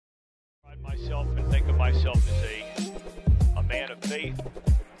Myself and think of myself as a man of faith.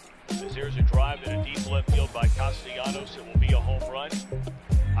 As there's a drive in a deep left field by Castellanos, it will be a home run.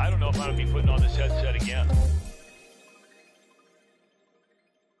 I don't know if I'm going to be putting on this headset again.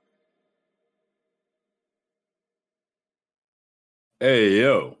 Hey,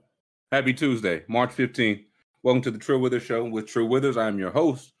 yo. Happy Tuesday, March 15th. Welcome to the Trill Withers Show with Trill Withers. I am your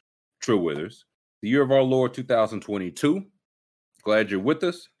host, Trill Withers. The year of our Lord 2022. Glad you're with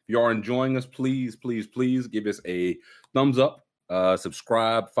us. If you are enjoying us, please give us a thumbs up,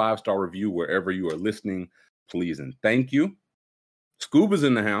 subscribe, 5-star review wherever you are listening. Please and thank you. Scoob is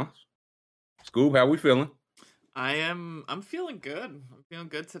in the house. Scoob, how we feeling? I'm feeling good. I'm feeling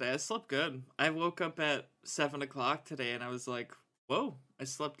good today. I slept good. I woke up at 7 o'clock today and I was like, whoa, I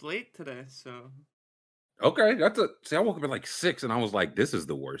slept late today, so. Okay, I woke up at like 6 and I was like, this is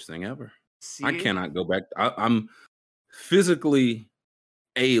the worst thing ever. See? I cannot go back. I'm physically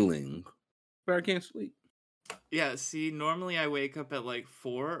ailing, but I can't sleep. Yeah, see, normally I wake up at like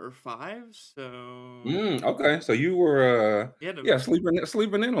 4 or 5, so. Okay, so you were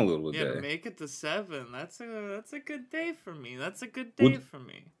sleeping in a little yeah, day. to make it to 7. That's a good day for me. That's a good day for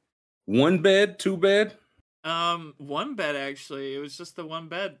me. One bed, two bed? One bed actually. It was just the one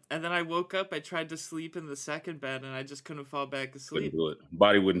bed. And then I woke up, I tried to sleep in the second bed and I just couldn't fall back asleep. Couldn't do it.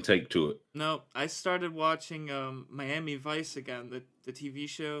 Body wouldn't take to it. No, I started watching Miami Vice again, the TV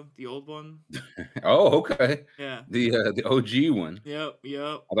show, the old one. Oh, okay. Yeah. The OG one. Yep.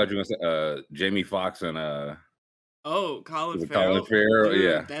 I thought you were gonna say Jamie Foxx and Colin Farrell. Colin Farrell, Dude,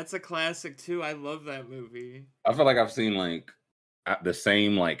 yeah. That's a classic too. I love that movie. I feel like I've seen like the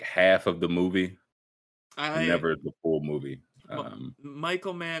same like half of the movie. Never the full movie.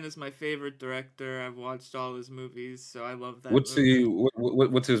 Michael Mann is my favorite director. I've watched all his movies, so I love that. What's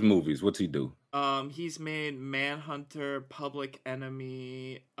his movies? What's he do? He's made Manhunter, Public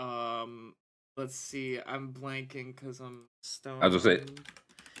Enemy. Let's see. I'm blanking because I'm stoned. I was gonna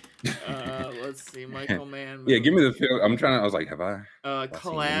say. Let's see. Michael Mann. Yeah, give me the feel. I was like, have I?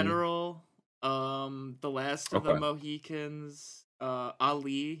 Collateral. The Last of the Mohicans.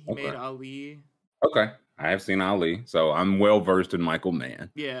 Ali. He made Ali. Okay, I have seen Ali, so I'm well versed in Michael Mann.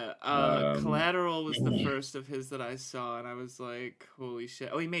 Yeah, Collateral was the first of his that I saw, and I was like, holy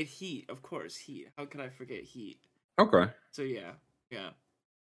shit. Oh, he made Heat, of course, Heat. How could I forget Heat? Okay. So, yeah.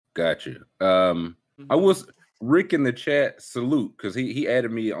 Got you. I was, Rick in the chat, salute, because he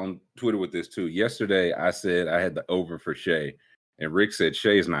added me on Twitter with this too. Yesterday, I said I had the over for Shea, and Rick said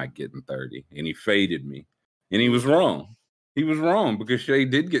Shea's not getting 30, and he faded me. And he was wrong. He was wrong, because Shea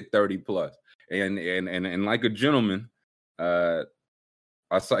did get 30 plus. And like a gentleman, I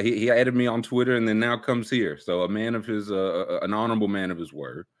saw he added me on Twitter, and then now comes here. So a man of his, an honorable man of his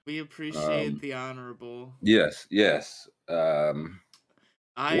word. We appreciate the honorable. Yes. I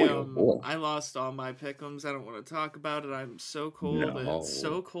lost all my pick'ems. I don't want to talk about it. I'm so cold. No. It's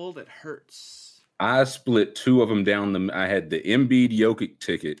so cold it hurts. I split two of them down. I had the Embiid Jokic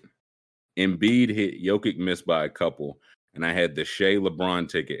ticket. Embiid hit, Jokic missed by a couple. And I had the Shea LeBron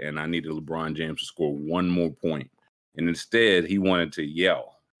ticket, and I needed LeBron James to score one more point. And instead, he wanted to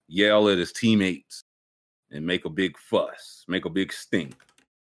yell at his teammates and make a big fuss, make a big stink.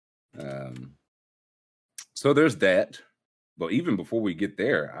 So there's that. But even before we get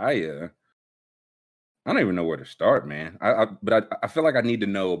there, I don't even know where to start, man. But I feel like I need to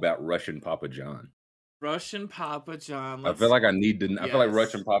know about Russian Papa John. Russian Papa John. I feel like I need to. Yes. I feel like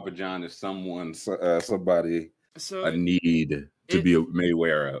Russian Papa John is somebody. So I need to be made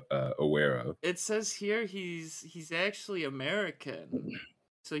aware of. It says here he's actually American,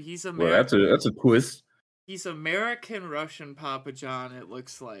 so he's American. Well, that's a twist. He's American Russian Papa John. It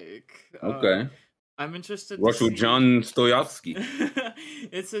looks like. Okay. I'm interested. Russian John Stoyovsky.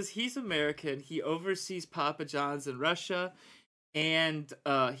 It says he's American. He oversees Papa John's in Russia, and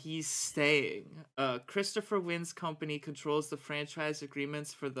he's staying. Christopher Wynn's company controls the franchise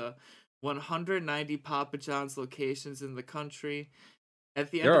agreements for the 190 Papa John's locations in the country.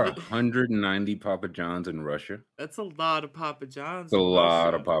 There are 190 Papa John's in Russia. That's a lot of Papa John's. It's a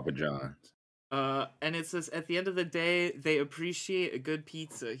lot of Papa John's. And it says at the end of the day, they appreciate a good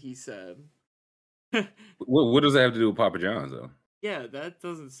pizza, he said. What does that have to do with Papa John's, though? Yeah, that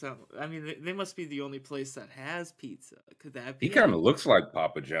doesn't sound. I mean, they must be the only place that has pizza. Could that be? He kind of looks like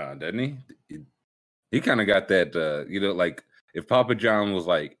Papa John, doesn't he? He kind of got that, like if Papa John was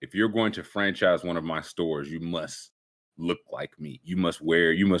like, if you're going to franchise one of my stores, you must look like me. You must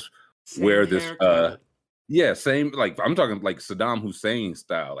wear this. Yeah, same. Like I'm talking like Saddam Hussein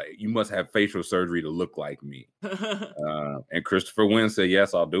style. Like you must have facial surgery to look like me. And Christopher Wynn said,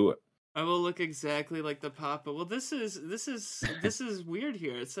 "Yes, I'll do it." I will look exactly like the Papa. Well, this is weird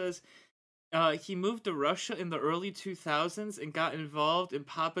here. It says He moved to Russia in the early 2000s and got involved in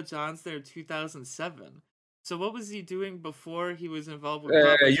Papa John's there in 2007. So what was he doing before he was involved with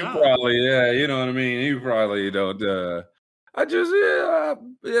Yeah, Papa you John's? probably, you know what I mean. You probably don't. I just,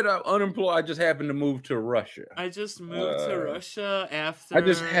 unemployed. I just happened to move to Russia. I just moved to Russia after. I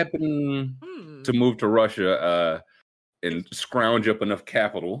just happened to move to Russia and scrounge up enough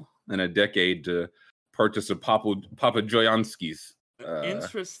capital in a decade to purchase a Papa Joyanski's.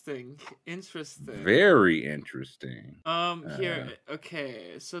 Interesting. Very interesting. Here,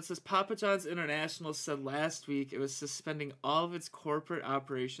 okay. So it says Papa John's International said last week it was suspending all of its corporate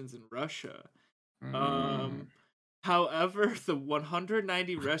operations in Russia. However, the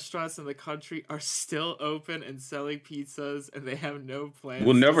 190 restaurants in the country are still open and selling pizzas, and they have no plans.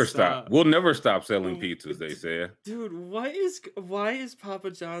 We'll never stop. We'll never stop selling pizzas. They say. Dude, why is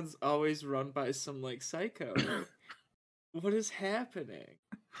Papa John's always run by some like psycho? What is happening?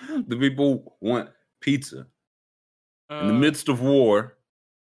 The people want pizza. In the midst of war,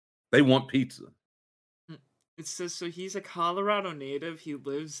 they want pizza. It says so he's a Colorado native. He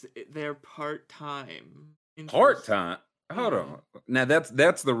lives there part-time. Part-time? Hold on. Now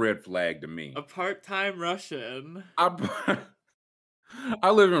that's the red flag to me. A part-time Russian.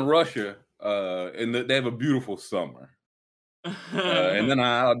 I live in Russia, and they have a beautiful summer. And then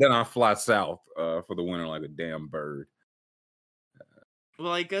I fly south for the winter like a damn bird.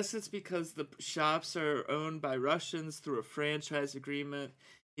 Well, I guess it's because the shops are owned by Russians through a franchise agreement.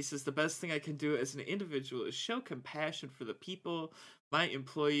 He says the best thing I can do as an individual is show compassion for the people, my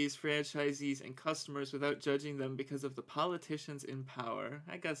employees, franchisees, and customers without judging them because of the politicians in power.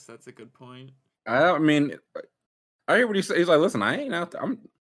 I guess that's a good point. I mean, I hear what he says. He's like, listen, I ain't out there.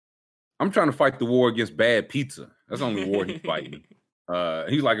 I'm trying to fight the war against bad pizza. That's the only war he's fighting.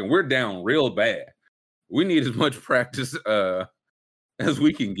 He's like, and we're down real bad. We need as much practice as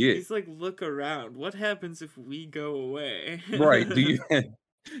we can get. He's like, look around. What happens if we go away? Right. Do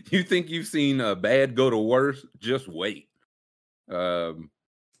you think you've seen bad go to worse? Just wait. I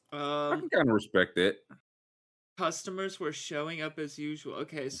can kind of respect it. Customers were showing up as usual.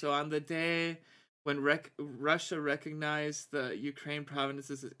 Okay, so on the day when Russia recognized the Ukraine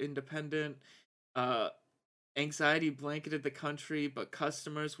provinces as independent, anxiety blanketed the country, but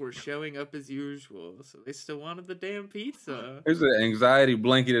customers were showing up as usual. So they still wanted the damn pizza. There's an anxiety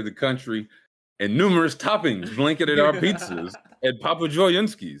blanketed the country, and numerous toppings blanketed our pizzas at Papa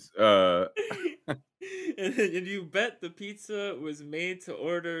Joyanski's. And you bet the pizza was made to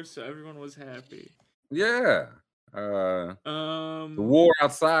order, so everyone was happy. Yeah. The war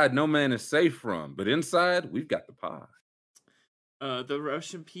outside, no man is safe from, but inside, we've got the pie. The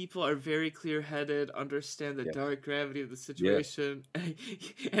Russian people are very clear-headed, understand the dark gravity of the situation, and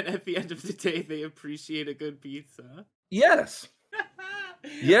at the end of the day, they appreciate a good pizza. Yes.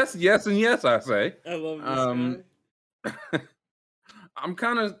 yes, and yes, I say. I love this guy. I'm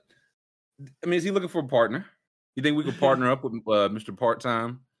kind of... I mean, is he looking for a partner? You think we could partner up with Mr.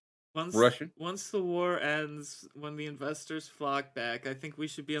 Part-Time Russian? Once the war ends, when the investors flock back, I think we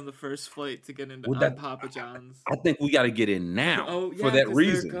should be on the first flight to get into Papa John's. I think we got to get in now for that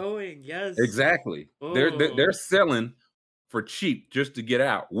reason. They're going, yes. Exactly. Oh. They're selling for cheap just to get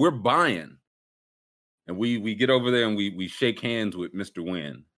out. We're buying. And we get over there and we shake hands with Mr.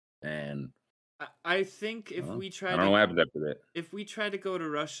 Wynn. And I think if we try I don't know what happens after that. If we try to go to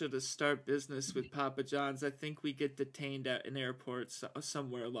Russia to start business with Papa John's, I think we get detained at an airport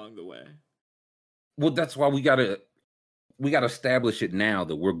somewhere along the way. Well, that's why we gotta establish it now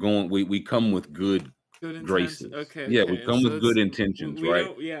that we're going. We come with good graces. Okay. Yeah, we come with good intentions,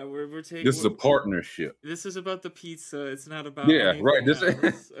 right? Yeah, we're taking. This is a partnership. This is about the pizza. It's not about. Right. This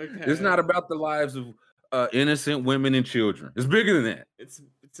is not about the lives of innocent women and children. It's bigger than that.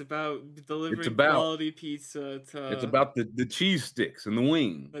 It's about delivering quality pizza. It's about the cheese sticks and the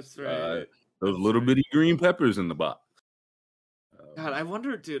wings. That's right. Those little bitty green peppers in the box. God, I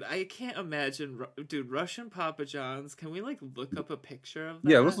wonder, dude. I can't imagine, dude. Russian Papa John's. Can we like look up a picture of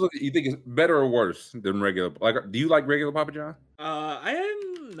that? Yeah, let's look. You think it's better or worse than regular? Like, do you like regular Papa John?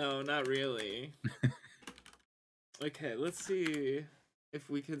 No, not really. Okay, let's see if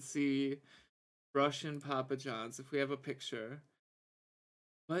we can see Russian Papa John's. If we have a picture.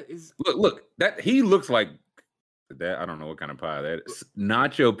 What is look that he looks like that? I don't know what kind of pie that is.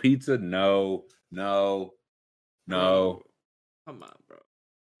 Nacho pizza? No. Bro, come on, bro.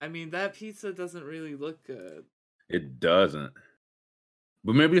 I mean, that pizza doesn't really look good. It doesn't.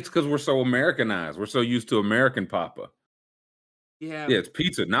 But maybe it's because we're so Americanized. We're so used to American Papa. Yeah, it's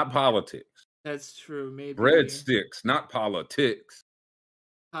pizza, not politics. That's true. Maybe breadsticks, not politics.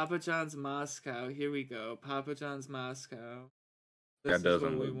 Papa John's Moscow. Here we go. Papa John's Moscow. That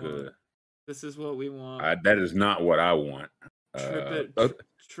doesn't look good. This is what we want. That is not what I want.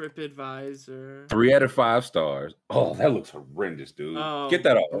 TripAdvisor. 3 out of 5 stars. Oh, that looks horrendous, dude. Oh, Get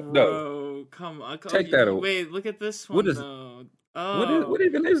that off. bro, No, come on. take that away. Wait, look at this one What is? though. Oh, What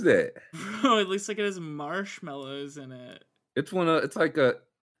even is that? bro, it looks like it has marshmallows in it. It's one of. It's like a.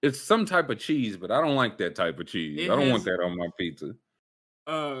 It's some type of cheese, but I don't like that type of cheese. I don't want that on my pizza.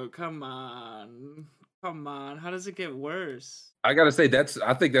 Oh, come on. Come on. How does it get worse? I gotta say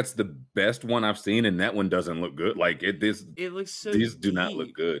I think that's the best one I've seen, and that one doesn't look good. Like it looks so these do not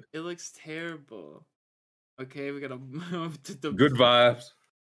look good. It looks terrible. Okay, we gotta move to the good vibes.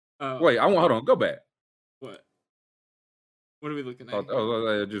 Wait, hold on, go back. What are we looking at?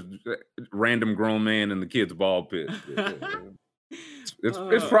 Just random grown man in the kid's ball pit.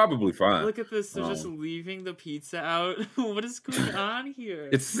 It's probably fine. Look at this. They're just leaving the pizza out. What is going on here?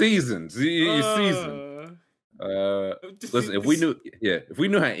 It's seasoned. It's seasoned. Listen, if we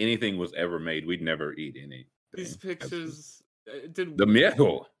knew how anything was ever made, we'd never eat any. These pictures. Did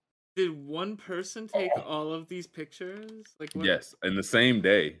one person take all of these pictures? Like what? Yes, in the same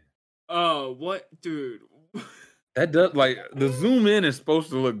day. Oh, what, dude? That does like the zoom in is supposed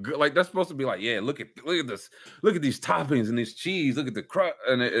to look good. Like that's supposed to be like, yeah, look at this, look at these toppings and this cheese, look at the crust,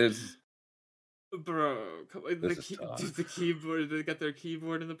 and it's. Bro, the keyboard. They got their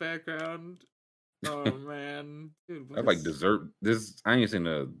keyboard in the background. Oh man, dude, that's like dessert. I ain't seen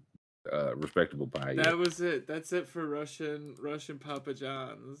a respectable pie yet. That was it. That's it for Russian Papa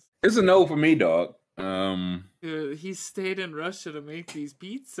John's. It's a no for me, dog. Dude, he stayed in Russia to make these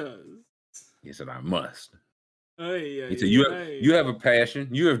pizzas. He said, "I must." He said, "You have a passion.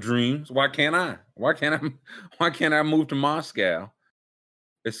 You have dreams. Why can't I? Why can't I move to Moscow?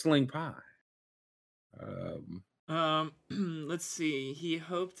 It's sling pie." Let's see. He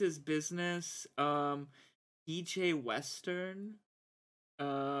hoped his business, PJ Western.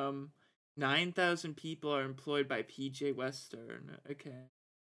 9,000 people are employed by PJ Western. Okay.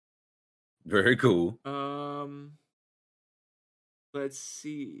 Very cool. Let's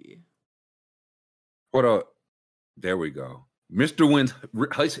see. What up? There we go. Mr. Wynn's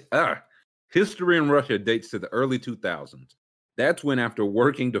history in Russia dates to the early 2000s. That's when, after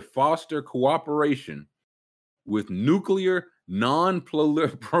working to foster cooperation with nuclear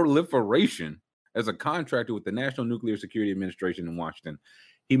non-proliferation as a contractor with the National Nuclear Security Administration in Washington,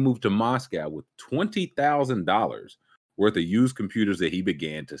 he moved to Moscow with $20,000 worth of used computers that he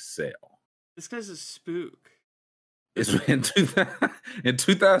began to sell. This guy's a spook. In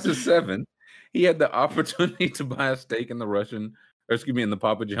 2007, he had the opportunity to buy a stake in the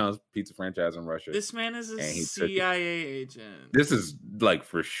Papa John's pizza franchise in Russia. This man is a CIA agent. This is like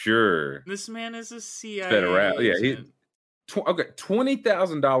for sure. This man is a CIA agent. Yeah,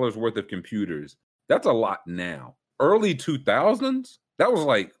 $20,000 worth of computers. That's a lot now. Early 2000s, that was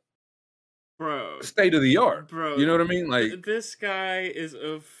like, bro, state of the art, bro. You know what I mean? Like this guy is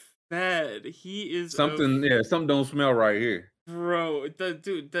a fed. He is something. Something don't smell right here. Bro,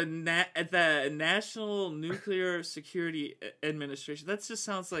 the National Nuclear Security Administration. That just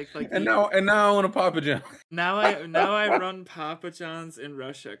sounds like now I want a Papa John. Now I run Papa John's in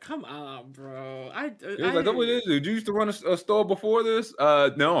Russia. Come on, bro. It was like, what is it? Did you used to run a store before this?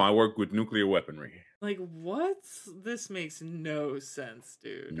 No, I work with nuclear weaponry. Like what? This makes no sense,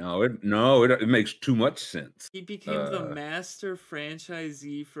 dude. No, it makes too much sense. He became the master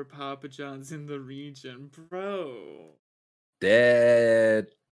franchisee for Papa John's in the region, bro. I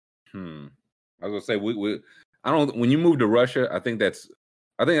was gonna say when you move to Russia, I think that's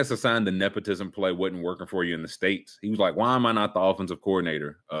a sign the nepotism play wasn't working for you in the States. He was like, why am I not the offensive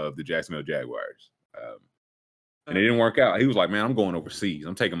coordinator of the Jacksonville Jaguars? And it didn't work out. He was like, man, I'm going overseas.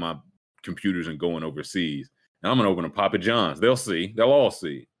 I'm taking my computers and going overseas. And I'm gonna open a Papa John's. They'll all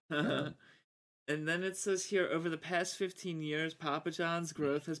see. And then it says here, over the past 15 years, Papa John's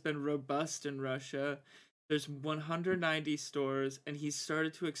growth has been robust in Russia. There's 190 stores, and he's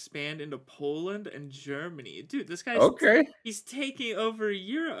started to expand into Poland and Germany. Dude, this guy's he's taking over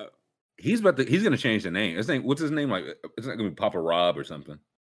Europe. He's gonna change the name. What's his name? Like, it's not gonna be Papa Rob or something.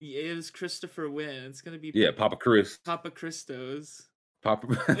 Yeah, it was Christopher Wynn. It's gonna be Papa Chris. Papa Christos. Papa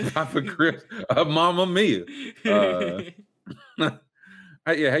Chris. Mamma Mia.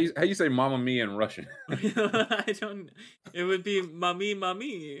 How you say Mamma Mia in Russian? I don't. It would be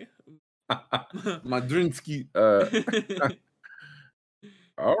Mami. Madrinsky.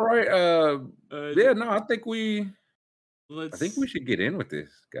 All right. I think we should get in with this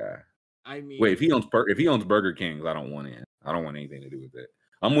guy. I mean, wait, if he owns Burger King, I don't want in. I don't want anything to do with that.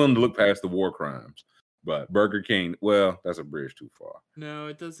 I'm willing to look past the war crimes, but Burger King, well, that's a bridge too far. No,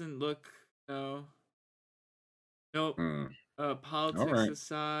 it doesn't look. No. Nope. All Politics right.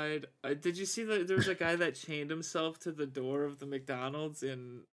 aside, did you see that there was a guy that chained himself to the door of the McDonald's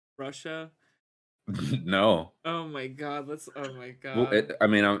in Russia? No. Oh my god, oh my Well, god. I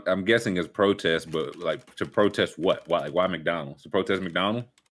mean, I'm guessing it's protest, but like to protest what? Why? Like, why McDonald's? To protest McDonald's?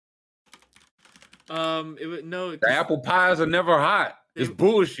 It would no, The because apple pies are never hot. they It's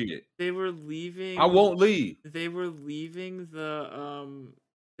bullshit. they were I leaving. won't leave. They were leaving the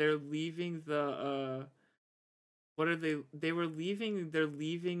They're leaving the what are they? They were leaving. They're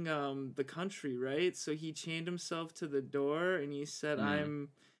leaving the country, right? So he chained himself to the door, and he said, Mm.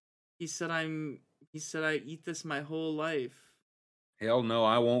 He said, He said, "I eat this my whole life." Hell no,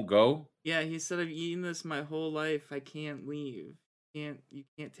 I won't go. Yeah, he said, "I've eaten this my whole life. I can't leave. You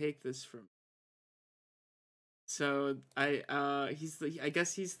can't take this from me." So I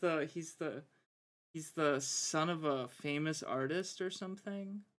guess he's the son of a famous artist or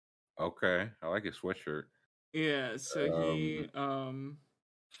something. Okay, I like his sweatshirt. Yeah, so he I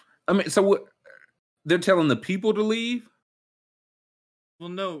mean, so what? They're telling the people to leave. well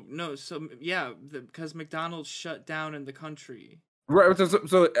no so yeah because McDonald's shut down in the country. Right.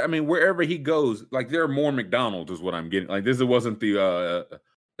 So, I mean, wherever he goes, like there are more McDonald's, is what I'm getting. Like this wasn't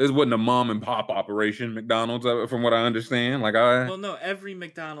a mom and pop operation McDonald's, from what I understand. Like Well, no, every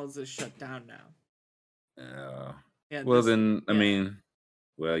McDonald's is shut down now. Yeah. Well, this- then I yeah. mean,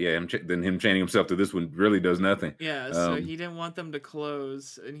 well, yeah, then him chaining himself to this one really does nothing. Yeah, so he didn't want them to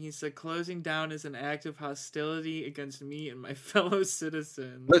close, and he said, "Closing down is an act of hostility against me and my fellow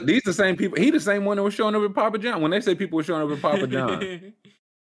citizens." Look, these the same people. He the same one that was showing up at Papa John. When they say people were showing up at Papa John,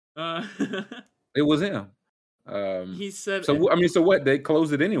 it was him. He said. So I mean, so what? They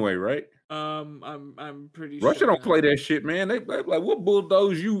closed it anyway, right? I'm pretty Russia sure. don't play that shit, man. They like, what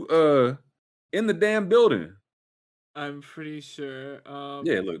bulldoze you in the damn building? I'm pretty sure.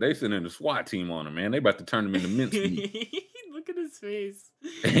 Yeah, look, they sending the SWAT team on him, man. They about to turn him into mincemeat. Look at his face.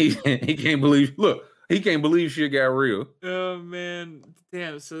 he can't believe. Look, he can't believe shit got real. Oh man,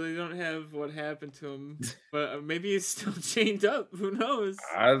 damn! So they don't have what happened to him, but maybe he's still chained up. Who knows?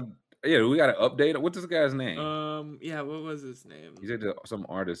 Yeah, we got to update it. What's this guy's name? Yeah, what was his name? He said some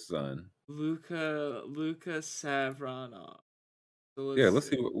artist's son. Luka Savranov. So let's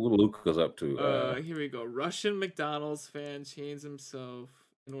see what Luka's up to. Here we go. Russian McDonald's fan chains himself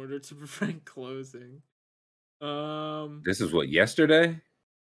in order to prevent closing. This is what, yesterday?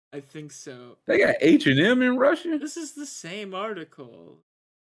 I think so. They got H&M in Russia? This is the same article.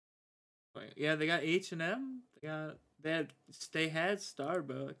 Yeah, they got H&M. They had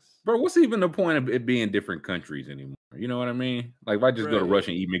Starbucks. Bro, what's even the point of it being different countries anymore? You know what I mean? Like if I just go to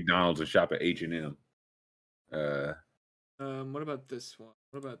Russia and eat McDonald's and shop at H&M. What about this one?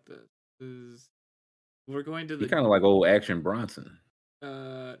 What about this? We're going to the kind of like old Action Bronson.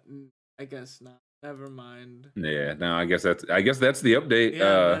 I guess not. Never mind. Yeah, no, I guess that's the update.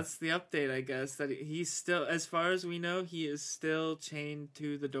 Yeah, that's the update. I guess that he's still, as far as we know, he is still chained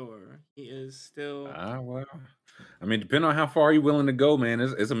to the door. He is still. Well, I mean, depending on how far you're willing to go, man,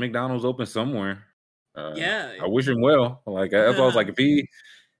 it's a McDonald's open somewhere. Yeah, I wish him well. Like that's why I was like, if he,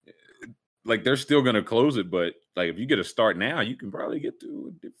 like, they're still gonna close it, but like if you get a start now, you can probably get to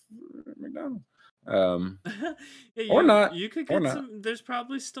a different McDonald's. Or not. You could get some. There's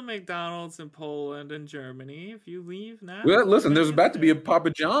probably still McDonald's in Poland and Germany if you leave now. Well, listen, there's about to be a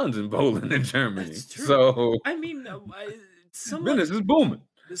Papa John's in Poland and Germany. That's true. So I mean, business is booming.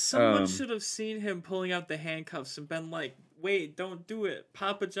 Someone should have seen him pulling out the handcuffs and been like, "Wait, don't do it.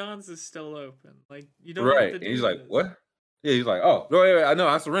 Papa John's is still open. Like, you don't have to do And he's this." like, "What?" Yeah, he's like, "Oh, no, wait, I know,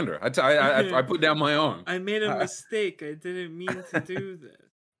 I surrender. I put down my arm. I made a mistake. I didn't mean to do this.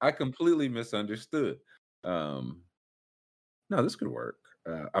 I completely misunderstood." No, this could work.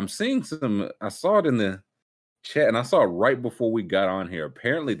 I'm seeing I saw it in the chat, and I saw it right before we got on here.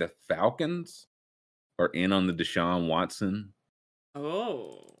 Apparently, the Falcons are in on the Deshaun Watson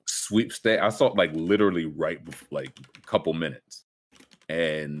sweepstakes. I saw it like literally right before, like a couple minutes,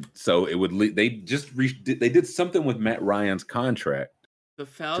 and so it would. They did something with Matt Ryan's contract. The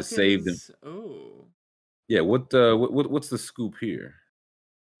Falcons to save them. Oh, yeah. What's the scoop here?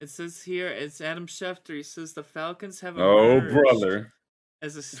 It says here, it's Adam Schefter. He says the Falcons have brother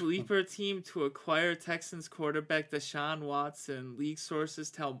as a sleeper team to acquire Texans quarterback Deshaun Watson. League sources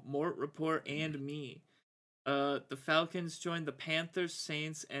tell Mort Report and me. The Falcons joined the Panthers,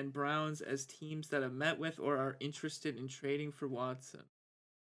 Saints, and Browns as teams that have met with or are interested in trading for Watson.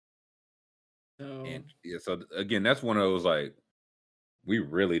 So again, that's one of those, like, we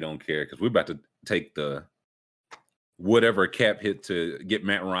really don't care because we're about to take the whatever cap hit to get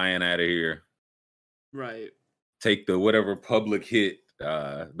Matt Ryan out of here. Right. Take the whatever public hit.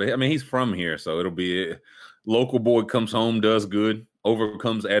 But I mean, he's from here, so it'll be local boy comes home, does good,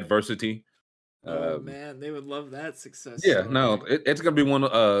 overcomes adversity. Oh man, they would love that success Yeah, story. no, it's gonna be one.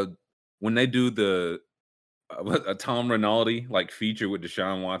 When they do the a Tom Rinaldi like feature with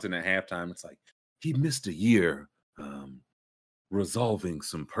Deshaun Watson at halftime, it's like he missed a year resolving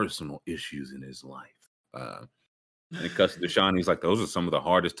some personal issues in his life. And it cuts to Deshaun. He's like, those are some of the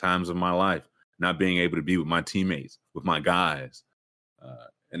hardest times of my life, not being able to be with my teammates, with my guys.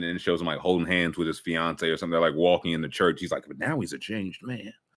 And then it shows him like holding hands with his fiance or something. They're like walking in the church. He's like, but now he's a changed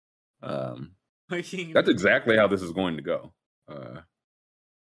man. That's exactly how this is going to go.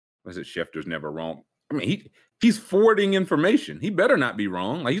 Was it Schefter's never wrong? I mean, he's forwarding information. He better not be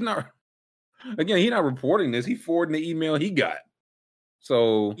wrong. Like he's not. Again, he's not reporting this. He's forwarding the email he got.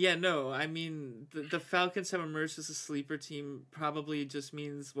 So yeah, no, I mean the Falcons have emerged as a sleeper team. Probably just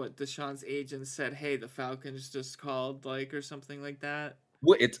means what Deshaun's agent said. Hey, the Falcons just called, like, or something like that.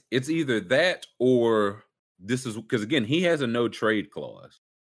 Well, it's either that or this is because again he has a no trade clause.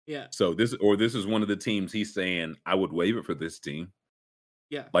 Yeah. So this is one of the teams he's saying I would waive it for this team.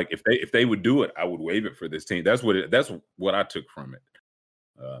 Yeah. Like if they would do it, I would waive it for this team. That's what I took from it.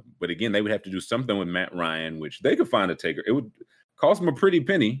 But again, they would have to do something with Matt Ryan, which they could find a taker. It would cost them a pretty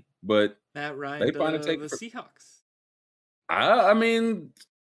penny, but Matt Ryan, they find a taker. The Seahawks. I mean,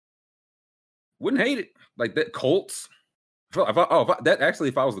 wouldn't hate it. Like that Colts. If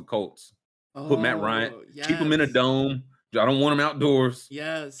I was the Colts, put Matt Ryan, keep him in a dome. I don't want him outdoors.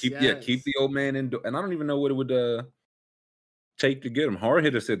 Keep the old man indoors. And I don't even know what it would take to get him. Hard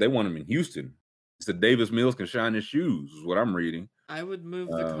hitter said they want him in Houston. He said Davis Mills can shine his shoes. Is what I'm reading. I would move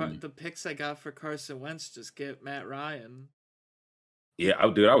the picks I got for Carson Wentz. Just get Matt Ryan. Yeah, I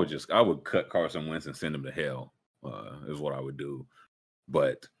would cut Carson Wentz and send him to hell. Is what I would do.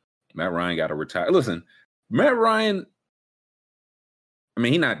 But Matt Ryan got to retire. Listen, Matt Ryan. I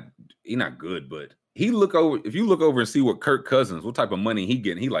mean, he not good, but if you look over and see what Kirk Cousins, what type of money he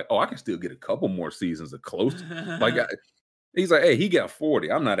getting, he like, oh, I can still get a couple more seasons of close. He's like, hey, he got 40.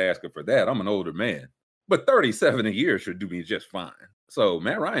 I'm not asking for that. I'm an older man, but 37 a year should do me just fine. So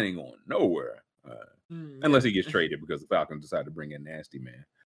Matt Ryan ain't going nowhere unless he gets traded because the Falcons decide to bring in Nasty Man.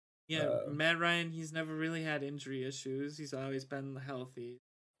 Yeah, Matt Ryan, he's never really had injury issues. He's always been healthy.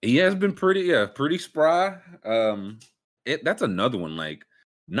 He has been pretty spry. That's another one, like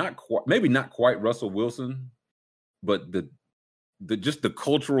maybe not quite Russell Wilson, but the just the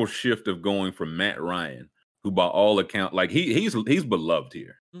cultural shift of going from Matt Ryan, who by all accounts, like he's beloved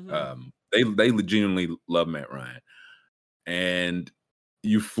here. Mm-hmm. They legitimately love Matt Ryan, and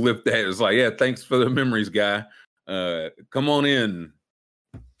you flip that, it's like, yeah, thanks for the memories, guy. Come on in.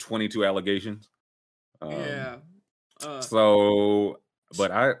 22 allegations. So.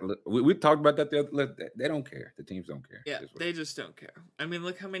 But we talked about that. They don't care. The teams don't care. Yeah, they just don't care. I mean,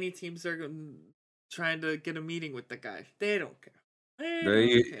 look how many teams are trying to get a meeting with the guy. They don't care. They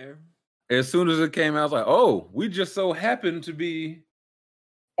don't care. As soon as it came out, I was like, oh, we just so happened to be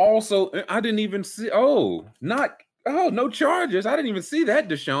also. I didn't even see. No charges. I didn't even see that,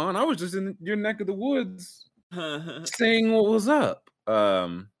 Deshaun. I was just in your neck of the woods seeing what was up.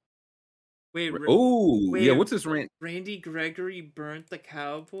 Wait, what's this rant? Randy Gregory burnt the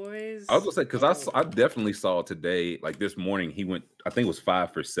Cowboys? I was gonna say, because I definitely saw today, like this morning, he went, I think it was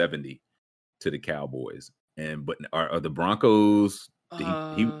 5 for 70 to the Cowboys. But are the Broncos he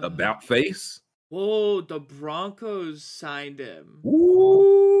about face? Whoa, the Broncos signed him.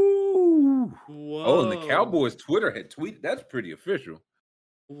 Ooh. Whoa. Oh, and the Cowboys Twitter had tweeted. That's pretty official.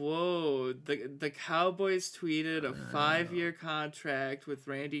 Whoa, the Cowboys tweeted a 5-year contract with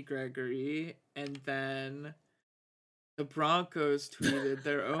Randy Gregory, and then the Broncos tweeted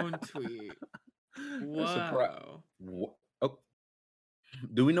their own tweet. Wow. Oh.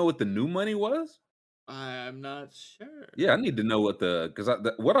 Do we know what the new money was? I'm not sure. Yeah, I need to know what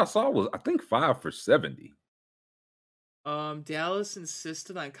I saw was, I think, 5 for 70. Dallas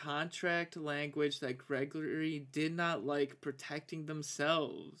insisted on contract language that Gregory did not like protecting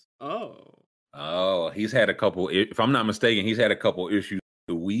themselves. Oh, he's had a couple. If I'm not mistaken, he's had a couple issues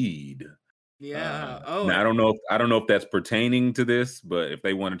with weed. Yeah. Now, I don't know if that's pertaining to this, but if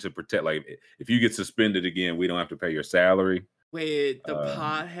they wanted to protect, like, if you get suspended again, we don't have to pay your salary. Wait, the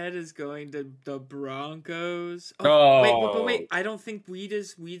pothead is going to the Broncos. Wait! I don't think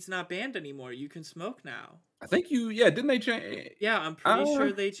weed's not banned anymore. You can smoke now. I think didn't they change? Yeah, I'm pretty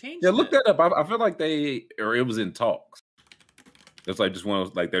sure they changed. Yeah, look that up. I feel like it was in talks. It's like just one of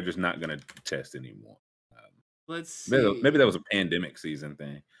those, like they're just not going to test anymore. Let's see. Maybe that was a pandemic season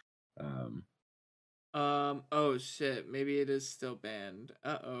thing. Oh shit! Maybe it is still banned.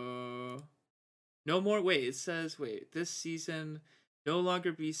 No more. Wait, it says this season no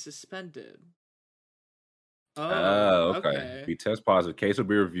longer be suspended. Oh, Okay. If he okay. tests positive, case will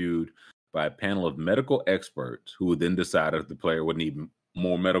be reviewed by a panel of medical experts who would then decide if the player would need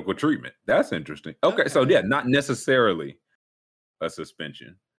more medical treatment. That's interesting. Okay, so yeah, Okay. not necessarily a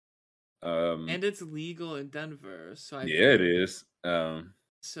suspension. And it's legal in Denver, so I Yeah, it think is.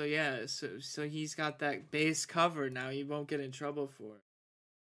 so. Yeah, so he's got that base covered now. He won't get in trouble for it.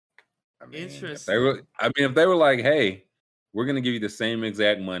 I mean, Interesting. if they were like, hey, we're gonna give you the same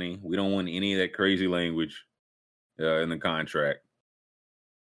exact money. We don't want any of that crazy language in the contract.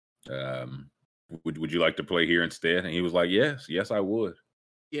 Would you like to play here instead? And he was like, yes, I would.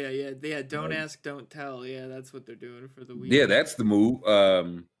 Yeah. Don't Um, ask, don't tell. Yeah, that's what they're doing for the yeah, weekend. that's the move.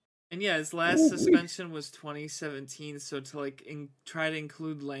 And yeah, his last Ooh-wee. suspension was 2017. So to like try to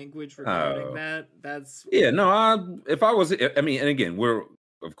include language regarding that, that's Yeah, no, if I was, I mean, and again, we're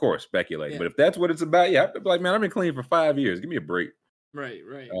of course speculating, yeah, but if that's what it's about, yeah, I'd be like, man, I've been clean for 5 years. Give me a break. right.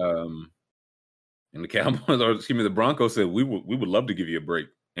 Um, and the Cowboys, or excuse me, the Broncos said we would love to give you a break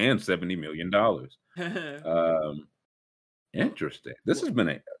and $70 million. Um, interesting. This Well, has been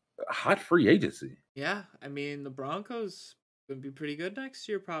a hot free agency. yeah, I mean the Broncos gonna be pretty good next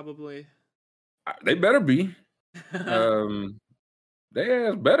year, probably. They better be. Um,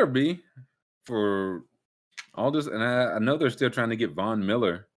 they better be for all this. And I know they're still trying to get Von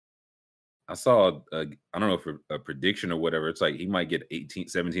Miller. I saw, I don't know if a prediction or whatever. It's like he might get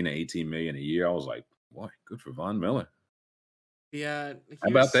 17 to 18 million a year. I was like, boy, good for Von Miller. Yeah, How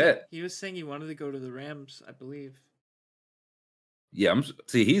about that? he was saying he wanted to go to the Rams, I believe. Yeah,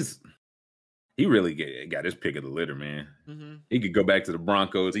 he really got his pick of the litter, man. Mm-hmm. He could go back to the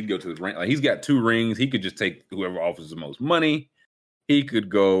Broncos. He could go to the ring. Like, he's got 2 rings. He could just take whoever offers the most money. He could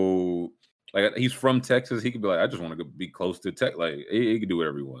go, like, he's from Texas. He could be like, I just want to be close to Tech. Like, he could do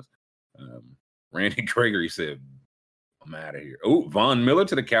whatever he wants. Randy Gregory said, I'm out of here. Oh, Von Miller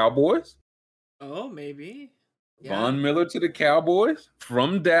to the Cowboys. Oh, maybe. Yeah. Von Miller to the Cowboys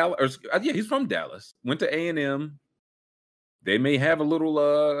from Dallas. Yeah, he's from Dallas. Went to A&M. They may have a little,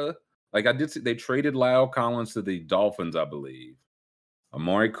 like I did see, they traded Lyle Collins to the Dolphins, I believe.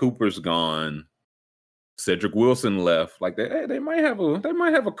 Amari Cooper's gone. Cedric Wilson left. Like they might have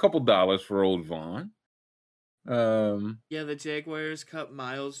a couple dollars for old Vaughn. Yeah, the Jaguars cut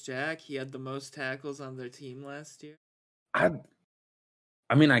Miles Jack. He had the most tackles on their team last year. I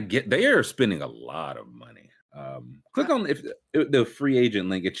mean, I get they are spending a lot of money. Click on the free agent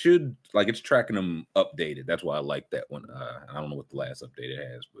link. It should, like, it's tracking them updated. That's why I like that one. I don't know what the last update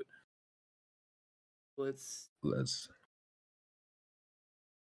it has, but let's.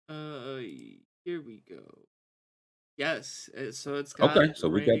 Here we go. Yes, so it's got okay. So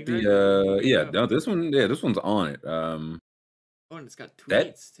we got this one's on it. Oh, and it's got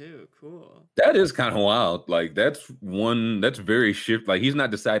tweets too. Cool. That is kind of wild. Like, that's very shift. Like, he's not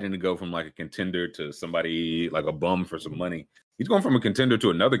deciding to go from like a contender to somebody like a bum for some money. He's going from a contender to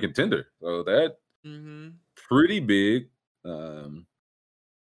another contender. So that pretty big.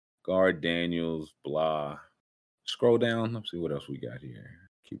 Guard Daniels, blah. Scroll down. Let's see what else we got here.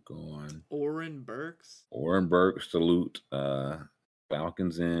 Keep going. Oren Burks, salute.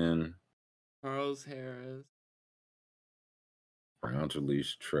 Falcons in. Charles Harris. Browns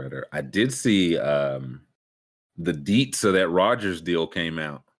release Treader. I did see the deets of that Rodgers deal came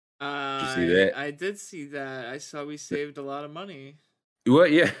out. Did you see that? I did see that. I saw we saved a lot of money. Well,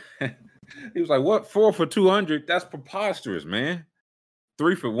 yeah. He was like, what? 4 for 200? That's preposterous, man.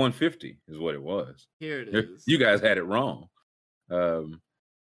 3 for 150 is what it was. Here it is. You guys had it wrong.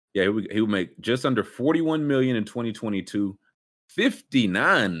 Yeah, he would make just under 41 million in 2022,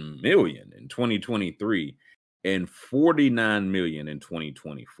 59 million in 2023, and 49 million in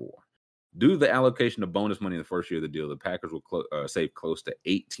 2024. Due to the allocation of bonus money in the first year of the deal, the Packers will save close to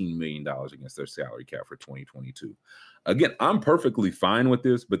 $18 million against their salary cap for 2022. Again, I'm perfectly fine with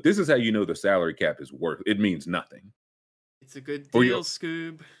this, but this is how you know the salary cap is worth. It means nothing. It's a good deal,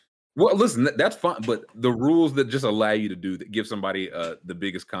 Scoob. Well, listen, that's fine, but the rules that just allow you to do that, give somebody the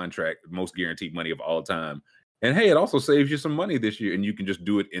biggest contract, most guaranteed money of all time, and hey, it also saves you some money this year, and you can just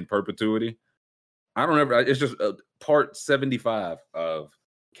do it in perpetuity. It's just part 75 of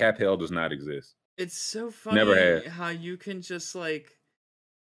cap hell does not exist. It's so funny how you can just like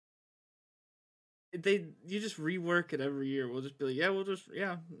you just rework it every year. We'll just be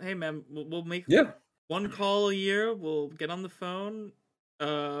like, hey man, we'll make one call a year. We'll get on the phone,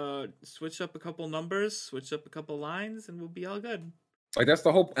 switch up a couple numbers, switch up a couple lines, and we'll be all good. Like, that's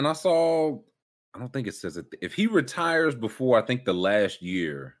the hope. And I don't think it says it. If he retires before, I think the last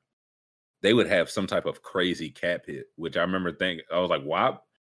year, they would have some type of crazy cap hit, which I remember thinking, I was like, wow,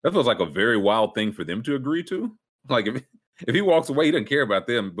 that feels like a very wild thing for them to agree to. Like, if he walks away, he doesn't care about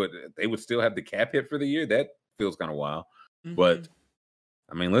them, but they would still have the cap hit for the year. That feels kind of wild. Mm-hmm. But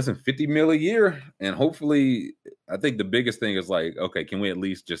I mean, listen, $50 million a year, and hopefully, I think the biggest thing is like, okay, can we at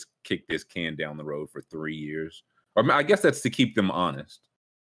least just kick this can down the road for 3 years? Or I, mean, I guess that's to keep them honest.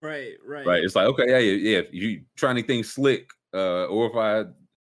 Right. It's like, okay, yeah, if you try anything slick, or if I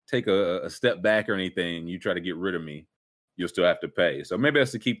take a step back or anything, you try to get rid of me, you'll still have to pay. So maybe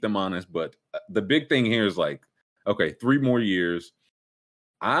that's to keep them honest. But the big thing here is like, okay, 3 more years.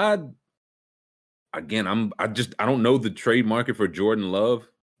 I don't know the trade market for Jordan Love,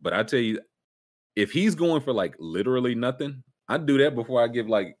 but I tell you, if he's going for like literally nothing, I'd do that before I give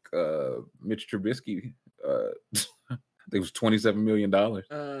like Mitch Trubisky. I think it was $27 million.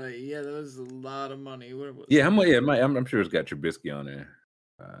 Yeah, that was a lot of money. What was yeah, I'm sure it's got Trubisky on there.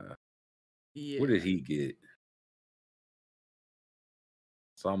 yeah. What did he get?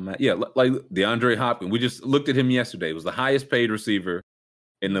 So I'm like DeAndre Hopkins. We just looked at him yesterday. It was the highest paid receiver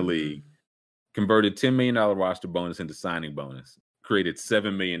in the league. Converted $10 million roster bonus into signing bonus. Created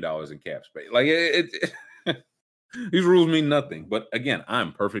 $7 million in cap space. Like these rules mean nothing. But again,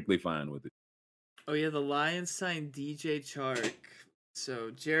 I'm perfectly fine with it. Oh yeah, the Lions signed DJ Chark.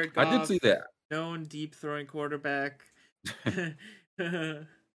 So Jared Goff, I did see that. Known deep throwing quarterback.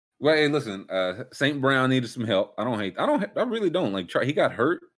 Well, hey, listen, St. Brown needed some help. I really don't. Like, he got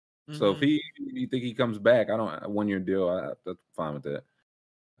hurt. So if you think he comes back, a 1-year deal, that's fine with that.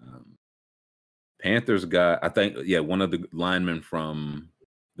 Panthers got, I think, one of the linemen from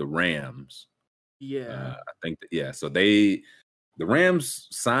the Rams. Yeah. I think, so the Rams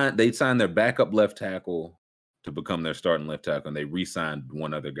signed their backup left tackle to become their starting left tackle, and they re-signed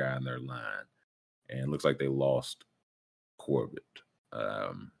one other guy on their line. And it looks like they lost Corbett.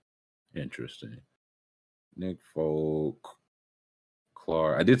 Interesting. Nick Folk,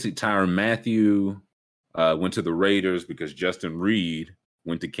 Clark. I did see Tyrann Mathieu went to the Raiders because Justin Reed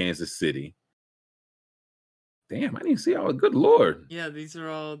went to Kansas City. Damn, I didn't see all. Good Lord. Yeah, these are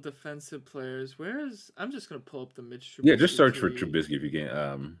all defensive players. I'm just gonna pull up the Mitch Trubisky. Yeah, just search for Trubisky if you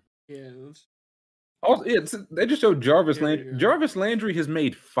can. Yeah. Also, they just showed Jarvis Landry. Jarvis Landry has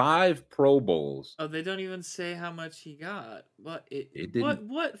made 5 Pro Bowls. Oh, they don't even say how much he got. But it didn't.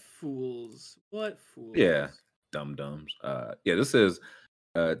 What fools? What fools? Yeah, dum-dums. This is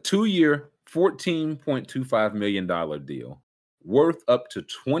a 2-year, $14.25 million deal, worth up to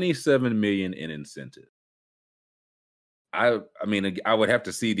 $27 million in incentive. I mean, I would have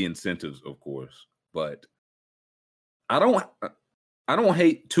to see the incentives, of course, but I don't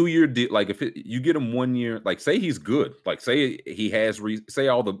hate 2-year deal. Like you get him 1 year, like say he's good, like say he has say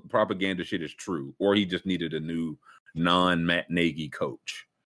all the propaganda shit is true, or he just needed a new non-Matt Nagy coach.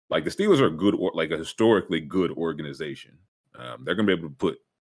 Like the Steelers are a historically good organization. They're gonna be able to put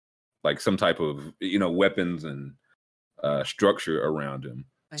like some type of weapons and structure around him.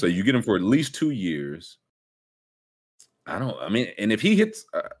 So you get him for at least 2 years. And if he hits.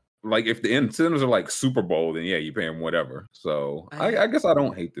 Like if the incentives are like Super Bowl, then you pay him whatever. So I guess I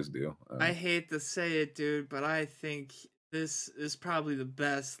don't hate this deal. I hate to say it, dude, but I think this is probably the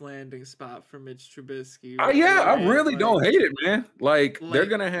best landing spot for Mitch Trubisky. I really don't hate it, man. Like they're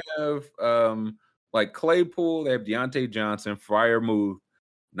gonna have like Claypool, they have Deontay Johnson, Freiermuth,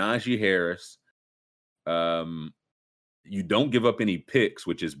 Najee Harris. You don't give up any picks,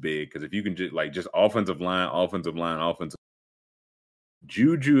 which is big because if you can just offensive line.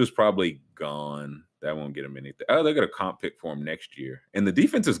 Juju is probably gone. That won't get him anything. Oh, they're going to comp pick for him next year. And the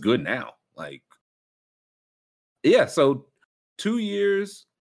defense is good now. So 2 years,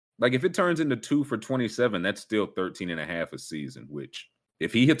 like if it turns into 2 for 27, that's still 13.5 a season, which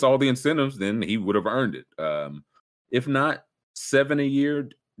if he hits all the incentives, then he would have earned it. If not, 7 a year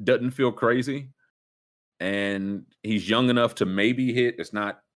doesn't feel crazy. And he's young enough to maybe hit.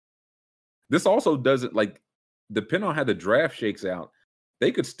 This also doesn't, depending on how the draft shakes out,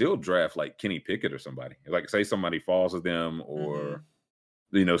 they could still draft like Kenny Pickett or somebody. Like say somebody falls with them or,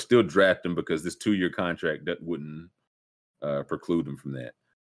 still draft him because this 2-year contract that wouldn't preclude him from that.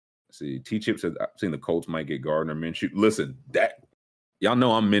 See, T-Chip said, I've seen the Colts might get Gardner Minshew. Listen, y'all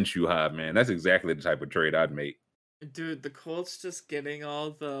know I'm Minshew high, man. That's exactly the type of trade I'd make. Dude, the Colts just getting all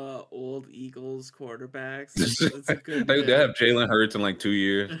the old Eagles quarterbacks. That's a good they have Jalen Hurts in like 2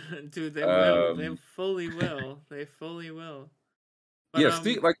 years. Dude, they will. They fully will. They fully will. But,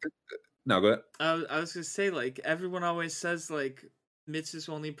 Steve, no, go ahead. I was gonna say, everyone always says, Mitch's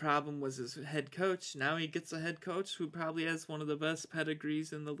only problem was his head coach. Now he gets a head coach who probably has one of the best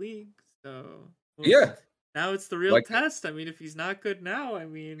pedigrees in the league. So now it's the real test. I mean, if he's not good now, I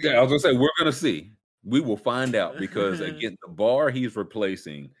was gonna say we're gonna see. We will find out because again, the bar he's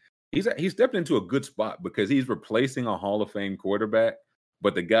replacing, he stepped into a good spot because he's replacing a Hall of Fame quarterback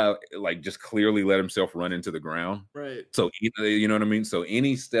but the guy like just clearly let himself run into the ground. Right. So you know what I mean. So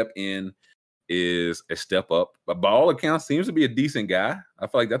any step in is a step up. But by all accounts, seems to be a decent guy. I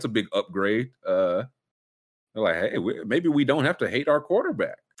feel like that's a big upgrade. They're like, hey, maybe we don't have to hate our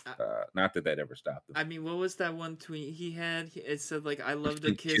quarterback. Not that ever stopped him. I mean, what was that one tweet he had? It said like, "I love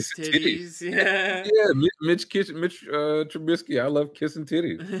to kiss titties." Yeah, Mitch Trubisky. I love kissing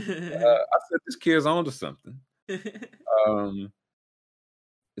titties. I said this kid's on to something. Is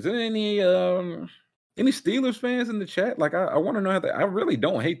there any Steelers fans in the chat? Like, I want to know how I really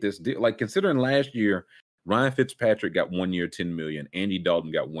don't hate this deal. Like, considering last year, Ryan Fitzpatrick got 1 year, $10 million. Andy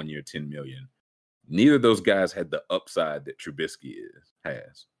Dalton got 1 year, $10 million. Neither of those guys had the upside that Trubisky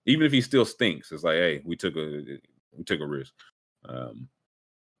has. Even if he still stinks, it's like, hey, we took a risk.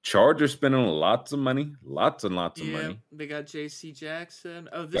 Chargers spending lots of money, lots and lots of money. They got J.C. Jackson.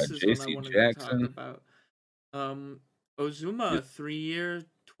 Oh, this is what I wanted to talk about. Ozuma, 3 year,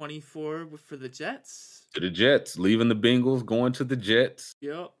 24 for the Jets. To the Jets, leaving the Bengals, going to the Jets.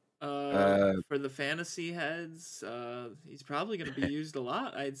 Yep. For the fantasy heads, he's probably going to be used a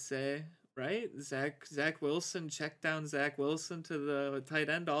lot, I'd say. Right? Zach Wilson, check down Zach Wilson to the tight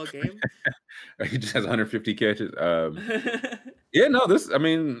end all game. He just has 150 catches. Yeah, no,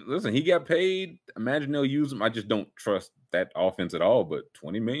 listen, he got paid. Imagine they'll use him. I just don't trust that offense at all, but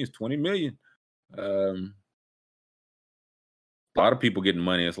 20 million is 20 million. A lot of people getting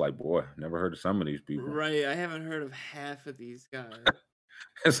money. It's like, boy, never heard of some of these people. Right. I haven't heard of half of these guys.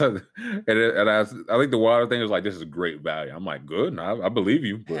 So, I think the Wilder thing is like, this is a great value. I'm like, good. I believe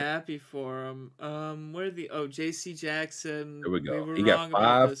you. But... Happy for him. J.C. Jackson. There we go. He got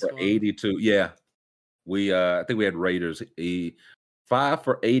 5 for 82. Yeah. I think we had Raiders. 5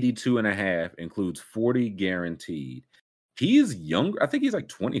 for 82.5 includes 40 guaranteed. He's younger. I think he's like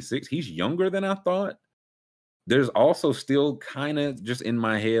 26. He's younger than I thought. There's also still kind of just in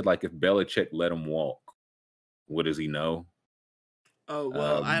my head, like if Belichick let him walk, what does he know? Oh,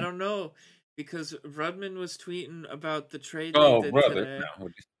 well, I don't know, because Rudman was tweeting about the trade they did today.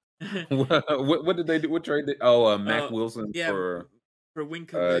 No. What did they do? What trade? Mac Wilson for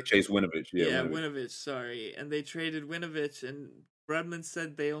Winovich. Chase Winovich. Yeah, Winovich, sorry. And they traded Winovich, and Rudman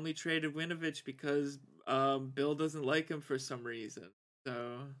said they only traded Winovich because Bill doesn't like him for some reason.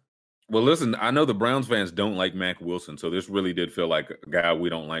 So... Well, listen, I know the Browns fans don't like Mac Wilson, so this really did feel like a guy we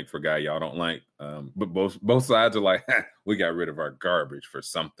don't like for a guy y'all don't like. But both sides are like, we got rid of our garbage for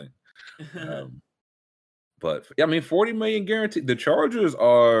something. But I mean, 40 million guaranteed. The Chargers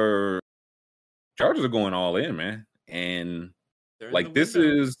are going all in, man. And like this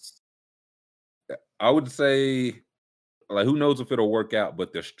is, I would say, like, who knows if it'll work out,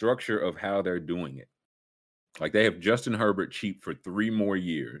 but the structure of how they're doing it. Like, they have Justin Herbert cheap for 3 more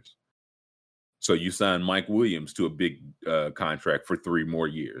years. So you sign Mike Williams to a big contract for 3 more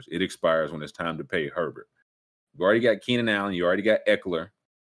years. It expires when it's time to pay Herbert. You already got Keenan Allen. You already got Eckler.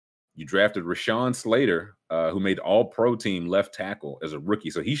 You drafted Rashawn Slater, who made all-pro team left tackle as a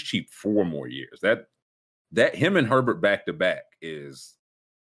rookie. So he's cheap 4 more years. That him and Herbert back-to-back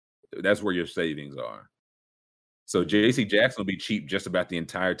that's where your savings are. So J.C. Jackson will be cheap just about the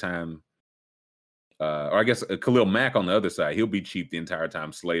entire time. Or I guess Khalil Mack on the other side, he'll be cheap the entire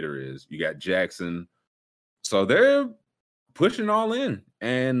time Slater is. You got Jackson. So they're pushing all in.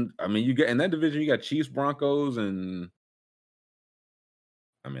 And I mean, you got in that division, you got Chiefs, Broncos, and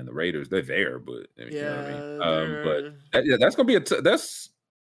I mean the Raiders, they're there, but you know what I mean? But that's gonna be that's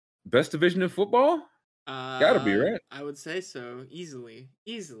best division in football? Gotta be, right? I would say so. Easily.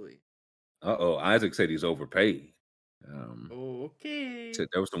 Isaac said he's overpaid. Okay. So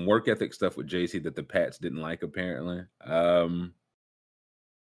there was some work ethic stuff with JC that the Pats didn't like, apparently. I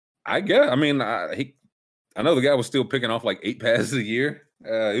guess. I mean, I know the guy was still picking off like 8 passes a year.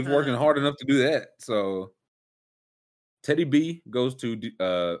 He's working hard enough to do that. So Teddy B goes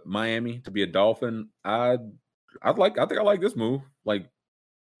to Miami to be a Dolphin. I think I like this move. Like,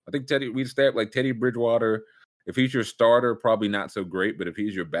 I think Teddy Bridgewater. If he's your starter, probably not so great. But if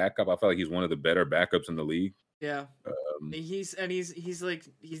he's your backup, I feel like he's one of the better backups in the league. Yeah. He's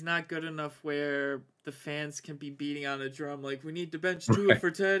not good enough where the fans can be beating on a drum like, we need to bench Tua for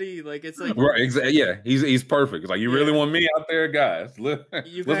Teddy. Like, it's like, right, exactly. Yeah, he's perfect. It's like, you really want me out there, guys? Let's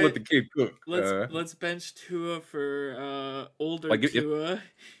let the kid cook. Let's bench Tua for older Tua.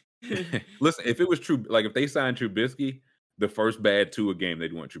 Listen, if it was true, like if they signed Trubisky, the first bad Tua game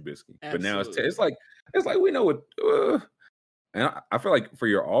they'd want Trubisky. Absolutely. But now it's like we know what. And I feel like for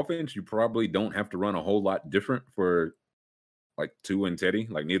your offense, you probably don't have to run a whole lot different for like Tua and Teddy.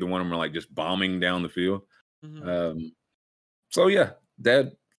 Like neither one of them are like just bombing down the field. Mm-hmm. So yeah,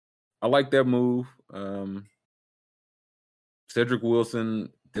 I like that move. Cedric Wilson.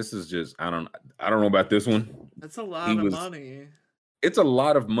 This is just I don't know about this one. That's a lot of money. It's a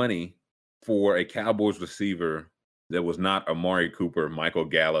lot of money for a Cowboys receiver that was not Amari Cooper, Michael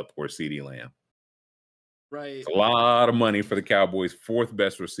Gallup, or CeeDee Lamb. Right. It's a lot of money for the Cowboys' fourth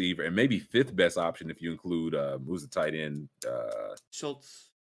best receiver and maybe fifth best option if you include who's the tight end? Schultz.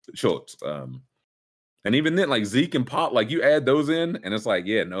 And even then, like Zeke and Pop, like you add those in, and it's like,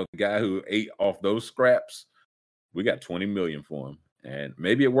 yeah, no, the guy who ate off those scraps, we got $20 million for him. And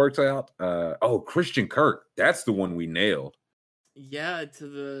maybe it works out. Christian Kirk. That's the one we nailed. Yeah, to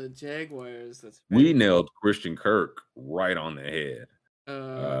the Jaguars. We nailed Christian Kirk right on the head.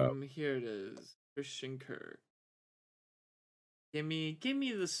 Here it is. Christian Kirk. Give me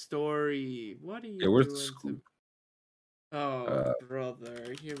the story. What are you doing? Where's the scoop?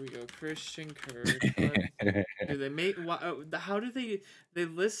 Brother. Here we go. Christian Kirk. Do they make? How do they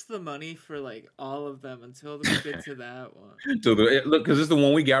list the money for like all of them until we get to that one? Look, because it's the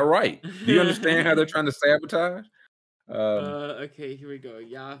one we got right. Do you understand how they're trying to sabotage? Okay, here we go.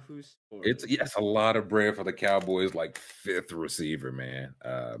 Yahoo Sports. It's a lot of bread for the Cowboys, like fifth receiver, man.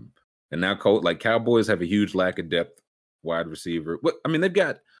 And now Cowboys have a huge lack of depth wide receiver. They've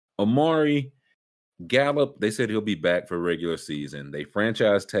got Amari, Gallup. They said he'll be back for regular season. They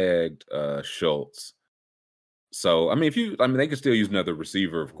franchise tagged Schultz. So they could still use another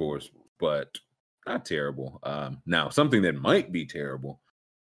receiver, of course, but not terrible. Now something that might be terrible.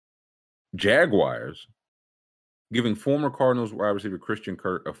 Jaguars giving former Cardinals wide receiver Christian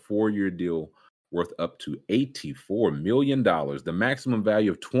Kirk a 4-year deal worth up to $84 million. The maximum value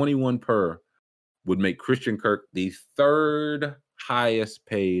of 21 per would make Christian Kirk the third highest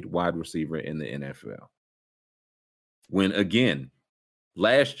paid wide receiver in the NFL. When, again,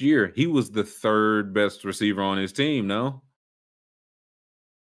 last year, he was the third best receiver on his team, no?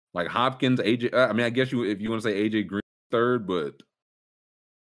 Like Hopkins, AJ, I guess if you want to say AJ Green third, but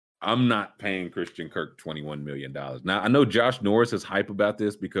I'm not paying Christian Kirk $21 million. Now, I know Josh Norris is hype about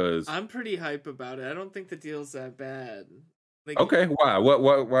this because... I'm pretty hype about it. I don't think the deal's that bad. Okay, why?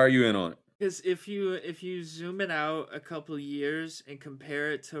 Why are you in on it? Because if you zoom it out a couple years and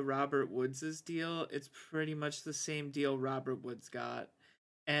compare it to Robert Woods' deal, it's pretty much the same deal Robert Woods got.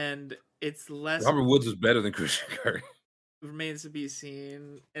 And it's less... Robert Woods is better than Christian Kirk. Remains to be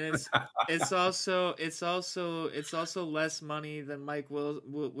seen, and it's also less money than Mike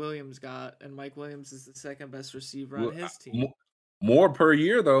Williams got, and Mike Williams is the second best receiver on his team. More per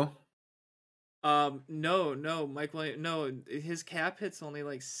year though. No, Mike Williams. No, his cap hit's only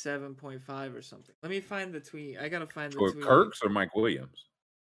like 7.5 or something. Let me find the tweet. I gotta find the tweet. For Kirk's or Mike Williams?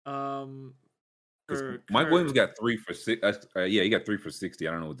 Mike Williams got 3 for 6. He got 3 for 60.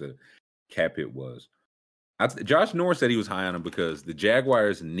 I don't know what the cap hit was. Josh Norris said he was high on him because the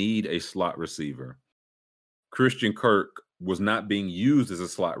Jaguars need a slot receiver. Christian Kirk was not being used as a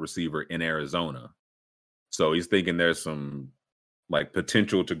slot receiver in Arizona. So he's thinking there's some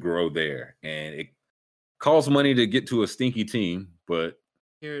potential to grow there. And it costs money to get to a stinky team, but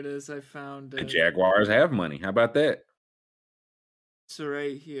here it is. I found the Jaguars have money. How about that? So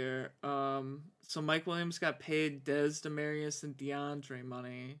right here. So Mike Williams got paid Dez, Demarius, and DeAndre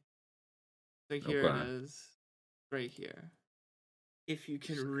money. So here it is. Right here. If you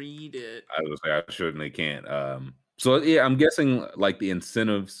can read it. I was like, I certainly can't. So yeah, I'm guessing the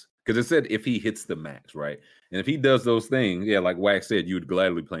incentives, because it said if he hits the max, right? And if he does those things, yeah, like Wax said, you would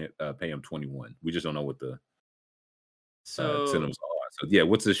gladly pay him 21. We just don't know what the incentives are. So yeah,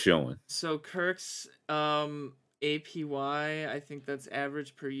 what's this showing? So Kirk's APY, I think that's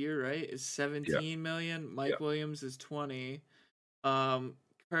average per year, right? Is 17 million. Mike Williams is 20.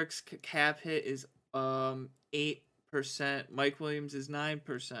 Kirk's cap hit is 8%. Mike Williams is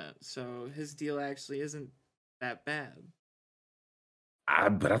 9%. So his deal actually isn't that bad.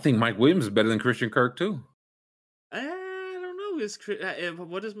 But I think Mike Williams is better than Christian Kirk too. I don't know.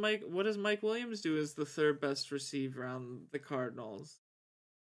 What does Mike Williams do as the third best receiver on the Cardinals?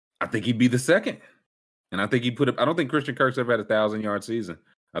 I think he'd be the second. And I think I don't think Christian Kirk's ever had a 1,000-yard season.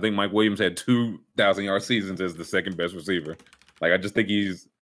 I think Mike Williams had 2,000-yard seasons as the second best receiver. I just think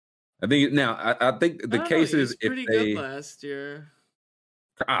I think the case is if pretty good last year.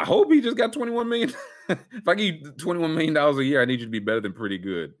 I hope he just got $21 million. If I give you $21 million a year, I need you to be better than pretty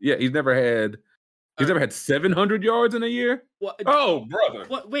good. Yeah, he's never had 700 yards in a year. What? Oh, brother.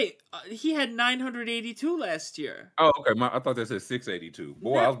 What? Wait, he had 982 last year. Oh, okay. I thought that said 682.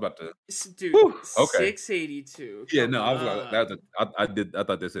 Boy, I was about to. Dude, okay. 682. Yeah, no, I was. I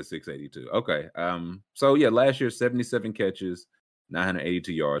thought that said 682. Okay. So yeah, last year 77 catches,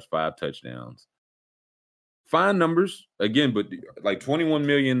 982 yards, 5 touchdowns. Fine numbers again, but $21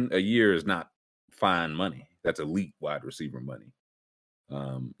 million a year is not fine money. That's elite wide receiver money.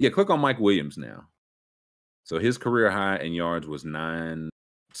 Yeah, click on Mike Williams now. So his career high in yards was 9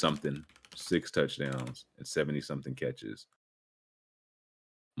 something, 6 touchdowns, and 70 something catches.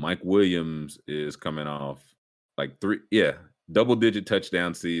 Mike Williams is coming off like double-digit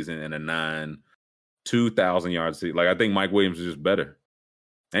touchdown season and a 2,000 yard season. Like, I think Mike Williams is just better.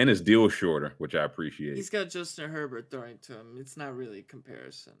 And his deal is shorter, which I appreciate. He's got Justin Herbert throwing to him. It's not really a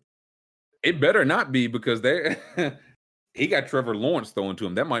comparison. It better not be, because he got Trevor Lawrence throwing to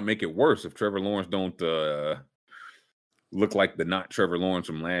him. That might make it worse if Trevor Lawrence don't look like the not Trevor Lawrence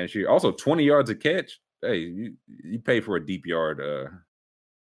from last year. Also, 20 yards a catch. Hey, you pay for a deep yard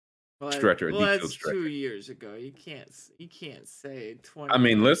stretcher. Well, that's 2 years ago. You can't say 20. I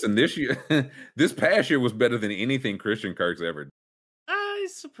mean, listen, this past year was better than anything Christian Kirk's ever done. I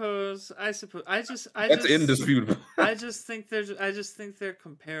suppose. That's indisputable. I just think they're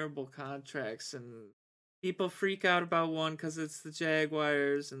comparable contracts, and people freak out about one because it's the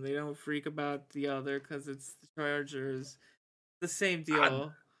Jaguars, and they don't freak about the other because it's the Chargers. The same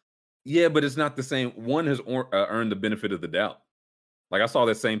deal. Yeah, but it's not the same. One has earned the benefit of the doubt. Like, I saw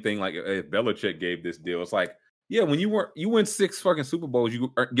that same thing. Like, if Belichick gave this deal, it's like, yeah, when you win 6 fucking Super Bowls,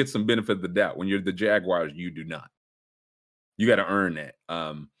 you get some benefit of the doubt. When you're the Jaguars, you do not. You got to earn that.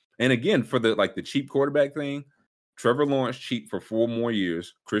 And again, for the cheap quarterback thing, Trevor Lawrence cheap for 4 more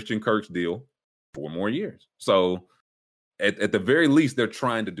years. Christian Kirk's deal, 4 more years. So at the very least, they're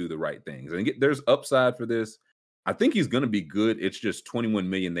trying to do the right things. And there's upside for this. I think he's going to be good. It's just $21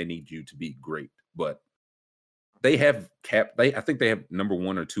 million. They need you to be great, but they have cap. I think they have number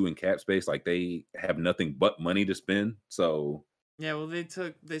 1 or 2 in cap space. Like, they have nothing but money to spend. So yeah, well,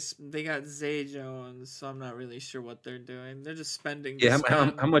 they got Zay Jones, so I'm not really sure what they're doing. They're just spending. Yeah,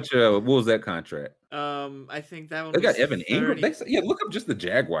 how much? What was that contract? I think that one. They got Evan Ingram. Look up just the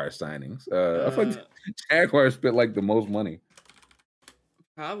Jaguars signings. I thought the Jaguars spent like the most money.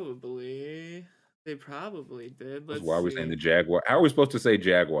 Probably, they probably did. That's why we're saying the Jaguars. How are we supposed to say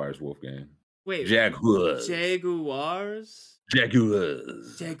Jaguars, Wolfgang? Wait, Jaguars.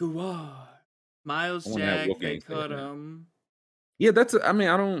 Miles Jack, they cut him. Yeah, I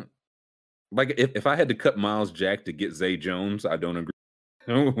don't like if I had to cut Miles Jack to get Zay Jones, I don't agree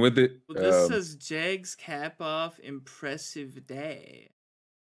with it. Well, this says Jags cap off impressive day.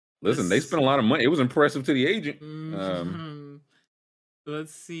 Listen, they spent a lot of money. It was impressive to the agent.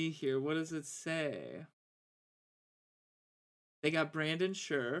 Let's see here. What does it say? They got Brandon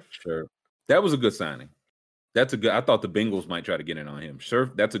Scherf. Sure. That was a good signing. I thought the Bengals might try to get in on him.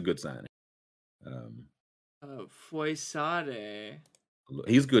 Scherf, that's a good signing. Foysade.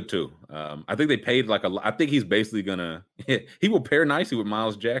 He's good too. I think they paid I think he's basically gonna. He will pair nicely with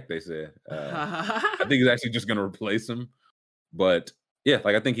Miles Jack. They said. I think he's actually just gonna replace him. But yeah,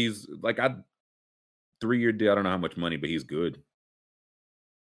 I think he's 3-year deal. I don't know how much money, but he's good.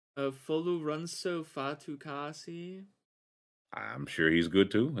 Folorunso Fatukasi. I'm sure he's good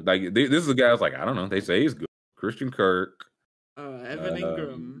too. This is a guy who's I don't know. They say he's good. Christian Kirk. Evan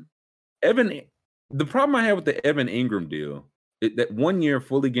Ingram. The problem I have with the Evan Ingram deal, that 1 year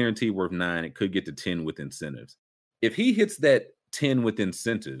fully guaranteed worth 9, it could get to 10 with incentives. If he hits that 10 with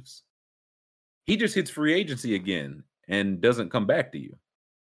incentives, he just hits free agency again and doesn't come back to you.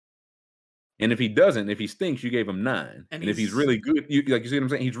 And if he doesn't, if he stinks, you gave him 9. And if he's really good, you see what I'm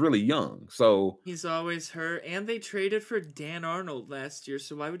saying? He's really young. So he's always hurt. And they traded for Dan Arnold last year.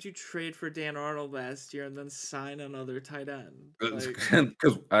 So why would you trade for Dan Arnold last year and then sign another tight end?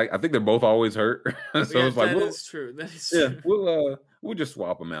 Because I think they're both always hurt. So yeah, it's that is true. That is true. We'll just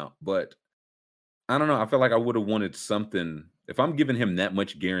swap them out. But I don't know. I feel like I would have wanted something. If I'm giving him that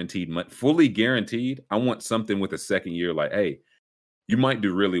much guaranteed, fully guaranteed, I want something with a second year. Like, hey, you might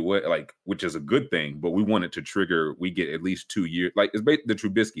do really well, which is a good thing, but we want it to trigger, we get at least 2 years. It's basically the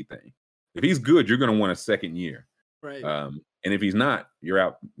Trubisky thing. If he's good, you're going to want a second year. Right. And if he's not, you're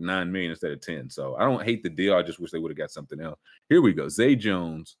out $9 million instead of 10. So I don't hate the deal. I just wish they would have got something else. Here we go. Zay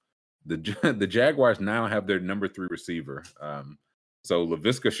Jones. The Jaguars now have their number 3 receiver. So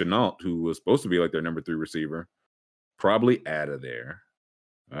Laviska Shenault, who was supposed to be their number 3 receiver, probably out of there.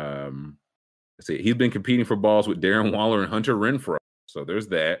 Let's see. He's been competing for balls with Darren Waller and Hunter Renfrow. So there's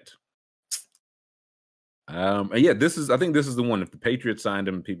that. Yeah, I think this is the one. If the Patriots signed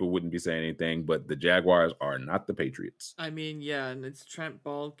him, people wouldn't be saying anything, but the Jaguars are not the Patriots. I mean, yeah, and it's Trent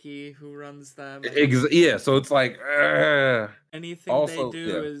Baalke who runs them. Yeah, so it's anything also, they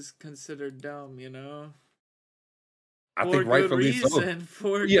do is considered dumb, I think rightfully so.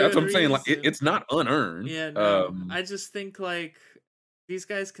 For that's what I'm saying. It's not unearned. Yeah, no, I just think these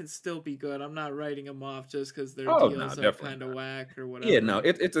guys can still be good. I'm not writing them off just because their Oh no, deals are definitely kind of not. whack or Yeah, no,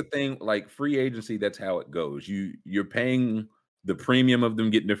 whatever. it's a thing like free agency. That's how it goes. You're paying the premium of them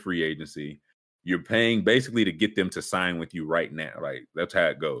getting to free agency. You're paying basically to get them to sign with you right now. Like that's how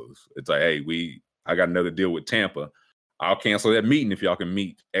it goes. It's like, hey, I got another deal with Tampa. I'll cancel that meeting if y'all can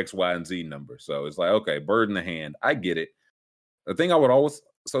meet X, Y, and Z number. So it's like, okay, bird in the hand. I get it. The thing I would always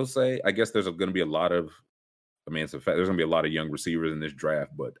so say, I guess there's going to be a lot of. I mean, it's a fact. There's going to be a lot of young receivers in this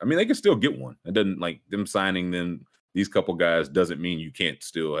draft, but I mean, they can still get one. It doesn't like them signing them. These couple guys doesn't mean you can't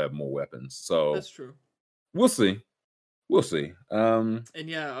still have more weapons. So That's true. we'll see. We'll see. And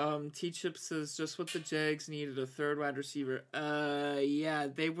yeah, T-Chip says just what the Jags needed, a third wide receiver. Yeah,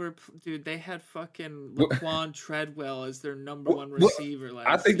 they had fucking Laquan Treadwell as their number one receiver last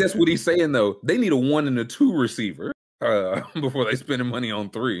year. I think that's what he's saying though. They need a 1 and a 2 receiver before they spending money on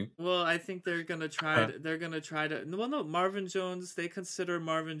 3. Well, I think they're gonna try. They're gonna try to. Well, no, Marvin Jones. They consider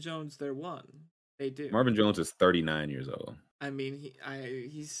Marvin Jones their one. They do. Marvin Jones is 39 years old. I mean,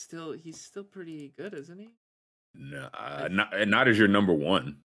 he's still pretty good, isn't he? No, not as your number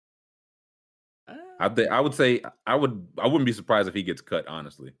 1. I would say I wouldn't be surprised if he gets cut.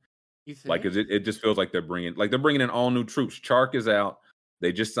 Honestly, you think? Like it just feels like they're bringing in all new troops. Chark is out.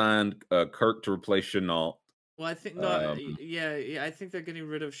 They just signed Kirk to replace Chenault. Well, I think I think they're getting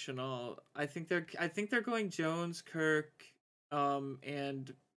rid of Chenault. I think they're going Jones, Kirk,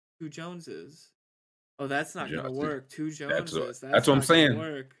 and 2 Joneses. Oh, that's not going to work. 2 Joneses. That's what I'm saying.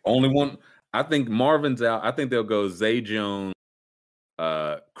 Work. Only one. I think Marvin's out. I think they'll go Zay Jones,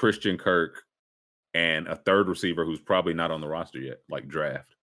 Christian Kirk, and a third receiver who's probably not on the roster yet, like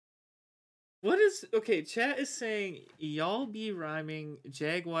draft. Chat is saying y'all be rhyming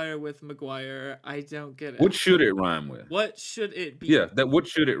Jaguar with McGuire. I don't get it. What should it rhyme with? What should it be? Yeah, what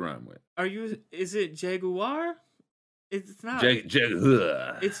should it rhyme with? Is it Jaguar? It's not. It's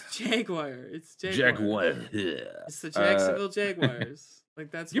Jaguar. It's Jaguar. It's the Jacksonville Jaguars. Like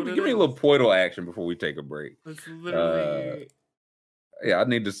that's give me a little Poidal action before we take a break. That's literally. I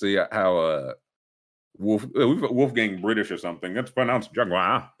need to see how Wolfgang British or something. That's pronounced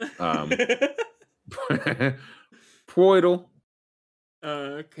Jaguar. Poidal.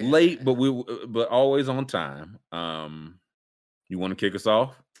 Okay. Late, but always on time. You want to kick us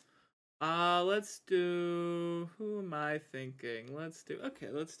off? Let's do. Who am I thinking? Let's do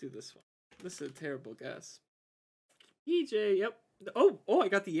this one. This is a terrible guess. EJ. Yep. Oh, I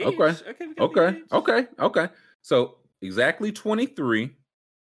got the age. Okay. So exactly 23.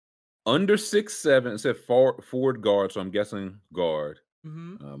 Under 6'7", it said forward guard, so I'm guessing guard.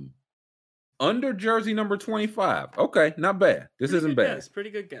 Mm-hmm. Under jersey number 25. Okay, not bad. This isn't bad. Pretty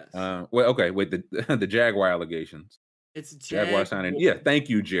good guess. Wait, the Jaguar allegations. It's Jaguar signing. Yeah, thank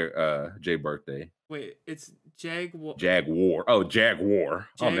you, Jay Birthday. Wait, it's Jaguar. Oh, Jaguar.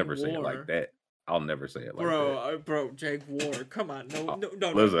 I'll never say it like that. Bro, Jaguar. Come on, no.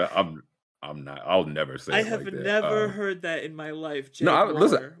 Listen, I'm not. I'll never say. I have never heard that in my life. Jaguar. No,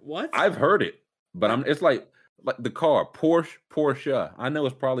 listen. What? I've heard it, but it's like the car Porsche. I know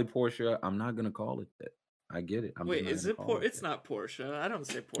it's probably Porsche. I'm not gonna call it that. I get it. Wait, is it Porsche? It's not Porsche. I don't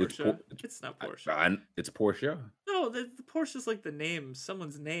say Porsche. It's not Porsche. It's Porsche. No, the Porsche is like the name,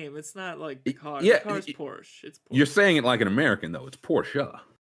 someone's name. It's not like the car. Yeah, the car's Porsche. It's Porsche. You're saying it like an American though. It's Porsche.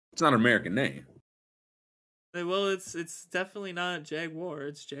 It's not an American name. Well, it's definitely not Jaguar.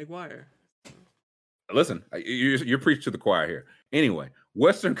 It's Jaguar. Listen, you're preaching to the choir here. Anyway,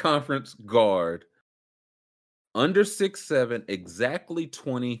 Western Conference guard, under 6'7", exactly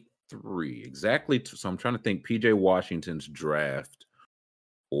 23. Exactly. So I'm trying to think PJ Washington's draft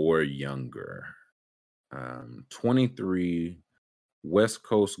or younger. 23, West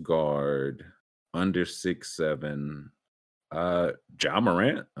Coast guard, under 6'7". Ja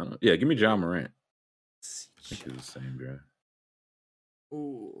Morant. Yeah, give me Ja Morant. I think it's the same draft.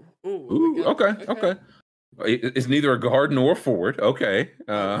 Ooh. Okay. It's neither a guard nor a forward. Okay.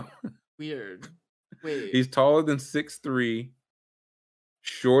 Weird. Wait. He's taller than 6'3",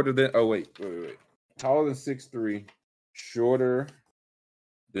 shorter than. Oh wait. Taller than 6'3", shorter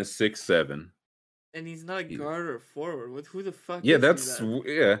than 6'7". And he's not a guard or forward. With who the fuck? Yeah, is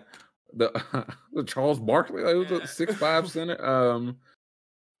the Charles Barkley. It was a 6'5" center.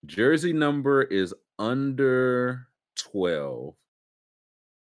 Jersey number is under 12.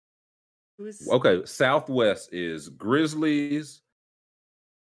 Okay, Southwest is Grizzlies,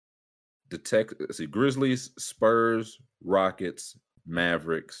 Grizzlies, Spurs, Rockets,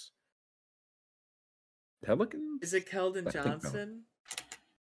 Mavericks, Pelicans. Is it Keldon Johnson?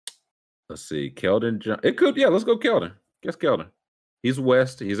 Let's see, Keldon Johnson. It could, yeah. Let's go Keldon. Guess Keldon. He's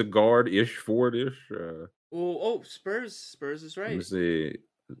West. He's a guard-ish, forward-ish. Spurs. Spurs is Let me right. see.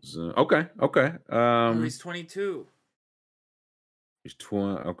 Okay. Oh, he's 22. He's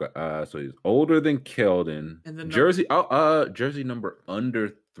 20. Okay. So he's older than Keldon. And the Jersey. Jersey number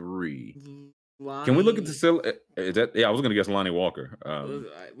under 3. Lonnie. Can we look at the is that? Yeah, I was gonna guess Lonnie Walker.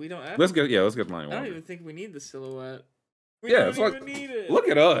 We don't have. Let's get. Yeah, let's get Lonnie Walker. I don't even think we need the silhouette. It's like, need it. Look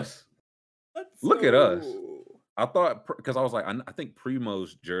at us. Look at us. go. I thought because I was like, I think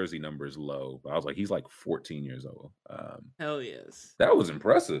Primo's jersey number is low, but I was like, he's like 14 years old. Hell yes. That was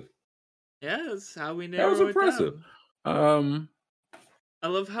impressive. Yeah, that's how we That was narrow it impressive. down. I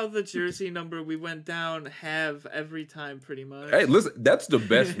love how the jersey number we went down have every time pretty much. Hey, listen, that's the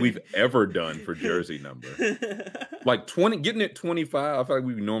best we've ever done for jersey number. Like getting it 25. I feel like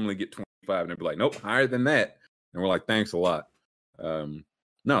we would normally get 25, and they'd be like, nope, higher than that. And we're like, thanks a lot.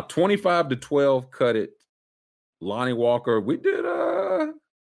 No, 25 to 12, cut it. Lonnie Walker, we did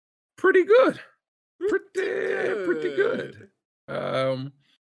pretty good. Pretty good.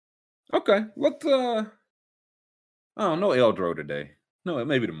 Okay, let's no Eldro today. No,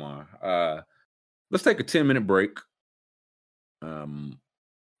 maybe tomorrow. Let's take a 10-minute break. I'm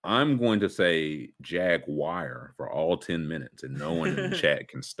going to say Jaguar for all 10 minutes, and no one in the chat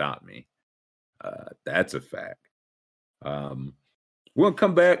can stop me. That's a fact. We'll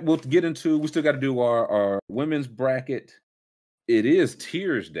come back. We'll get into. We still got to do our women's bracket. It is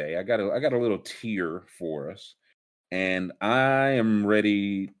Tiers Day. I got a little tier for us, and I am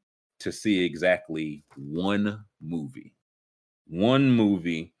ready to see exactly one movie,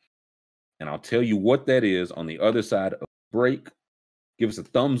 and I'll tell you what that is on the other side of break. Give us a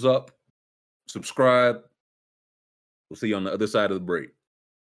thumbs up, subscribe. We'll see you on the other side of the break.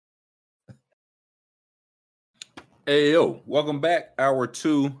 Hey, yo, welcome back. Hour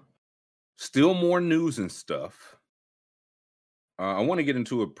 2. Still more news and stuff. I want to get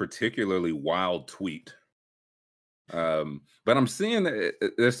into a particularly wild tweet. But I'm seeing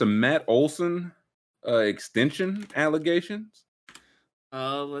that there's some Matt Olson extension allegations.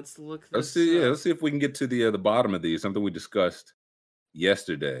 Let's look. Let's see if we can get to the bottom of these. Something we discussed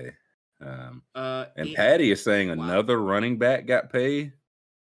yesterday. And Patty is saying another running back got paid.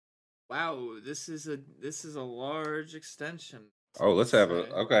 Wow, this is a large extension. Oh, let's have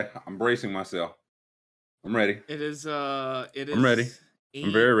okay. I'm bracing myself. I'm ready. It is. I'm ready.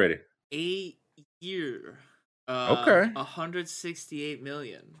 I'm very ready. 8 year. Okay. 168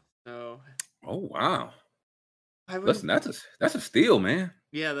 million. So. Oh wow. Listen, that's a steal, man.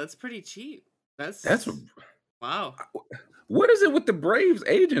 Yeah, that's pretty cheap. That's wow. What is it with the Braves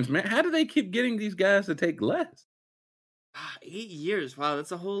agents, man? How do they keep getting these guys to take less? 8 years. Wow,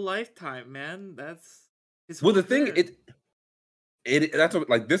 that's a whole lifetime, man. That's the thing. That's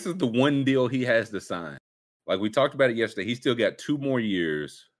like this is the one deal he has to sign. Like we talked about it yesterday. He still got 2 more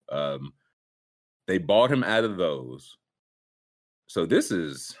years. They bought him out of those. So this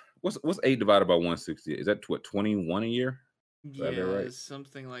is what's 8 divided by 160? Is that what 21 a year? Yeah, right?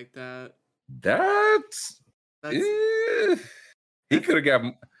 Something like that. That's he could have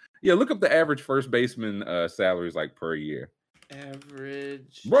got. Yeah, look up the average first baseman salaries like per year.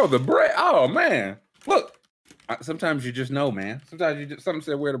 Average, bro. Oh man, look. Sometimes you just know, man. Sometimes you just something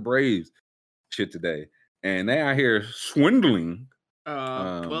said we're the Braves shit today, and they out here swindling.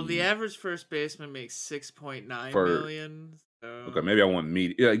 Well, the average first baseman makes 6.9 million. So. Okay, maybe I want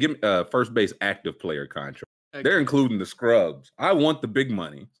me. Yeah, give me first base active player contract. Okay. They're including the scrubs. I want the big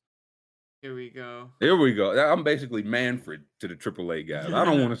money. Here we go. I'm basically Manfred to the AAA guys. I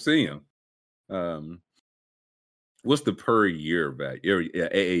don't want to see him. What's the per year value? Yeah,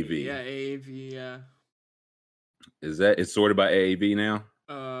 AAV. Yeah, AAV. Yeah. It's sorted by AAV now?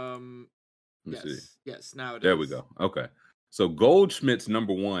 Yes. See. Yes, now it there is. We go. Okay. So Goldschmidt's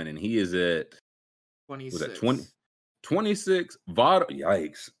number 1, and he is at 26. Was that 20? 26. Votto,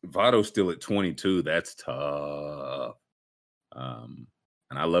 yikes. Votto's still at 22. That's tough.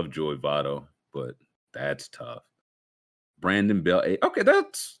 And I love Joey Votto, but that's tough. Brandon Bell. Okay,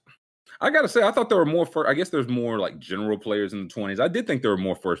 I gotta say, I thought there were more I guess there's more like general players in the 20s. I did think there were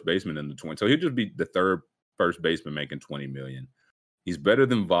more first basemen in the 20s. So he'd just be the third first baseman making 20 million. He's better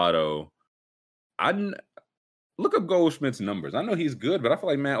than Votto. Look up Goldschmidt's numbers. I know he's good, but I feel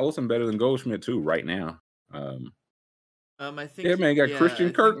like Matt Olson better than Goldschmidt too right now. I think man, got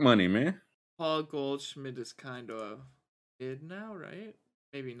Christian Kirk money, man. Paul Goldschmidt is kind of good now, right?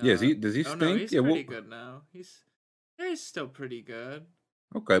 Maybe not. Yes, does he stink? No, he's pretty good now. He's still pretty good.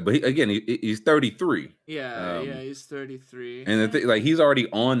 Okay, but he's 33. Yeah, he's 33. And the thing, like he's already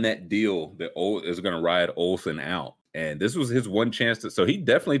on that deal that is going to ride Olsen out, and this was his one chance so he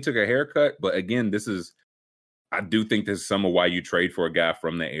definitely took a haircut. But again, this is I do think this is some of why you trade for a guy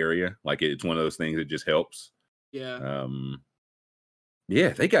from the area. Like it's one of those things that just helps. Yeah. Yeah,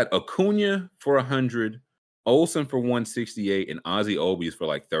 they got Acuna for 100, Olsen for 168, and Ozzy Albies for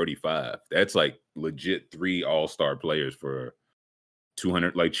like 35. That's like legit 3 all-star players for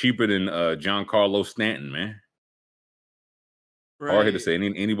 200, like cheaper than Giancarlo Stanton, man. Right. Hard to say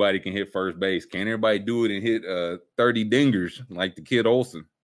anybody can hit first base. Can't everybody do it and hit 30 dingers like the kid Olsen?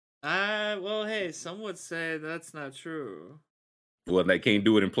 Well, hey, some would say that's not true. Well, they can't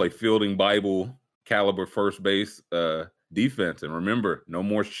do it and play fielding Bible caliber first base defense. And remember, no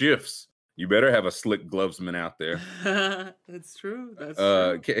more shifts. You better have a slick glovesman out there. That's true. That's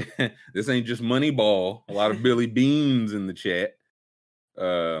true. This ain't just money ball. A lot of Billy Beans in the chat.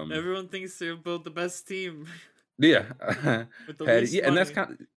 Everyone thinks they built the best team. Yeah. With the Patty, least and that's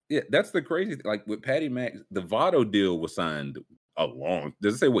money. that's the crazy thing. Like with Patty Max, the Votto deal was signed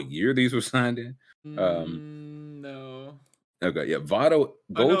does it say what year these were signed in? No. Okay, yeah. Votto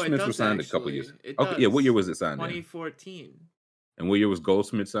Goldsmith was signed actually. a couple years. It Okay, does. yeah. What year was it signed 2014. in? And what year was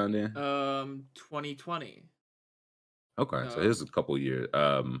Goldsmith signed in? 2020. Okay, so this is a couple years.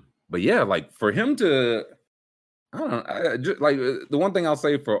 But yeah, like for him to, I don't know, just like the one thing I'll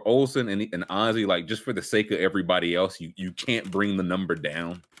say for Olsen and Ozzy, like just for the sake of everybody else, you can't bring the number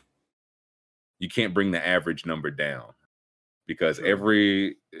down. You can't bring the average number down because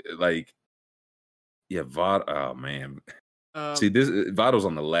every Votto. Oh man. See, Votto's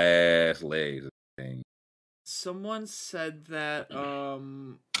on the last legs of the thing. Someone said that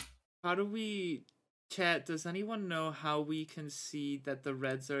how do we chat, does anyone know how we can see that the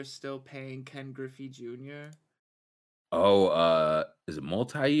Reds are still paying Ken Griffey Jr.? Oh, is it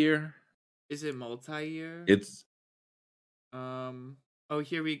multi-year? Is it multi-year? It's oh,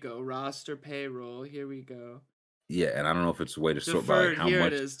 here we go. Roster payroll. Here we go. Yeah, and I don't know if it's a way to sort by like how here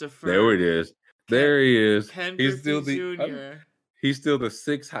much. It is. Deferred. There it is. There he is. Ken He's Griffey still Jr. He's still the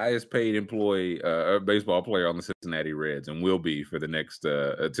 6th highest paid employee, baseball player on the Cincinnati Reds, and will be for the next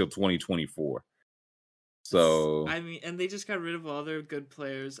until 2024. So I mean, and they just got rid of all their good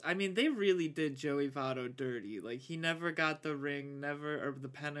players. I mean, they really did Joey Votto dirty. Like he never got the ring, or the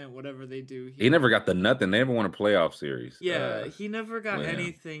pennant, whatever they do. He never got the nothing. They never won a playoff series. Yeah, he never got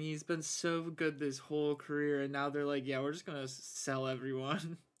anything. He's been so good this whole career, and now they're like, yeah, we're just gonna sell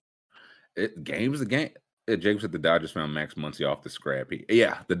everyone. Game's the game. James said the Dodgers found Max Muncy off the scrap heap.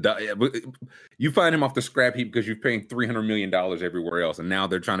 Yeah, you find him off the scrap heap because you're paying $300 million everywhere else, and now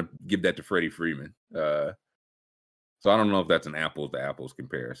they're trying to give that to Freddie Freeman. So I don't know if that's an apples to apples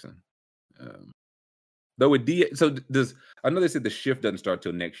comparison. Though with DH, so I know they said the shift doesn't start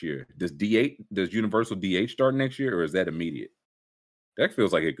till next year. Does Universal DH start next year, or is that immediate? That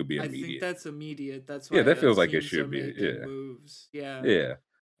feels like it could be immediate. I think that's immediate. That's why. Yeah, that feels like it should be. Yeah. Moves. Yeah. Yeah.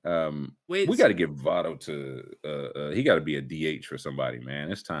 Wait, we got to give Votto to he got to be a DH for somebody,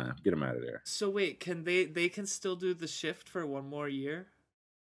 man. It's time. Get him out of there. So wait, can they can still do the shift for one more year?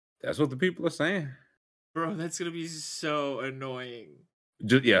 That's what the people are saying. Bro, that's going to be so annoying.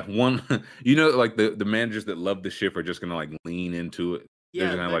 Just, one, like the managers that love the shift are just going to like lean into it.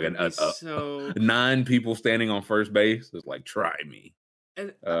 Yeah, there's like 9 people standing on first base. It's like, try me.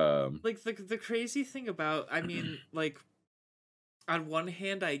 And like the crazy thing about, I mean, like on one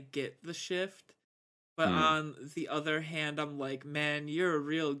hand, I get the shift, but on the other hand, I'm like, man, you're a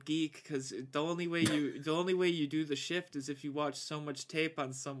real geek because the only way you do the shift is if you watch so much tape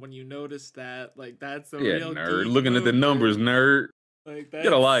on someone, you notice that. Like that's a real nerd. geek Looking move, at the numbers, dude. nerd. Like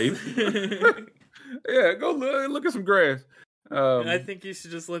get a life. Yeah, go look at some grass. I think you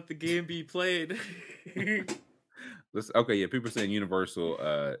should just let the game be played. Okay, yeah, people are saying Universal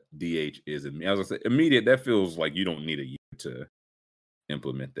DH is immediate. I was gonna say immediate. That feels like you don't need a year to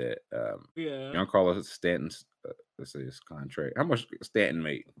implement that. Giancarlo Stanton's let's say his contract. How much Stanton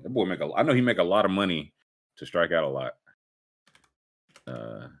make? That boy I know he make a lot of money to strike out a lot.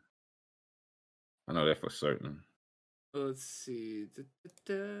 I know that for certain. Let's see.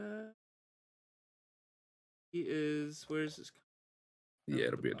 He is. Where's his? Yeah,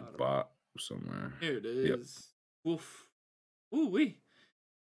 it'll be at the bottom somewhere. Here it is. Yep. Woof. Ooh wee.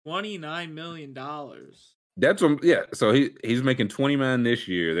 $29 million. That's what. Yeah. So he's making 29 this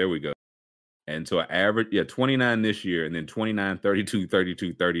year. There we go. And so an average, 29 this year, and then 29, 32,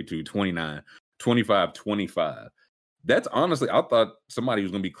 32, 32, 29, 25, 25. That's honestly, I thought somebody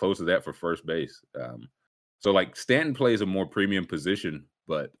was going to be close to that for first base. So like Stanton plays a more premium position,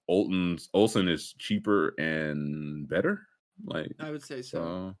 but Olsen is cheaper and better. Like I would say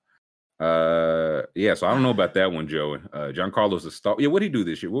so. Yeah, so I don't know about that one, Joey. Giancarlo's a star. Yeah, what'd he do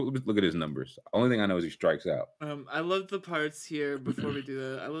this year? Look at his numbers. Only thing I know is he strikes out. I love the parts here before we do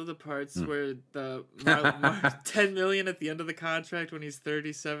that. I love the parts where the 10 million at the end of the contract when he's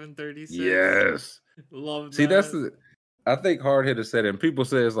 37, 36. Yes. Love that. See, I think hard hitter said it, and people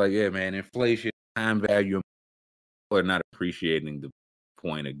say it's like, yeah, man, inflation, time value, are not appreciating the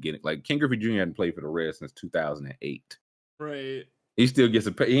point of getting like Ken Griffey Jr. hadn't played for the Reds since 2008. Right. He still gets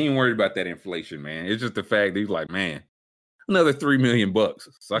a pay. He ain't worried about that inflation, man. It's just the fact that he's like, man, another $3 million,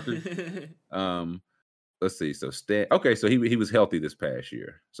 sucker. Let's see. So okay, so he was healthy this past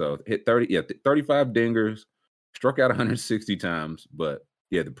year. So hit 35 dingers, struck out 160 times. But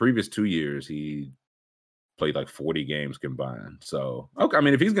yeah, the previous 2 years he played like 40 games combined. So okay, I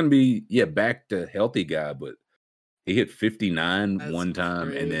mean, if he's gonna be back to healthy guy, but he hit 59 one time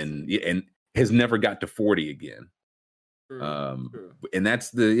crazy. And then and has never got to 40 again. True. And that's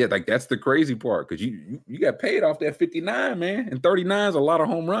that's the crazy part because you got paid off that 59, man, and 39 is a lot of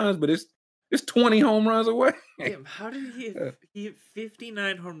home runs, but it's 20 home runs away. Damn, how did he hit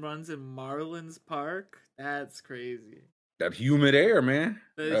 59 home runs in Marlins Park? That's crazy. That humid air, man.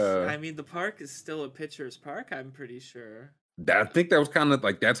 I mean, the park is still a pitcher's park, I'm pretty sure. I think that was kind of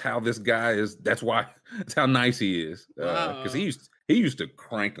like that's how this guy is. That's how nice he is. Because he used to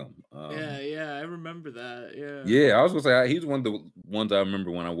crank them. Yeah, I remember that. Yeah, I was gonna say he's one of the ones I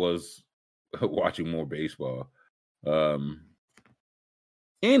remember when I was watching more baseball.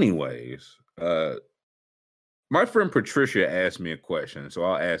 Anyways, my friend Patricia asked me a question, so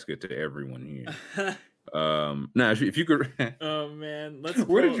I'll ask it to everyone here. Now if you could oh man,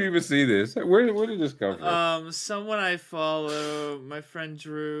 where did you even see this? Where did this come from? Someone I follow, my friend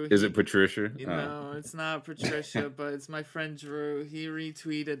Drew. Is it Patricia? No, it's not Patricia, but it's my friend Drew. He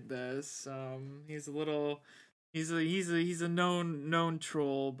retweeted this. He's a known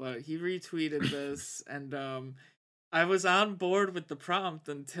troll, but he retweeted this, and I was on board with the prompt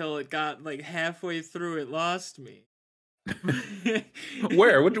until it got like halfway through. It lost me.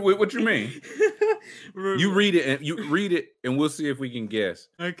 Where? What you mean? You read it, and we'll see if we can guess.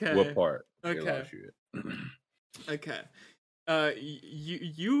 Okay. What part? Okay. Okay.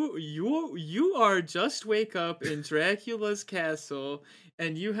 You are just wake up in Dracula's castle,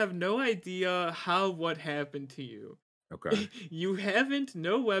 and you have no idea what happened to you. Okay. You haven't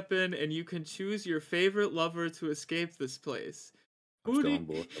no weapon, and you can choose your favorite lover to escape this place. Who do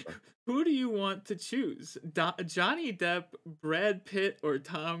you want to choose? Johnny Depp, Brad Pitt, or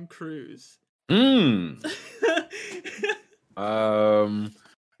Tom Cruise? Listen,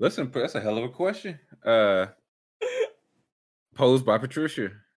 that's a hell of a question. Posed by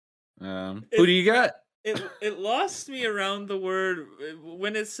Patricia. Who do you got? It lost me around the word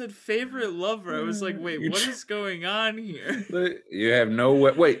when it said favorite lover. I was like, wait, what is going on here? You have no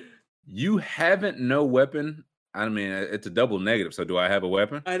wait. You haven't no weapon. I mean, it's a double negative. So, do I have a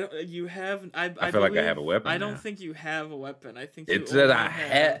weapon? I don't. You have. I feel like I have a weapon. I don't think you have a weapon. I think it says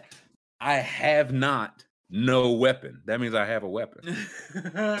I have not no weapon. That means I have a weapon. You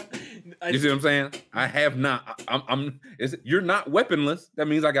see what I'm saying? I have not. You're not weaponless. That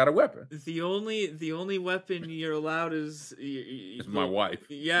means I got a weapon. The only weapon you're allowed is my wife.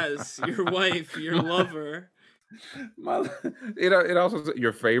 Yes, your wife, your lover. It also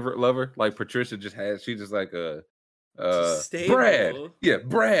your favorite lover, like Patricia she's just like Brad. Yeah,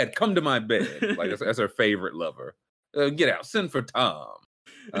 Brad, come to my bed. Like that's her favorite lover. Get out, send for Tom.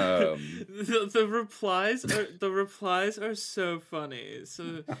 The replies are so funny.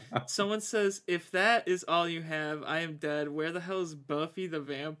 So someone says, if that is all you have, I am dead. Where the hell is Buffy the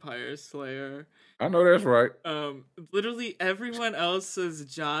Vampire Slayer? I know that's right. Literally everyone else says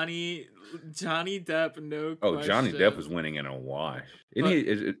Johnny Depp, no question. Oh, Johnny Depp is winning in a wash.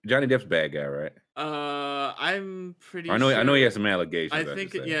 Johnny Depp's a bad guy, right? I'm pretty sure. I know he has some allegations. I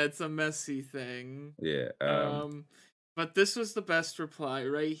think it's a messy thing. Yeah. But this was the best reply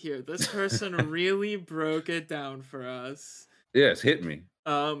right here. This person really broke it down for us. Yes, hit me.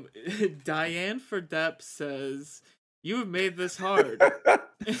 Diane for Depp says, "You have made this hard."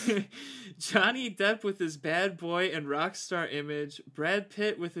 Johnny Depp with his bad boy and rock star image, Brad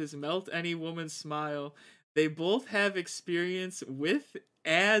Pitt with his melt any woman's smile. They both have experience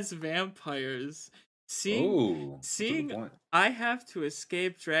as vampires. Seeing I have to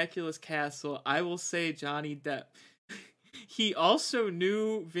escape Dracula's castle, I will say Johnny Depp. He also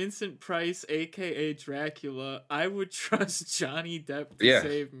knew Vincent Price, aka Dracula. I would trust Johnny Depp to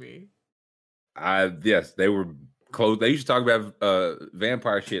save me. Yes, they were close. They used to talk about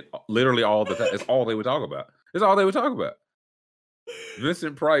vampire shit literally all the time. It's all they would talk about.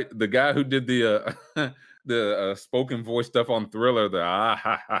 Vincent Price, the guy who did the the spoken voice stuff on Thriller.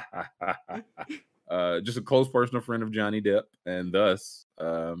 Just a close personal friend of Johnny Depp, and thus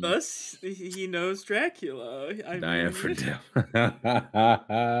he knows Dracula. Diane for Depp.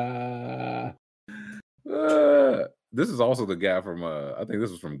 This is also the guy from I think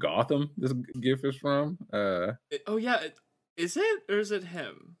this was from Gotham. This gif is from. Oh yeah, is it or is it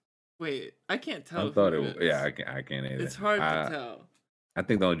him? Wait, I can't tell. I thought it. Yeah, I can't either. It's hard to tell. I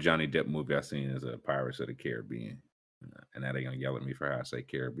think the only Johnny Depp movie I've seen is Pirates of the Caribbean, and that ain't gonna yell at me for how I say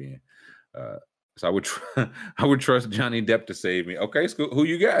Caribbean. So I would trust Johnny Depp to save me. Okay, so who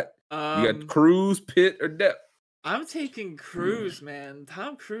you got? You got Cruise, Pitt, or Depp? I'm taking Cruise, man.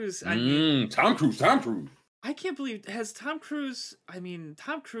 Tom Cruise. I mean, Tom Cruise. I can't believe Tom Cruise. I mean,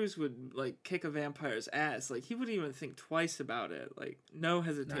 Tom Cruise would like kick a vampire's ass. Like he wouldn't even think twice about it. Like no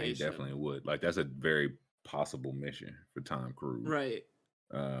hesitation. No, he definitely would. Like that's a very possible mission for Tom Cruise. Right.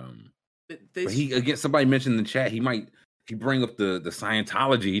 But he again. Somebody mentioned in the chat he bring up the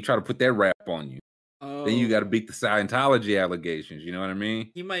Scientology. He try to put that rap on you. Oh. Then you got to beat the Scientology allegations. You know what I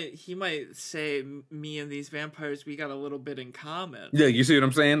mean? He might say me and these vampires, we got a little bit in common. Yeah, you see what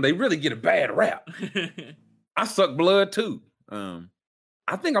I'm saying? They really get a bad rap. I suck blood too. I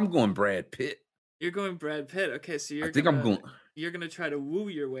think I'm going Brad Pitt. You're going Brad Pitt. Okay, so you're gonna try to woo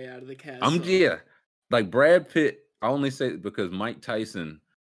your way out of the castle. Like Brad Pitt. I only say it because Mike Tyson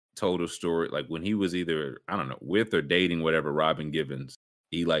told a story like when he was either I don't know with or dating whatever Robin Givens.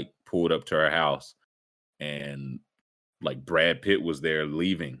 He like pulled up to her house. And like Brad Pitt was there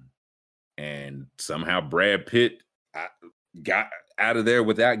leaving, and somehow Brad Pitt got out of there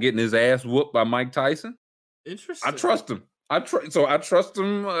without getting his ass whooped by Mike Tyson. Interesting. I trust him. I trust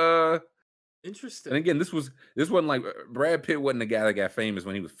him. Interesting. And again, this wasn't like Brad Pitt wasn't the guy that got famous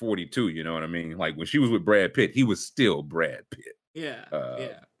when he was 42. You know what I mean? Like when she was with Brad Pitt, he was still Brad Pitt. Yeah.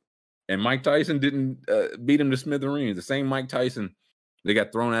 And Mike Tyson didn't beat him to smithereens. The same Mike Tyson that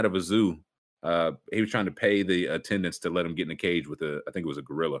got thrown out of a zoo. He was trying to pay the attendants to let him get in a cage with I think it was a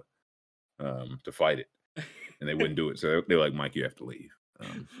gorilla, to fight it, and they wouldn't do it. So they're like, "Mike, you have to leave."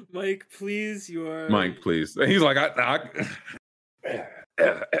 Mike, please, Mike, please. He's like,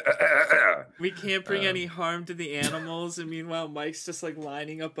 we can't bring any harm to the animals, and meanwhile, Mike's just like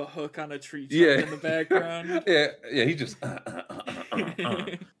lining up a hook on a tree trunk in the background. Yeah. He just.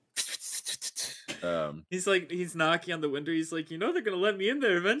 He's knocking on the window. He's like, they're gonna let me in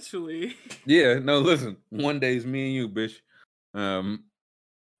there eventually. Yeah, no, listen. One day it's me and you, bitch.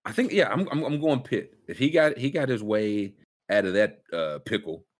 I think I'm going Pitt. If he got his way out of that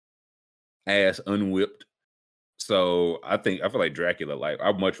pickle, ass unwhipped. So I feel like Dracula. Like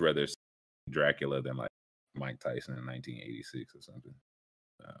I'd much rather see Dracula than like Mike Tyson in 1986 or something.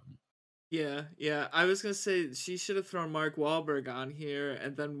 Yeah. I was gonna say she should have thrown Mark Wahlberg on here,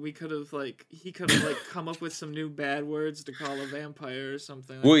 and then he could have come up with some new bad words to call a vampire or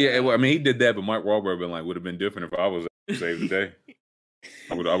something. Well, I mean he did that, but Mark Wahlberg would have been different if I was to save the day.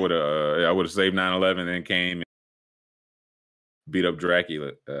 I would have saved 9/11 and came and beat up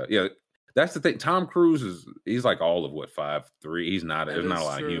Dracula. That's the thing. Tom Cruise he's like all of 5'3". He's not. There's not a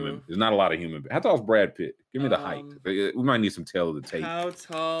lot of human. There's not a lot of human. How tall is Brad Pitt? Give me the height. We might need some tail of the tape. How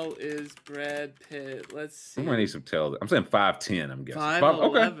tall is Brad Pitt? Let's see. We might need some tail. I'm saying 5'10". I'm guessing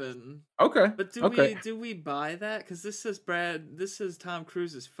 5'11". Okay. But do we buy that? Because this says Tom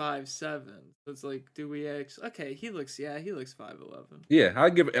Cruise is 5'7". So it's like, do we actually? Okay, he looks 5'11". Yeah, I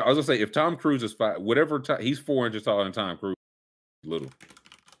was gonna say if Tom Cruise is he's 4 inches taller than Tom Cruise. Little.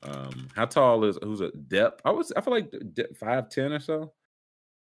 How tall is Depp? I feel like 5'10" or so.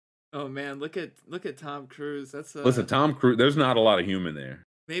 Oh man, look at Tom Cruise. Listen, Tom Cruise. There's not a lot of human there.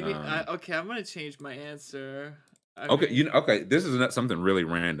 Maybe I'm gonna change my answer. This is not something really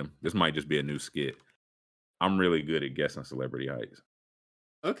random. This might just be a new skit. I'm really good at guessing celebrity heights.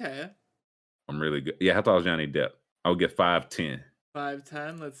 Okay. I'm really good. Yeah, how tall is Johnny Depp? I'll get 5'10".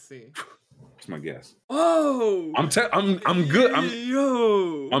 5'10". Let's see. That's my guess. Oh, I'm good.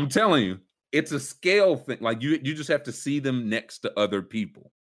 I'm telling you, it's a scale thing. Like you just have to see them next to other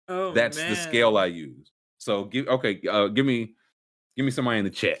people. Oh, that's the scale I use. So give me somebody in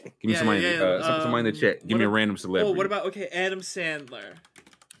the chat. Give me somebody in the chat. Give me a random celebrity. Oh, what about Adam Sandler?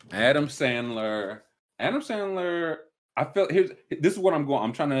 Adam Sandler. I felt this is what I'm going.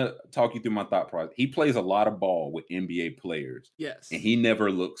 I'm trying to talk you through my thought process. He plays a lot of ball with NBA players. Yes. And he never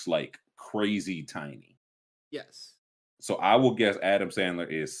looks like crazy tiny. Yes. So I will guess Adam Sandler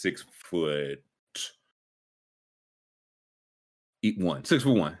is 6'1".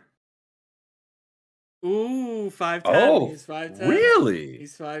 6'1". Ooh, 5'10". Oh, He's 5'10". Really?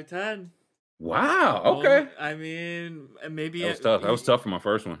 He's 5'10". Wow. Oh, Okay. I mean, maybe That was tough. That was tough for my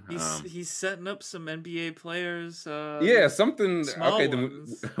first one. he's setting up some NBA players. Yeah, something. Small Okay, then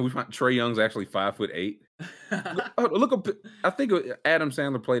ones. we find Trae Young's actually 5'8". Look up. I think Adam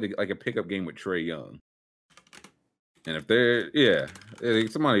Sandler played like a pickup game with Trae Young. And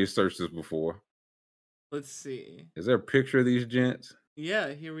if somebody searched this before. Let's see. Is there a picture of these gents?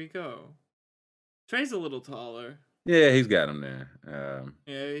 Yeah, here we go. Trey's a little taller. Yeah, he's got him there.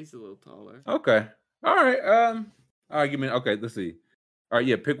 Yeah, he's a little taller. Okay. All right. All right. Give me. Okay. Let's see. All right.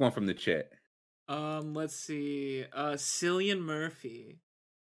 Yeah. Pick one from the chat. Let's see. Cillian Murphy.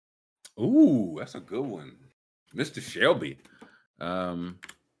 Ooh, that's a good one, Mr. Shelby. I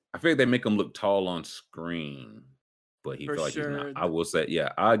feel like they make him look tall on screen, but he For feel like sure. he's not. I will say,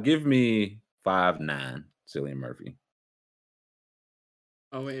 yeah. Give me 5'9", Cillian Murphy.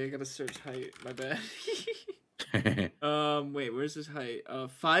 Oh wait, I gotta search height. My bad. Wait, where's his height?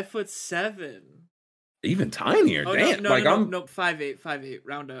 5'7". Even tinier. Oh, damn. no, 5'8".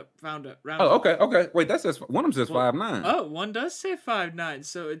 Round up. Oh, okay. Wait, that says one of them says 5'9". Oh, one does say 5'9".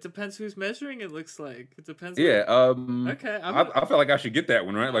 So it depends who's measuring. It looks like it depends. Yeah. Okay. I feel like I should get that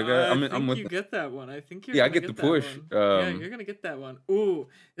one, right? Like I'm with. You get that one. I think you're. Yeah, I get the push. Yeah, you're gonna get that one. Ooh,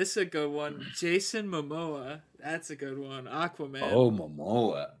 this is a good one. Jason Momoa. That's a good one. Aquaman. Oh,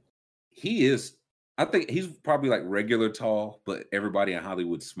 Momoa. He is. I think he's probably like regular tall, but everybody in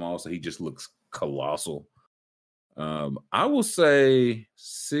Hollywood's small, so he just looks colossal. I will say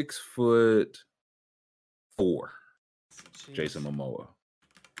 6'4". Jason Momoa.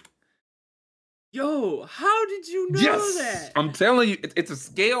 Yo, how did you know that? I'm telling you, it's a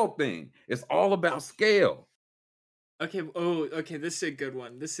scale thing. It's all about scale. Okay. Oh, okay. This is a good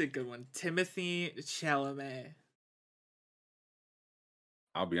one. Timothée Chalamet.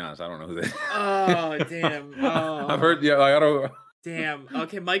 I'll be honest, I don't know who that is. Oh, damn. Oh. I've heard, yeah, like I don't. Damn.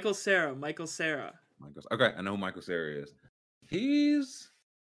 Okay, Michael Cera. Okay, I know who Michael Cera is. He's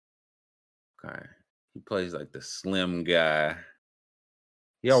okay. He plays like the slim guy.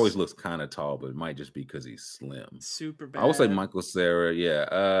 He always looks kind of tall, but it might just be because he's slim. Super bad. I would say Michael Cera.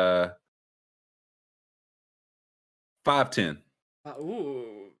 Yeah. 5'10".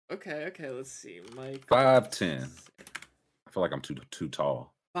 Ooh. Okay. Let's see. Mike. 5'10". I feel like I'm too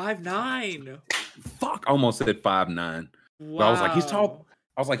tall. 5'9". Fuck! I almost said 5'9". Wow. But I was like, he's tall.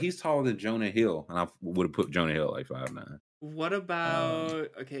 I was like, he's taller than Jonah Hill, and I would have put Jonah Hill at like 5'9". What about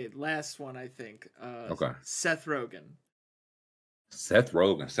last one? I think. Okay. Seth Rogen. Seth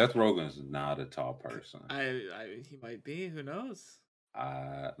Rogen is not a tall person. He might be. Who knows?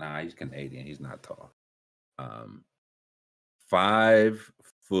 Nah, he's Canadian. He's not tall. 5'9".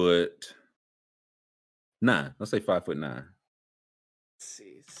 Let's say 5'9". Let's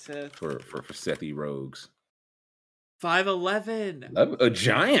see, Seth for Sethy Rogues. 5'11". A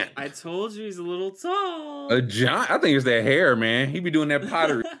giant. I told you he's a little tall. A giant. I think it's that hair, man. He be doing that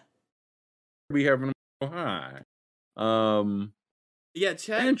pottery. Be having him so high. Yeah,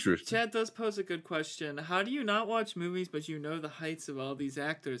 Chad. Interesting. Chad does pose a good question. How do you not watch movies, but you know the heights of all these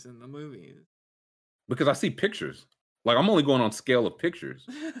actors in the movies? Because I see pictures. Like, I'm only going on scale of pictures.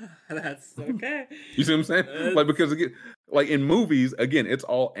 That's okay. You see what I'm saying? Like, because again, like in movies, again, it's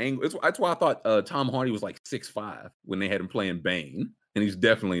all angle. That's why I thought Tom Hardy was like 6'5" when they had him playing Bane, and he's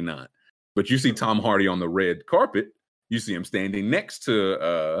definitely not. But you see Tom Hardy on the red carpet, you see him standing next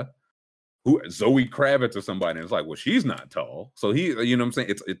to Zoe Kravitz or somebody, and it's like, well, she's not tall. So he, you know what I'm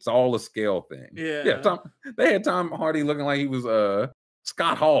saying? It's all a scale thing. Yeah. They had Tom Hardy looking like he was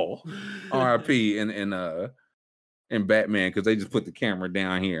Scott Hall, R.I.P. in Batman, because they just put the camera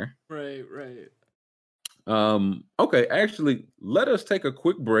down here. Right. Okay, actually, let us take a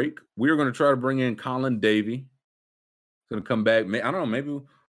quick break. We're going to try to bring in Colin Davey. He's going to come back. I don't know, maybe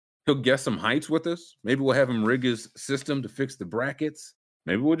he'll guess some heights with us. Maybe we'll have him rig his system to fix the brackets.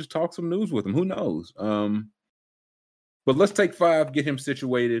 Maybe we'll just talk some news with him. Who knows? But let's take 5, get him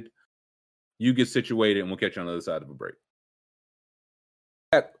situated. You get situated, and we'll catch you on the other side of a break.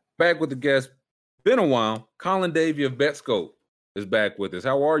 Back with the guest. Been a while. Colin Davey of Betscope is back with us.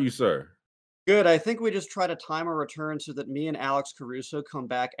 How are you, sir? Good. I think we just try to time a return so that me and Alex Caruso come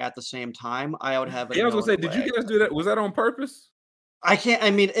back at the same time. I would have it. Yeah, I was gonna say, did you guys do that? Was that on purpose? I can't. I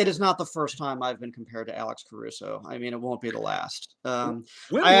mean, it is not the first time I've been compared to Alex Caruso. I mean, it won't be the last. When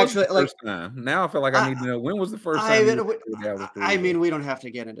was the first time? Now I feel like I need to know, when was the first time? I mean, we don't have to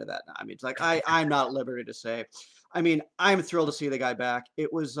get into that now. I mean, it's like I'm not at liberty to say. I mean, I'm thrilled to see the guy back.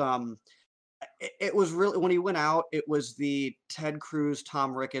 It was really, when he went out, it was the Ted Cruz,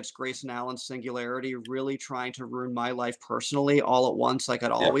 Tom Ricketts, Grayson Allen singularity really trying to ruin my life personally all at once, like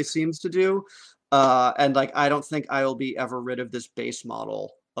it always seems to do. And like, I don't think I will be ever rid of this base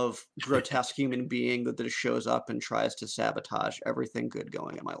model of grotesque human being that just shows up and tries to sabotage everything good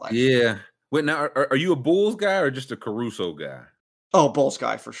going in my life. Yeah. Wait, now are you a Bulls guy or just a Caruso guy? Oh, Bulls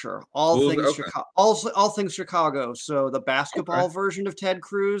guy for sure. All Bulls, things okay. Chicago. All things Chicago. So the basketball version of Ted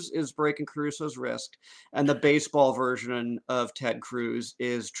Cruz is breaking Caruso's wrist, and the baseball version of Ted Cruz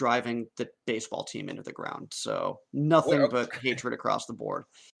is driving the baseball team into the ground. So nothing but hatred across the board.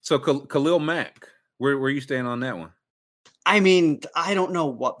 So Khalil Mack, where are you staying on that one? I mean, I don't know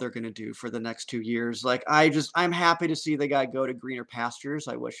what they're gonna do for the next 2 years. Like, I'm happy to see the guy go to greener pastures.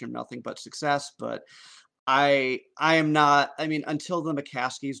 I wish him nothing but success, but I am not. I mean, until the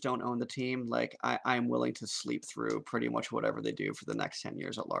McCaskies don't own the team, like I'm willing to sleep through pretty much whatever they do for the next 10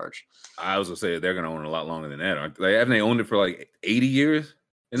 years at large. I was gonna say they're gonna own it a lot longer than that, aren't they? Haven't they owned it for like 80 years?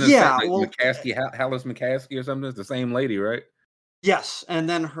 Yeah, McCaskey, Hallis McCaskey or something. It's the same lady, right? Yes, and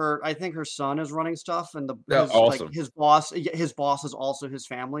then I think her son is running stuff, and awesome. like his boss is also his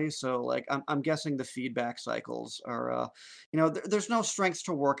family. So like I'm guessing the feedback cycles are, there's no strengths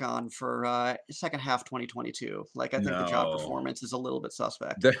to work on for second half 2022. Like I think the job performance is a little bit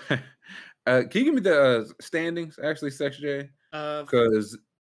suspect. Can you give me the standings actually, Sex J? Because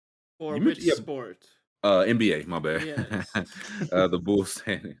for which sport? NBA. My bad. Yes. The Bulls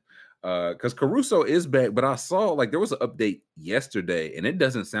standing. Because Caruso is back, but I saw like there was an update yesterday, and it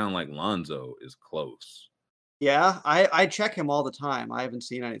doesn't sound like Lonzo is close. Yeah, I check him all the time. I haven't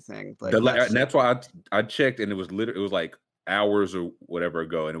seen anything. Like and that's why I checked, and it was literally it was like hours or whatever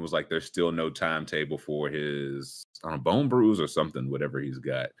ago, and it was like there's still no timetable for his bone bruise or something, whatever he's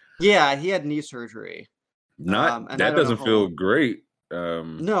got. Yeah, he had knee surgery. That doesn't feel great.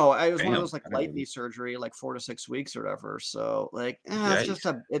 No, it was one of those like light knee surgery, like 4 to 6 weeks or whatever. So like, it's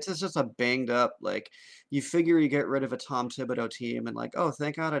just a banged up. Like, you figure you get rid of a Tom Thibodeau team, and like, oh,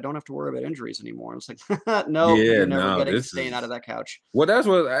 thank God I don't have to worry about injuries anymore. And it's like, no, you're never staying out of that couch. Well, that's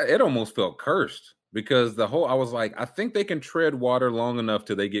what it almost felt cursed because I was like, I think they can tread water long enough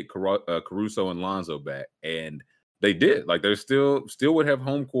till they get Caruso and Lonzo back, and they did. Like, they're still would have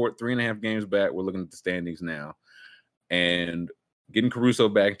home court 3.5 games back. We're looking at the standings now, and getting Caruso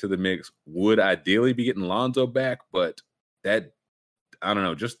back to the mix would ideally be getting Lonzo back, but that I don't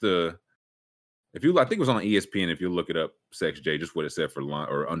know. Just I think it was on ESPN. If you look it up, Sex J, just what it said for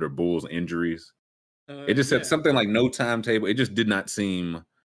or under Bulls injuries, it just said something like no timetable. It just did not seem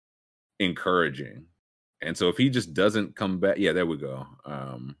encouraging, and so if he just doesn't come back, there we go.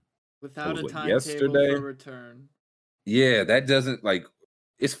 Without a timetable for return, that doesn't like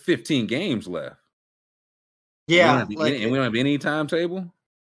it's 15 games left. Yeah, we don't have any timetable.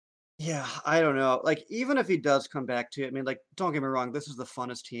 Yeah, I don't know. Like, even if he does come back to it, I mean, like, don't get me wrong, this is the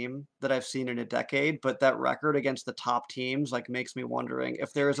funnest team that I've seen in a decade, but that record against the top teams, like, makes me wondering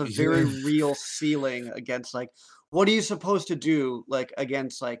if there is a very real ceiling against, like, what are you supposed to do, like,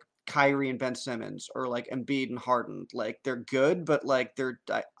 against, like, Kyrie and Ben Simmons or like Embiid and Harden? Like, they're good, but like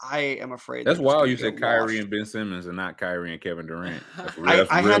I am afraid that's wild. You said Kyrie and Ben Simmons and not Kyrie and Kevin Durant.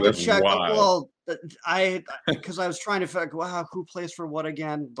 I had to check. Well, because I was trying to figure, wow, who plays for what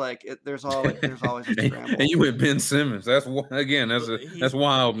again? Like, there's always a scramble. And you went Ben Simmons. That's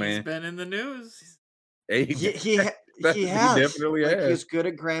wild, man. He's been in the news. He has. He definitely has. He's good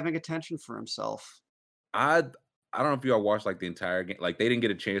at grabbing attention for himself. I don't know if y'all watched like the entire game. Like, they didn't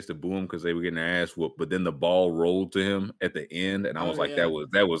get a chance to boo him because they were getting their ass whooped, but then the ball rolled to him at the end, and I was like,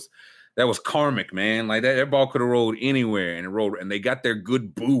 that was karmic, man. Like, that ball could have rolled anywhere, and it rolled, and they got their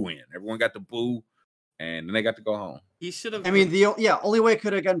good boo in. Everyone got the boo, and then they got to go home. He should have. I mean, only way it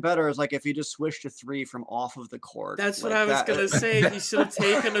could have gotten better is like if he just switched a 3 from off of the court. That's what I was gonna say. He should have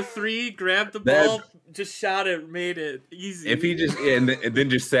taken a 3, grabbed the ball, just shot it, made it easy. If he just and then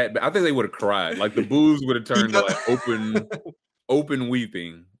just sat back, I think they would have cried. Like, the boos would have turned to like open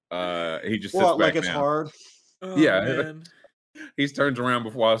weeping. He just sits back like it's down. Hard. Oh, yeah, man. He turns around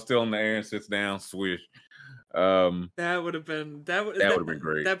before I was still in the air and sits down, swish. That would have been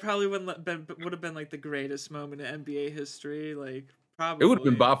great. That probably would have been like the greatest moment in NBA history. Like, probably it would have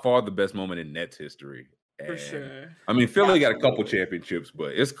been by far the best moment in Nets history. For sure. I mean, Philly got a couple championships,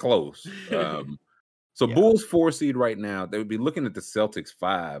 but it's close. So Bulls 4 seed right now. They would be looking at the Celtics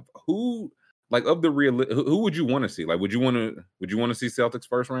 5. Who, like, of the real, who would you want to see? Like, would you want to see Celtics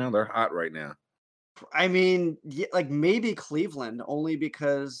first round? They're hot right now. I mean, like maybe Cleveland, only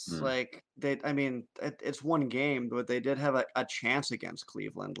because like it's one game, but they did have a chance against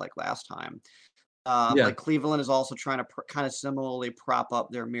Cleveland like last time. Like, Cleveland is also trying to kind of similarly prop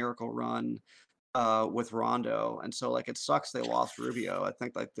up their miracle run with Rondo, and so like it sucks they lost Rubio. I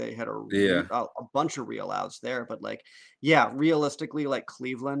think like they had a bunch of real outs there, but like realistically, like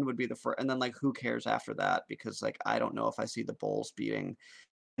Cleveland would be the first, and then like who cares after that? Because like I don't know if I see the Bulls beating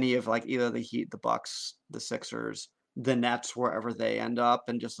any of like either the Heat, the Bucks, the Sixers, the Nets, wherever they end up,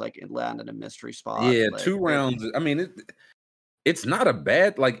 and just like land in a mystery spot. Yeah, Like 2 rounds. I mean, it's not a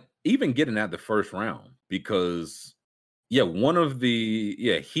bad like even getting out the first round because yeah, one of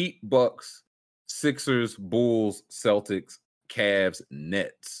the Heat, Bucks, Sixers, Bulls, Celtics, Cavs,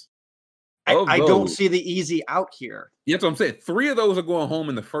 Nets. Of I don't those, see the easy out here. yeah, that's what I'm saying. 3 of those are going home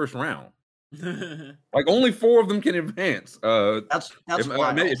in the first round. Like only 4 of them can advance. That's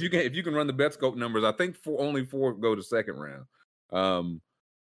wild. if you can run the BetScope numbers, I think only 4 go to second round.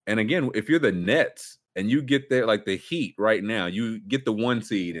 And again, if you're the Nets and you get there like the Heat right now, you get the 1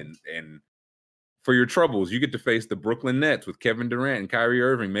 seed and for your troubles, you get to face the Brooklyn Nets with Kevin Durant and Kyrie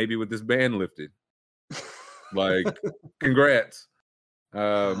Irving, maybe with this ban lifted. Like, congrats.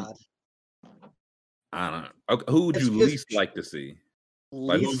 God. I don't know. Okay, who would you least like to see?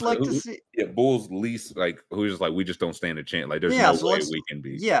 Least like to see? Yeah, Bulls least like who's just like we just don't stand a chance. Like there's no way we can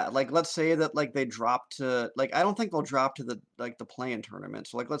be. Yeah, like let's say that like they drop to like I don't think they'll drop to the play-in tournament.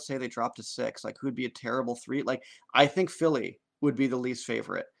 So like let's say they drop to 6, like who'd be a terrible 3? Like I think Philly would be the least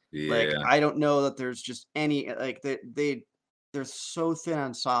favorite. Yeah. Like I don't know that there's just any like they're so thin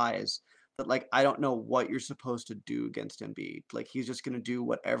on size that like I don't know what you're supposed to do against Embiid. Like he's just gonna do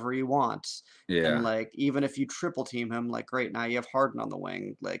whatever he wants. Yeah. And like even if you triple team him, like great, now you have Harden on the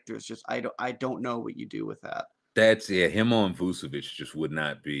wing. Like there's just I don't know what you do with that. That's him on Vucevic just would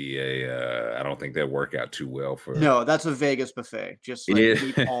not be a I don't think that work out too well for No, that's a Vegas buffet. Just like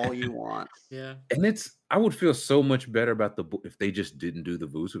eat all you want. Yeah. And I would feel so much better about if they just didn't do the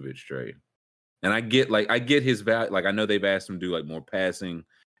Vucevic trade. And I get his value. Like I know they've asked him to do like more passing,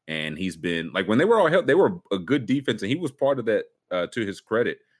 and he's been like when they were all helped, they were a good defense, and he was part of that to his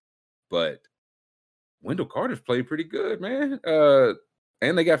credit. But Wendell Carter's played pretty good, man.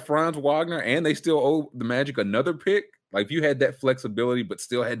 And they got Franz Wagner, and they still owe the Magic another pick. Like if you had that flexibility, but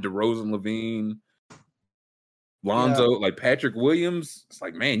still had DeRozan, Levine, Lonzo, like Patrick Williams, it's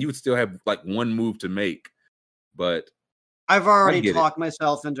like, man, you would still have like one move to make. But I've already talked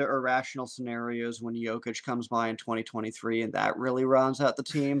myself into irrational scenarios when Jokic comes by in 2023, and that really rounds out the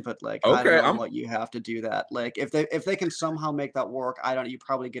team. But like, I don't know what you have to do that. Like, if they can somehow make that work, you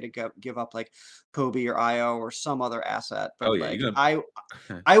probably get to give up like Kobe or Io or some other asset. But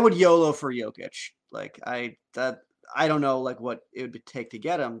I would YOLO for Jokic. Like I don't know like what it would take to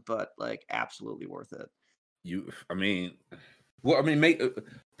get him, but like absolutely worth it.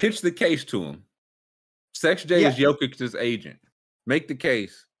 Pitch the case to him. Sex J is Jokic's agent. Make the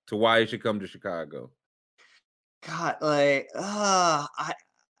case to why he should come to Chicago. God, like, I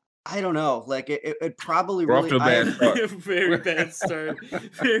don't know. Like, it probably We're really off to a bad start. Very bad start.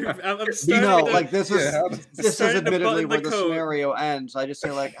 I'm starting like this is admittedly where the scenario ends. I just say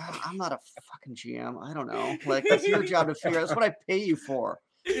like, I'm not a fucking GM. I don't know. Like, that's your job to figure out. That's what I pay you for.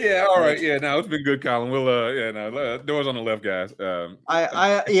 Yeah, all right. Yeah, no, it's been good, Colin. We'll doors on the left, guys.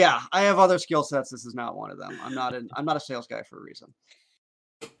 I have other skill sets. This is not one of them. I'm not a sales guy for a reason.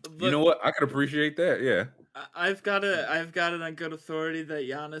 You know what? I could appreciate that. Yeah. I've got it on good authority that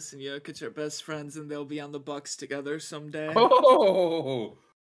Giannis and Jokic are best friends and they'll be on the Bucks together someday. Oh,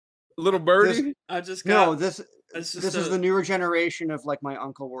 little birdie. This is the newer generation of like my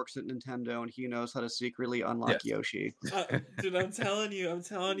uncle works at Nintendo and he knows how to secretly unlock Yoshi. Dude, I'm telling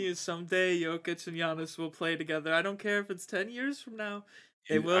you, someday Jokic and Giannis will play together. I don't care if it's 10 years from now.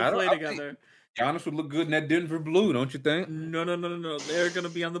 They will play together. Giannis would look good in that Denver blue, don't you think? No. They're gonna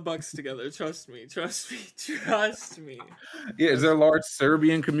be on the Bucks together. Trust me. Yeah, is there a large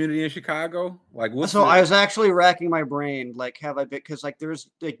Serbian community in Chicago? Like, I was actually racking my brain. Like, have I been? Because like, there's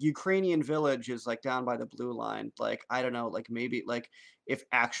like Ukrainian village is like down by the blue line. Like, I don't know. Like maybe like if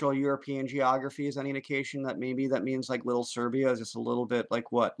actual European geography is any indication, that maybe that means like little Serbia is just a little bit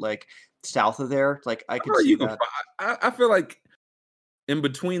like south of there. Like I could see that. I feel like. In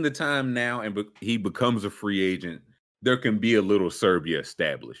between the time now and he becomes a free agent, there can be a little Serbia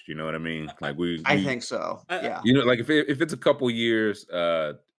established. You know what I mean? Like I think so. Yeah. You know, like if it's a couple years,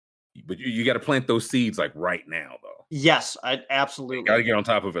 but you got to plant those seeds like right now, though. Yes, I absolutely got to get on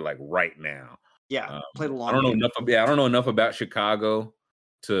top of it like right now. Yeah, play the long. I don't know enough about Chicago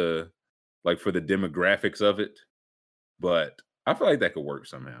to like for the demographics of it, but I feel like that could work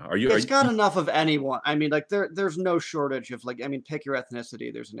somehow. It's got enough of anyone. I mean, like there's no shortage of like. I mean, pick your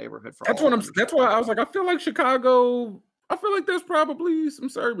ethnicity. There's a neighborhood for. That's why I was like, I feel like Chicago. I feel like there's probably some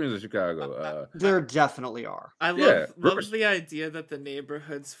Serbians in Chicago. There definitely are. I love the idea that the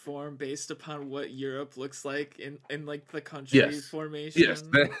neighborhoods form based upon what Europe looks like in like the country formation. Yes,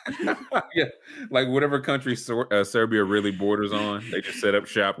 yeah, like whatever country Serbia really borders on, they just set up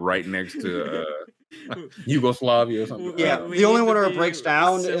shop right next to Yugoslavia or something. Yeah, We the only need one to where it be breaks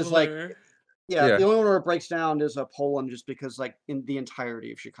down is like similar. yeah, Yeah. the only one where it breaks down is Poland, just because like in the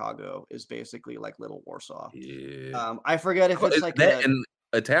entirety of Chicago is basically like Little Warsaw. Yeah. I forget if it's like That a. and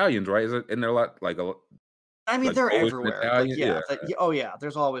Italians, right? Is it? And they're a lot I mean, like they're Polish and everywhere. Like, Italian. yeah, Yeah. oh yeah,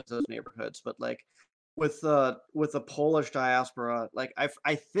 there's always those neighborhoods. But like with the Polish diaspora, like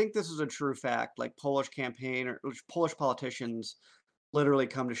I think this is a true fact. Like Polish politicians literally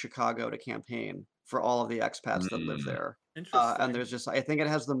come to Chicago to campaign for all of the expats that live Mm. there. And Interesting. there's just I think it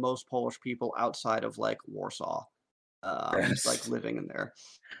has the most Polish people outside of like Warsaw, like Yes. living in there.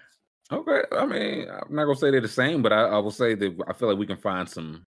 Okay. I mean, I'm not gonna say they're the same, but I will say that I feel like we can find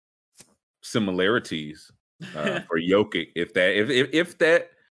some similarities for Jokic if that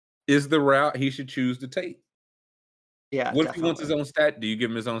is the route he should choose to take. Yeah, What if he wants definitely. his own stat? Do you give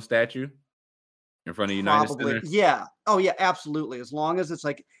him his own statue in front of United Probably, Center? yeah. Oh yeah, absolutely. As long as it's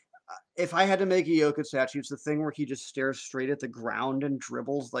like, if I had to make a Jokic statue, it's the thing where he just stares straight at the ground and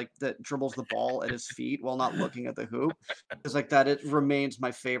dribbles the ball at his feet while not looking at the hoop. It's like that. It remains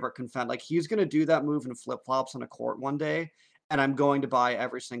my favorite confend. Like he's gonna do that move in flip flops on a court one day, and I'm going to buy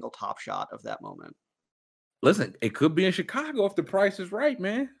every single Top Shot of that moment. Listen, it could be in Chicago if the price is right,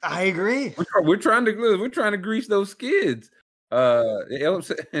 man. I agree. We're trying to grease those skids. I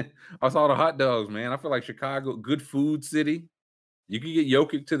saw the hot dogs, man. I feel like Chicago, good food city. You can get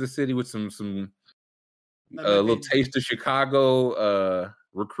Jokic to the city with some That might little be- taste of Chicago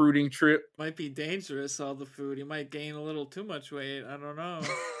recruiting trip. Might be dangerous, all the food. You might gain a little too much weight. I don't know.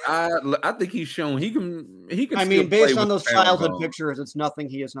 I think he's shown he can. I still mean, play based on with those the pound childhood on. pictures, it's nothing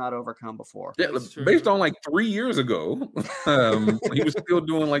he has not overcome before. Yeah, That's based true. on like 3 years ago, he was still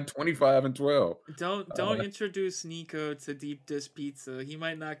doing like 25 and 12. Don't introduce Nico to Deep Dish Pizza. He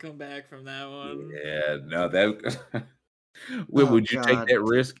might not come back from that one. Yeah, no, that. Oh, Would you take God. that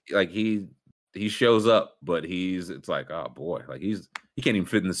risk? Like he shows up, but it's like, oh boy, like he can't even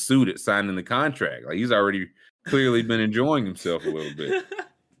fit in the suit at signing the contract. Like he's already clearly been enjoying himself a little bit.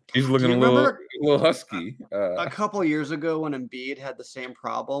 He's looking Do a you little remember husky. a couple years ago when Embiid had the same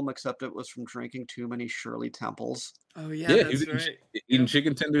problem, except it was from drinking too many Shirley Temples? Oh yeah, Yeah, that's he's right. eating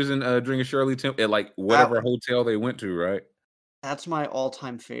chicken tenders and drinking Shirley Temple at like whatever hotel they went to, right? That's my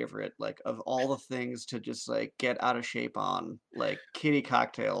all-time favorite. Like of all the things to just like get out of shape on, like kitty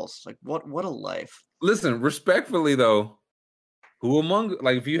cocktails. Like what a life. Listen, respectfully though, who among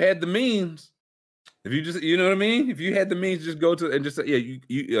like if you had the means, if you just know what I mean, if you had the means, just go to and just say, yeah,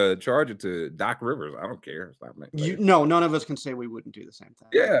 you charge it to Doc Rivers. I don't care. Stop me. No, none of us can say we wouldn't do the same thing.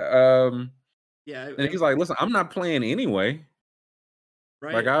 Yeah. Yeah. And he's like, listen, I'm not playing anyway.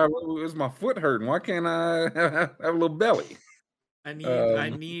 Right. Like, is my foot hurting? Why can't I have a little belly? I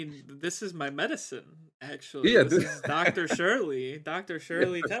need. This is my medicine. Actually, Yeah, this is Dr. Shirley, Dr.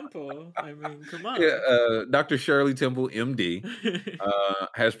 Shirley Temple. I mean, come on. Yeah, Dr. Shirley Temple, MD,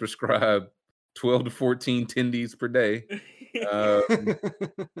 has prescribed 12 to 14 tendies per day.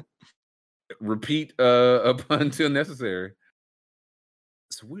 Repeat up until necessary.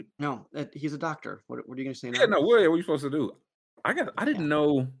 Sweet. No, he's a doctor. What are you gonna say now? Yeah, no. What are you supposed to do? I didn't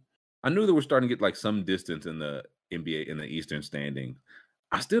know. I knew they were starting to get like some distance in the NBA in the Eastern standing.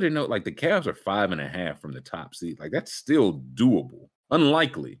 I still didn't know. Like the Cavs are 5.5 from the top seed. Like that's still doable.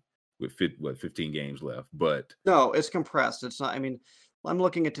 Unlikely with 15 games left, but No, it's compressed. It's not. I mean, I'm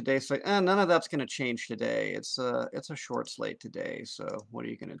looking at today's slate, and none of that's going to change today. It's a short slate today. So what are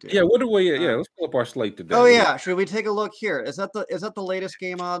you going to do? yeah. What do we? Let's pull up our slate today. Oh yeah, should we take a look here? Is that the latest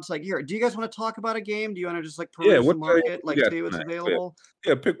game odds? Like here, do you guys want to talk about a game? Do you want to just like peruse the market, like see what's available?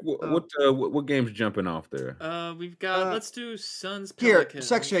 Yeah, pick what game's jumping off there. We've got. Let's do Suns. Here, Pelicans.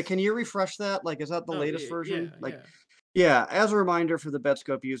 Sexay, can you refresh that? Like, is that the latest version? Yeah, Yeah, as a reminder for the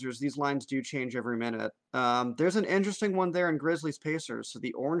Betscope users, these lines do change every minute. There's an interesting one there in Grizzlies Pacers. So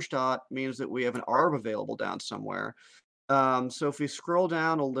the orange dot means that we have an ARB available down somewhere. So if we scroll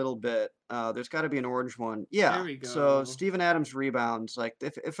down a little bit, there's got to be an orange one. Yeah. There we go. So Steven Adams rebounds. Like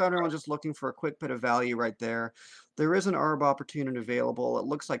if everyone's just looking for a quick bit of value right there, there is an ARB opportunity available. It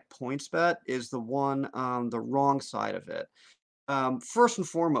looks like PointsBet is the one on the wrong side of it. First and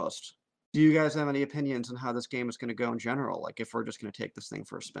foremost, do you guys have any opinions on how this game is going to go in general? Like if we're just going to take this thing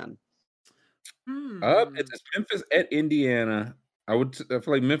for a spin? It's Memphis at Indiana. I feel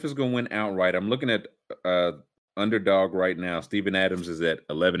like Memphis is going to win outright. I'm looking at underdog right now. Steven Adams is at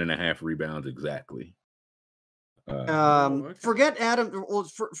 11.5 rebounds exactly. Okay. Forget Adams. Well,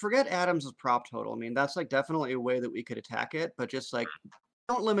 forget Adams' prop total. I mean, that's like definitely a way that we could attack it, but just like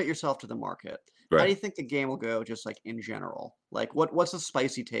don't limit yourself to the market. How do you Right. think the game will go just like in general? Like what's a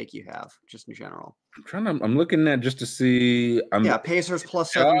spicy take you have just in general? I'm looking at just to see. Yeah, Pacers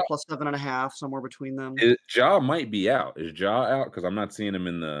 +7, +7.5, somewhere between them. Ja might be out. Is Ja out? Because I'm not seeing him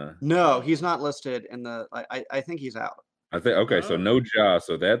in the. No, he's not listed in the. I think he's out. I think okay, so Oh. no Ja,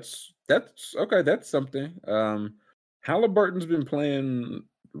 so that's okay. That's something. Halliburton's been playing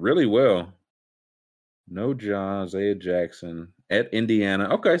really well. No Ja, Isaiah Jackson at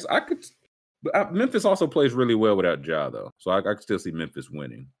Indiana. Okay, so I could. But Memphis also plays really well without Ja, though, so I could still see Memphis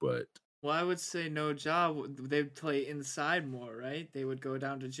winning. But Well, I would say no job. They'd play inside more, right? They would go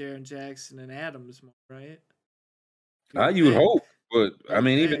down to Jaren Jackson and Adams more, right? you would hope. But You I would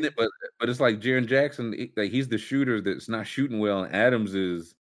mean, even think. but it's like Jaren Jackson. Like he's the shooter that's not shooting well, and Adams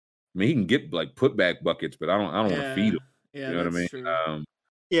is. I mean, he can get like putback buckets, but I don't want to feed Yeah, him. yeah, You know what I that's mean? true.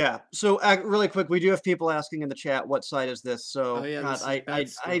 Yeah. So really quick, we do have people asking in the chat, what site is this? So Oh yeah, God, this is I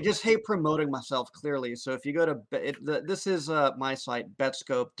Betscope. just hate promoting myself clearly. So if you go to this is my site,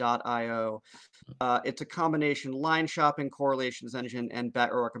 betscope.io. It's a combination line shopping, correlations engine, and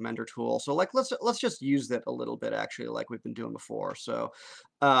bet recommender tool. So like let's just use that a little bit actually, like we've been doing before. So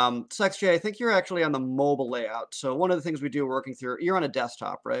SexJ, I think you're actually on the mobile layout. So one of the things we do working through, you're on a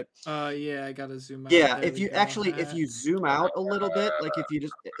desktop, right? Yeah, I gotta zoom out. Yeah, There if we you go. actually if you zoom out a little bit, like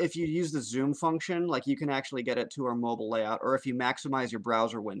if you use the zoom function, like you can actually get it to our mobile layout, or if you maximize your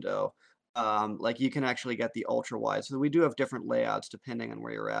browser window, like you can actually get the ultra wide. So we do have different layouts depending on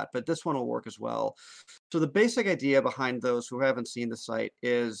where you're at, but this one will work as well. So the basic idea behind those who haven't seen the site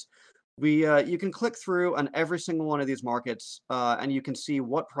is you can click through on every single one of these markets, and you can see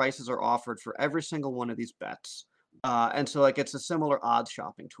what prices are offered for every single one of these bets. And so like it's a similar odds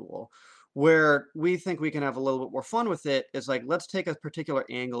shopping tool. Where we think we can have a little bit more fun with it is like, let's take a particular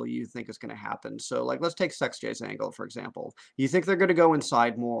angle you think is going to happen. So like, let's take SexJ's angle, for example. You think they're going to go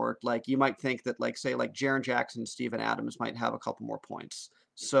inside more. Like you might think that like, say like Jaren Jackson, Steven Adams might have a couple more points.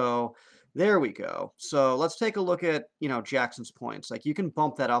 So there we go. So let's take a look at, Jackson's points. Like you can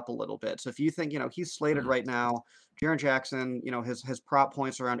bump that up a little bit. So if you think, he's slated right now, Jaren Jackson, his prop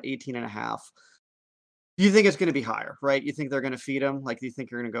points are around 18.5. You think it's going to be higher, right? You think they're going to feed him? Like, do you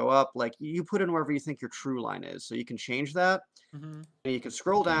think you're going to go up? Like, you put in wherever you think your true line is. So you can change that. Mm-hmm. And you can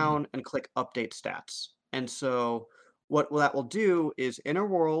scroll down and click Update Stats. And so what that will do is in a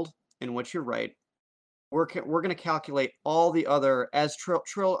world in which you're right, we're going to calculate all the other, as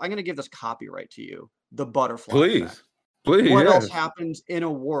Trill, I'm going to give this copyright to you, the butterfly effect. Please, What else yes. happens in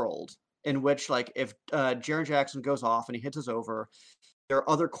a world in which, like, if Jaren Jackson goes off and he hits his over, there are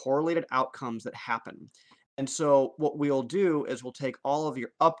other correlated outcomes that happen. And so what we'll do is we'll take all of your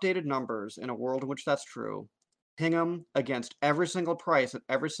updated numbers in a world in which that's true, ping them against every single price at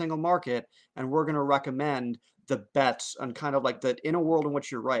every single market, and we're going to recommend the bets on kind of like that in a world in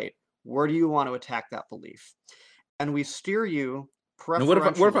which you're right, where do you want to attack that belief? And we steer you Now,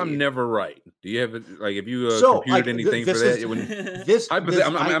 preferentially. what if I'm never right? Do you have like if you So, computed like, anything for this that? is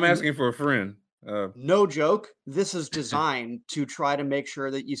I'm asking for a friend. No joke. This is designed to try to make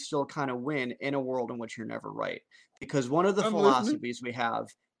sure that you still kind of win in a world in which you're never right. Because one of the I'm philosophies we have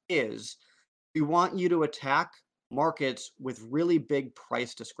is we want you to attack markets with really big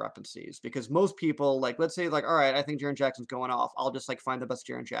price discrepancies. Because most people, like, let's say, like, all right, I think Jaren Jackson's going off. I'll just like find the best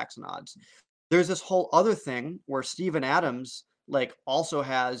Jaren Jackson odds. There's this whole other thing where Steven Adams like also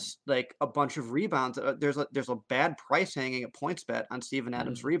has like a bunch of rebounds. There's a bad price hanging at PointsBet on Steven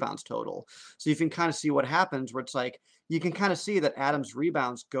Adams rebounds total. So you can kind of see what happens where it's like you can kind of see that Adams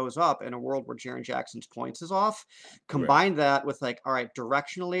rebounds goes up in a world where Jaren Jackson's points is off. Combine that with like, all right,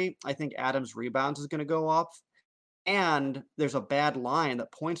 directionally, I think Adams rebounds is going to go up. And there's a bad line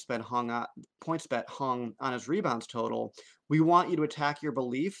that PointsBet hung on his rebounds total. We want you to attack your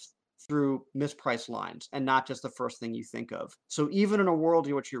belief through mispriced lines and not just the first thing you think of. So even in a world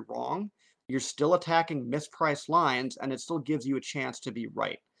in which you're wrong, you're still attacking mispriced lines and it still gives you a chance to be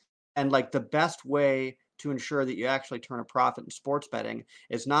right. And like the best way to ensure that you actually turn a profit in sports betting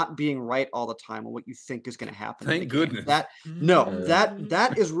is not being right all the time on what you think is going to happen. Thank goodness. That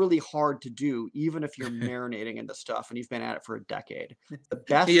is really hard to do, even if you're marinating in the stuff and you've been at it for a decade. The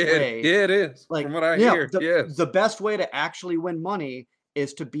best way, it is. like, from what I hear, yes. The best way to actually win money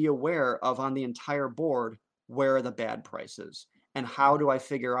is to be aware of on the entire board where are the bad prices and how do I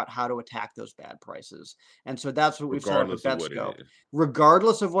figure out how to attack those bad prices. And so that's what we've set up with Betscope.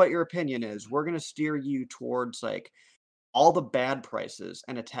 Regardless of what your opinion is, we're going to steer you towards like all the bad prices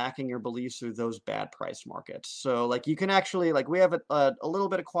and attacking your beliefs through those bad price markets. So like you can actually, like we have a little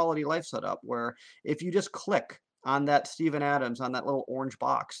bit of quality life set up where if you just click on that Steven Adams on that little orange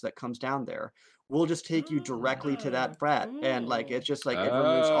box that comes down there, we'll just take you directly to that bet. And like Cool. it's just like it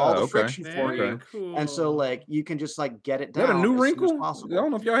removes all the Okay. friction for Very you. And so like cool. you can just like get it Is that a down new as soon as wrinkle? I possible.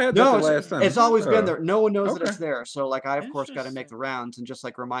 don't know if y'all had that No, the it's last time. it's always been there. No one knows that Okay. it's there. So like I of course got to make the Interesting. rounds and just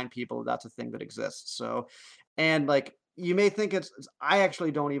like remind people that's a thing that exists. So and like you may think I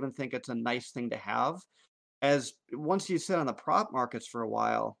actually don't even think it's a nice thing to have, as once you sit on the prop markets for a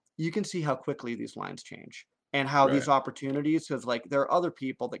while, you can see how quickly these lines change and how Right. these opportunities, because like there are other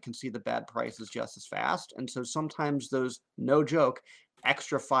people that can see the bad prices just as fast. And so sometimes those, no joke,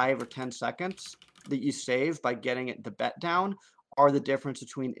 extra 5 or 10 seconds that you save by getting it the bet down are the difference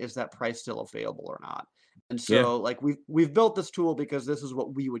between is that price still available or not. And Yeah. so like we've built this tool because this is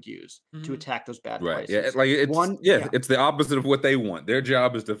what we would use to Mhm. attack those bad Right. Yeah. prices. Like it's One, it's the opposite of what they want. Their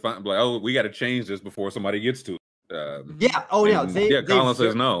job is to find like, oh, we got to change this before somebody gets to it. Mhm. yeah. Oh yeah. And They yeah, they Colin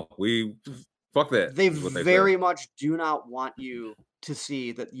says ver- no. We fuck that they is what they say. very much do not want you to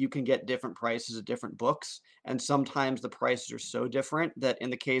see that you can get different prices at different books. And sometimes the prices are so different that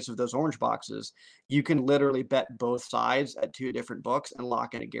in the case of those orange boxes, you can literally bet both sides at 2 different books and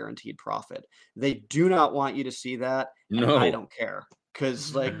lock in a guaranteed profit. They do not want you to see that. And I No. don't care.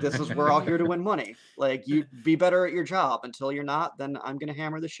 Because like we're all here to win money. Like you be better at your job. Until you're not, then I'm gonna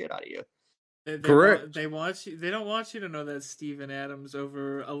hammer the shit out of you. Correct. They want you. They don't want you to know that Steven Adams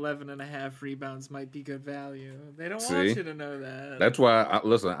over 11.5 rebounds might be good value. They don't want See? you to know that. That's why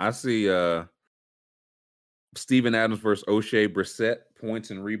listen, I see Steven Adams versus O'Shea Brissett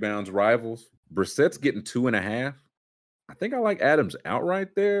points and rebounds rivals. Brissett's getting 2.5. I think I like Adams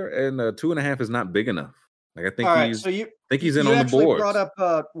outright there, and 2.5 is not big enough. Like I think All right, he's so in you on the actually boards. brought up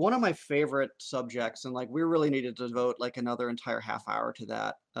one of my favorite subjects, and like we really needed to devote like another entire half hour to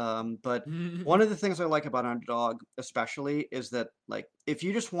that. But one of the things I like about Underdog, especially, is that like if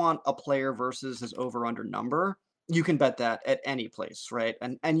you just want a player versus his over under number, you can bet that at any place, right?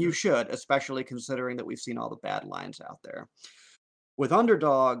 And you should, especially considering that we've seen all the bad lines out there. With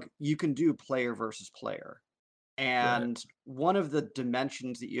Underdog, you can do player versus player. And one of the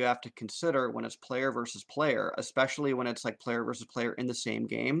dimensions that you have to consider when it's player versus player, especially when it's like player versus player in the same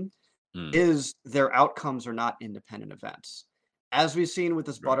game, Mm, is their outcomes are not independent events. As we've seen with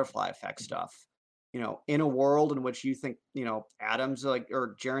this right. butterfly effect stuff, in a world in which you think, Adams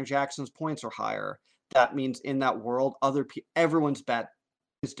or Jaren Jackson's points are higher, that means in that world, everyone's bet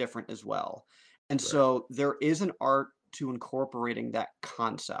is different as well. And Right. so there is an art to incorporating that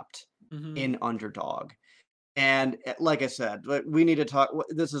concept Mhm. in Underdog. And like I said, we need to talk.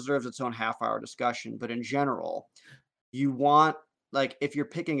 This deserves its own half-hour discussion. But in general, you want like if you're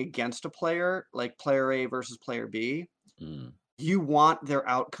picking against a player, like player A versus player B, Mm, you want their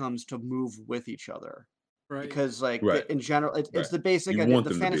outcomes to move with each other Right. because, like right. in general, it's Right. the basic You idea. want The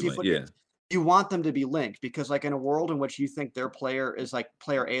them to be fantasy linked. foot. Yeah. You want them to be linked because, like, in a world in which you think their player is like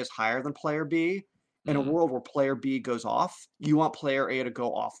player A is higher than player B, in a Mm. world where player B goes off, you want player A to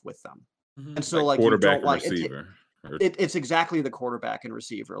go off with them. Mhm. And so, Like like, you quarterback don't and like it. receiver. Or, It's exactly the quarterback and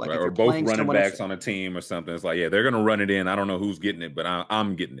receiver. Like right, if or you're both playing running someone, backs on a team or something. It's like, yeah, they're gonna run it in. I don't know who's getting it, but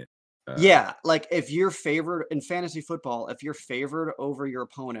I'm getting it. yeah, like if you're favored in fantasy football, if you're favored over your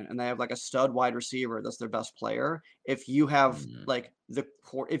opponent and they have like a stud wide receiver that's their best player, if you have Mm, like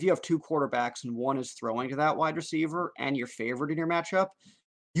if you have 2 quarterbacks and one is throwing to that wide receiver and you're favored in your matchup,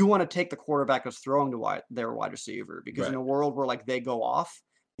 you want to take the quarterback that's throwing to their wide receiver because in right. a world where like they go off,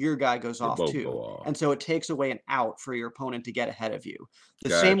 your guy goes They off both too. go off. And so it takes away an out for your opponent to get ahead of you. The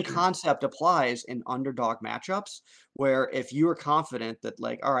same Got you. concept applies in underdog matchups where if you are confident that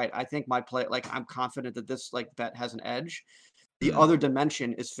like, all right, I think my play, like I'm confident that this like bet has an edge. The Mm, other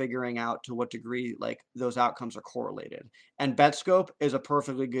dimension is figuring out to what degree like those outcomes are correlated. And BetScope is a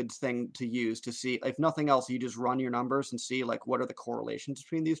perfectly good thing to use to see, if nothing else, you just run your numbers and see like what are the correlations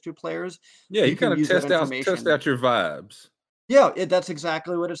between these two players. yeah, You you can kind of use that test information. out your vibes. Yeah, that's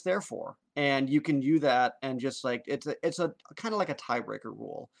exactly what it's there for. And you can do that and just like it's a kind of like a tiebreaker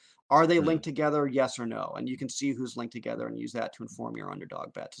rule. Are they Mm, linked together? Yes or no? And you can see who's linked together and use that to inform your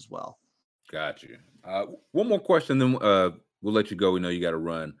underdog bets as well. got you. One more question, then we'll let you go. We know you got to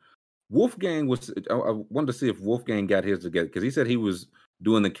run. Wolfgang was. I wanted to see if Wolfgang got his together because he said he was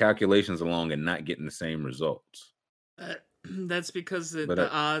doing the calculations along and not getting the same results. That's because the But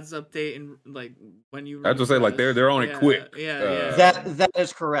odds update and like when you I have to say, like refresh. they're on it quick. Yeah. That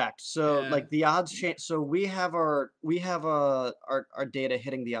is correct. So Yeah. like the odds change. So we have our data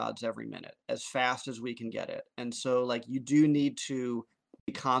hitting the odds every minute as fast as we can get it. And so like you do need to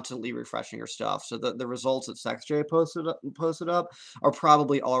be constantly refreshing her stuff. So the results that SexJ posted up are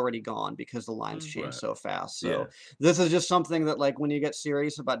probably already gone because the lines Mm. change Right. so fast. Yeah. So this is just something that, like, when you get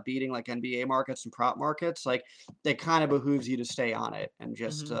serious about beating like NBA markets and prop markets, like, it kind of behooves you to stay on it and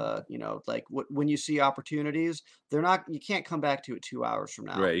just Mhm. you know, like when you see opportunities, you can't come back to it 2 hours from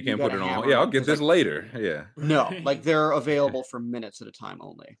now. Right. You You can't got put to it on. hammer Yeah, I'll it get because, this like, later. Yeah, no, like, Right. they're available for minutes at a time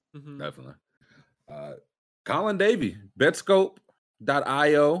only. Mhm. definitely. Colin Davey,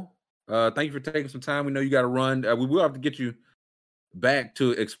 Betscope.io. Thank you for taking some time. We know you got to run. We will have to get you back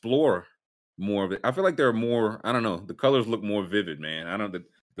to explore more of it. I feel like there are more. I don't know. The colors look more vivid, man. I don't.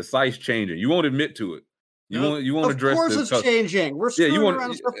 The site's changing. You won't admit to it. Nope. You won't Of address course the it's changing. We're Yeah, you screwing want around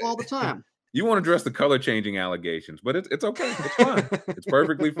with stuff all the time. you want to address the color changing allegations, but it's okay. It's fine. It's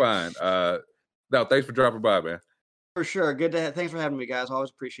perfectly fine. No, thanks for dropping by, man. For sure. Thanks for having me, guys.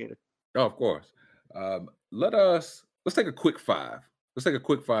 Always appreciate it. Oh, of course. Let's take a quick five. Let's take a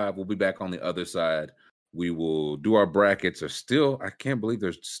quick five. We'll be back on the other side. We will do our brackets. I can't believe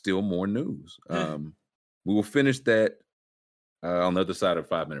there's still more news. We will finish that on the other side of a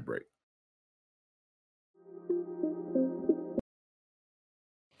 5-minute break.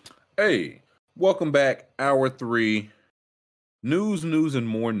 Hey, welcome back. Hour 3. News, and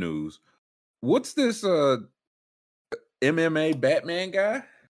more news. What's this MMA Batman guy?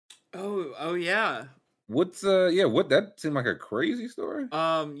 Oh yeah. What's what that seemed like a crazy story?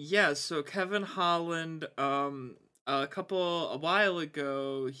 Yeah, so Kevin Holland, a while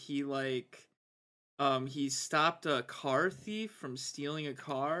ago, he stopped a car thief from stealing a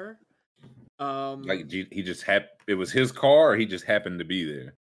car. Like he just it was his car, or he just happened to be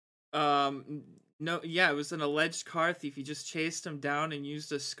there. No, yeah, it was an alleged car thief. He just chased him down and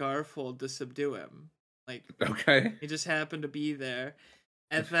used a scaffold to subdue him. Like, Okay. he just happened to be there.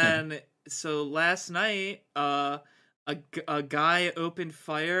 And then, so last night, a guy opened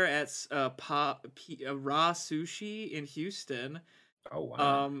fire at Raw Sushi in Houston. Oh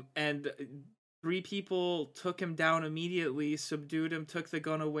wow. And 3 people took him down immediately, subdued him, took the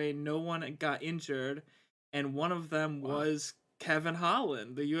gun away. No one got injured, and one of them was Kevin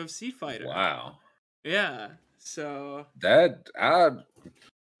Holland, the UFC fighter. Wow. Yeah. So that I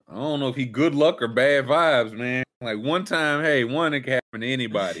don't know if he good luck or bad vibes, man. Like one time, hey, one it can happen to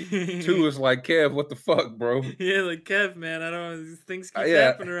anybody. 2, it's like, Kev, what the fuck, bro? Yeah, like, Kev, man, I don't. Things keep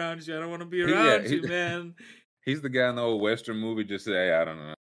happening around you. I don't want to be around you, man. He's the guy in the old Western movie. Just say, hey, I don't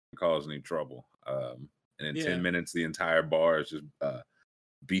know, cause any trouble. And in 10 minutes, the entire bar is just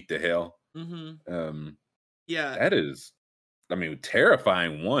beat to hell. Mm-hmm. Yeah, that is, I mean,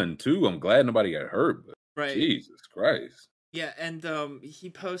 terrifying one too. I'm glad nobody got hurt, but right. Jesus Christ. Yeah, and he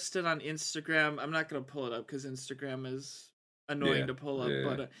posted on Instagram. I'm not gonna pull it up because Instagram is annoying to pull up.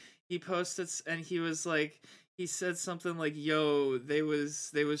 But he posted and he was like, he said something like, "Yo, they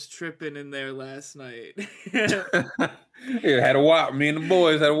was tripping in there last night." Yeah, had a while. Me and the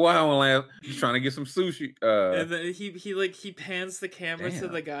boys had a while last. Just trying to get some sushi. And then he pans the camera to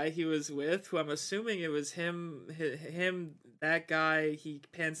the guy he was with, who I'm assuming it was him, that guy. He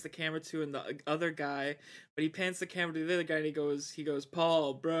pans the camera to, and the other guy, but he pans the camera to the other guy, and he goes,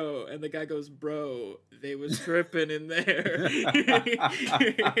 Paul, bro, and the guy goes, bro, they was tripping in there.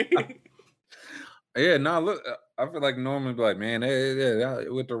 Yeah, no, look, I feel like normally be like, man, they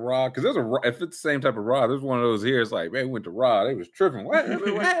went to Raw, because if it's the same type of Raw, there's one of those here. It's like, man, we went to Raw, they was tripping. What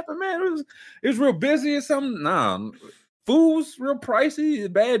happened, man? It was real busy or something. Nah, food was real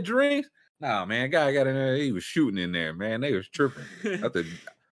pricey, bad drinks. Nah, man, guy got in there, he was shooting in there, man. They was tripping.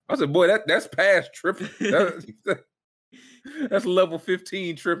 I said, boy, that's past tripping. That's level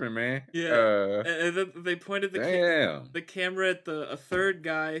 15 tripping, man. Yeah, and then they pointed the camera at a third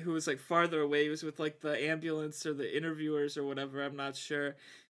guy who was like farther away. He was with like the ambulance or the interviewers or whatever. I'm not sure.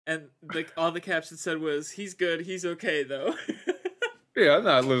 And all the caption said was, "He's good. He's okay though." Yeah,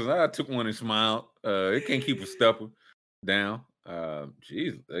 listen. I took one and smiled. It can't keep a stepper down.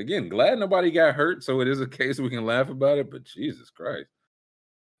 Jeez, again, glad nobody got hurt. So it is a case we can laugh about it. But Jesus Christ.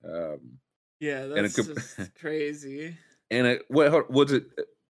 Yeah, that's just crazy. And what was it?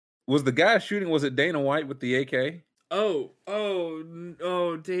 Was the guy shooting? Was it Dana White with the AK? Oh,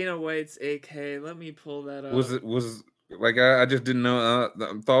 Dana White's AK. Let me pull that up. Was like I just didn't know.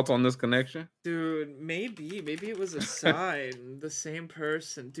 Thoughts on this connection, dude? Maybe it was a sign. The same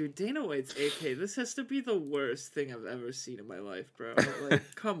person, dude. Dana White's AK. This has to be the worst thing I've ever seen in my life, bro.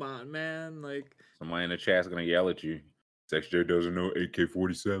 Like, come on, man. Like, somebody in the chat's gonna yell at you. XJ doesn't know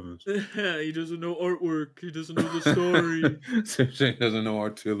AK-47s. He doesn't know artwork. He doesn't know the story. XJ doesn't know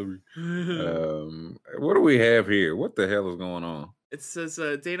artillery. What do we have here? What the hell is going on? It says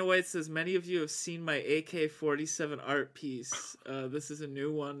Dana White says many of you have seen my AK-47 art piece. This is a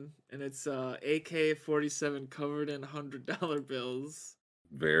new one, and it's AK-47 covered in $100 bills.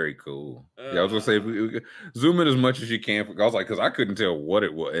 Very cool. Yeah, I was gonna say if we zoom in as much as you can. I was like, because I couldn't tell what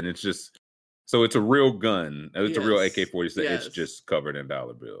it was, and it's just so it's a real gun. It's a real AK-47. Yes. It's just covered in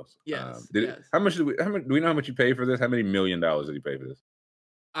dollar bills. Yes. How much do we know how much you paid for this? How many $1 million did you pay for this?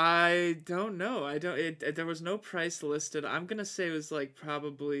 I don't know. There was no price listed. I'm gonna say it was like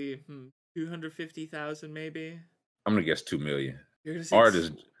probably 250,000 maybe. I'm gonna guess $2 million. You're gonna say Art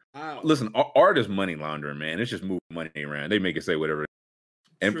is wow. Listen, art is money laundering, man. It's just moving money around. They make it say whatever.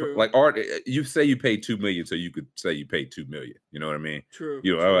 And True. like art, you say you paid $2 million, so you could say you paid $2 million. You know what I mean? True.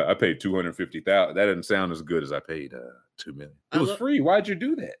 You know, I paid 250,000. That doesn't sound as good as I paid $2 million. It was free. Why'd you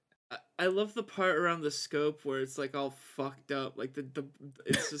do that? I love the part around the scope where it's like all fucked up, like the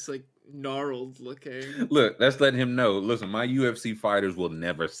it's just like gnarled looking. Look, that's letting him know. Listen, my UFC fighters will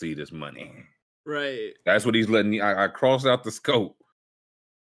never see this money. Right. That's what he's letting me. I crossed out the scope.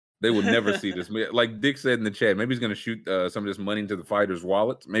 They will never see this. Like Dick said in the chat, maybe he's going to shoot some of this money into the fighters'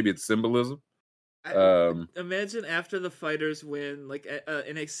 wallets. Maybe it's symbolism. Imagine after the fighters win, like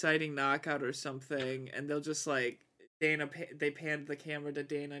an exciting knockout or something, and they'll just like they panned the camera to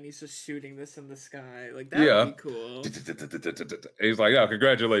Dana, and he's just shooting this in the sky. Like that would be cool. He's like, "Oh,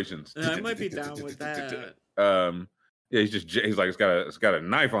 congratulations!" I might be down with that. Yeah, he's like, it's got a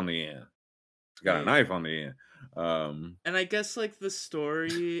knife on the end. It's got a knife on the end. And I guess like the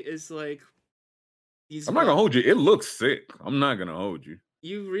story is like I'm not gonna hold you. It looks sick. I'm not gonna hold you.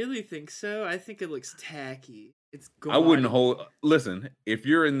 You really think so? I think it looks tacky. It's gaudy. I wouldn't hold. Listen, if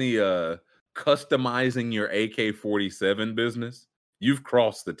you're in the customizing your AK-47 business, you've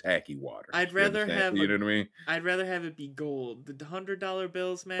crossed the tacky water. I'd rather have you know what I mean? I'd rather have it be gold. The $100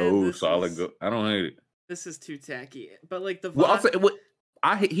 bills, man. Oh, solid gold. I don't hate it. This is too tacky. But like the I'll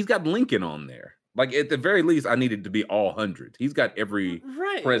say, he's got Lincoln on there. Like at the very least, I need it to be all 100. He's got every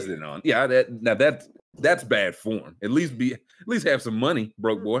president on. Yeah, that's bad form. At least have some money,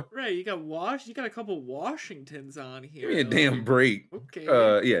 broke boy. Right, you got a couple Washingtons on here. Give me a damn break. Okay.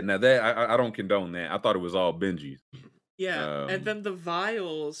 Yeah. Now that I don't condone that. I thought it was all Benji's. Yeah, and then the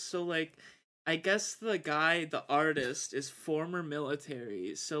vials. So like, I guess the artist is former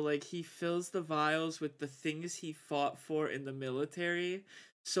military. So like, he fills the vials with the things he fought for in the military.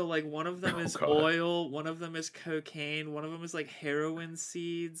 So like one of them is oil, one of them is cocaine, one of them is like heroin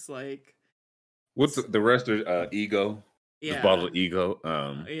seeds. Like, what's the rest of ego? Yeah, this bottle of ego.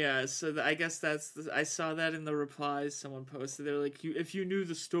 Yeah, so I guess I saw that in the replies someone posted. They're like, if you knew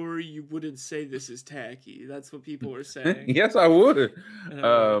the story, you wouldn't say this is tacky. That's what people were saying. Yes, I would.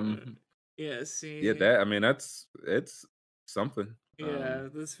 Yeah, see. Yeah, it's something. Yeah,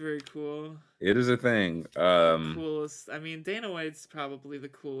 that's very cool. It is a thing. Coolest. I mean, Dana White's probably the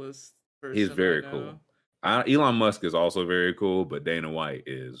coolest person. He's very cool. Elon Musk is also very cool, but Dana White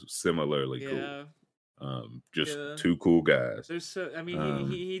is similarly cool. Just two cool guys.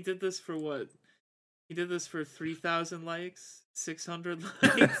 He did this for what? He did this for 3,000 likes, 600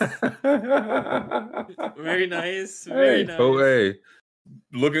 likes. Very nice. Very nice. Oh, hey.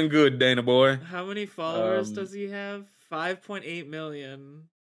 Looking good, Dana boy. How many followers does he have? 5.8 million.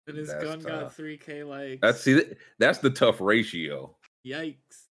 And his gun got 3K likes. That's the tough ratio.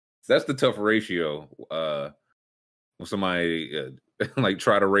 Yikes. That's the tough ratio. When somebody like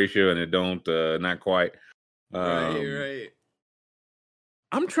try to ratio and it don't not quite. Right.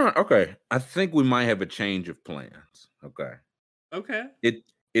 I'm trying. Okay, I think we might have a change of plans. Okay.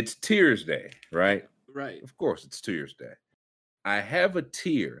 It's Tiers Day, right? Right. Of course, it's Tiers Day. I have a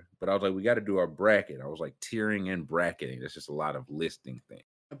tier, but I was like, we got to do our bracket. I was like, tiering and bracketing. That's just a lot of listing things.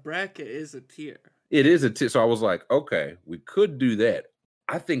 A bracket is a tier. It is a tier. So I was like, okay, we could do that.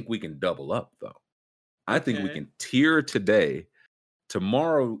 I think we can double up, though. I think we can tier today.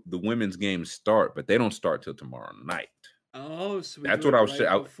 Tomorrow, the women's games start, but they don't start till tomorrow night. Oh, so that's what I was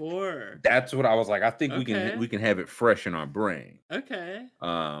saying. Before. That's what I was like. I think we can have it fresh in our brain. Okay.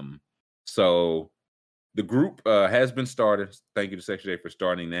 So the group has been started. Thank you to Section J for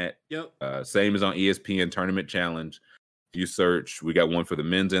starting that. Yep. Same as on ESPN Tournament Challenge. If you search, we got one for the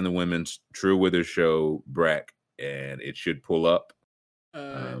men's and the women's. Trill Withers Show, Brack, and it should pull up.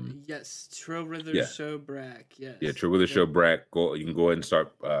 Yes, Trill Withers Show, Brack. Yes. Yeah, Trill Withers Show, Brack. You can go ahead and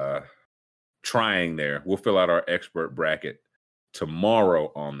start trying there. We'll fill out our expert bracket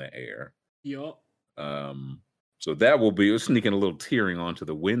tomorrow on the air. Yep. So that will be sneaking a little tiering onto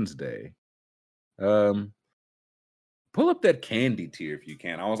the Wednesday. Pull up that candy tier if you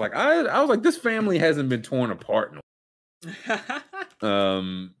can. I was like, this family hasn't been torn apart.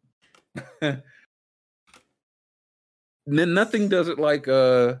 Nothing does it like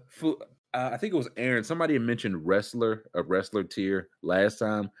I think it was Aaron. Somebody had mentioned a wrestler tier last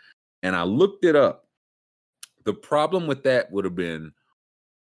time, and I looked it up. The problem with that would have been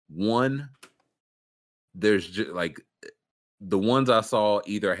one. There's just like the ones I saw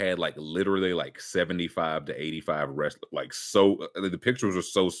either had like literally like 75 to 85 wrestlers. Like so, the pictures were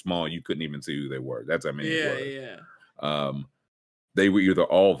so small you couldn't even see who they were. That's how many it was. They were either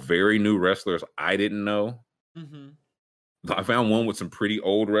all very new wrestlers I didn't know. Mm-hmm. I found one with some pretty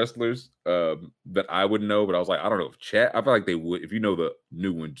old wrestlers that I would know, but I was like, I don't know if chat. I feel like they would. If you know the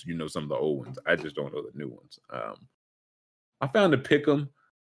new ones, you know some of the old ones. I just don't know the new ones. I found to pick them,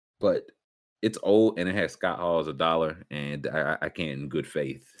 but it's old and it has Scott Hall as $1, and I can't in good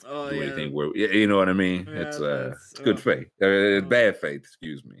faith do anything where you know what I mean. Yeah, it's good faith. It's bad faith.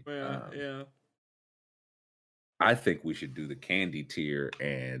 Excuse me. Yeah. I think we should do the candy tier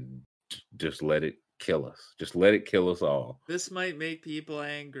and just let it kill us. Just let it kill us all. This might make people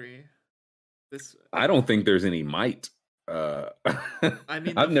angry. I don't think there's any might. I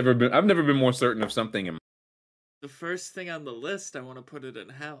mean, I've never been more certain of something. The first thing on the list, I want to put it in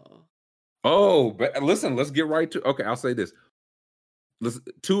hell. Oh, but listen, let's get right to. Okay, I'll say this. Let's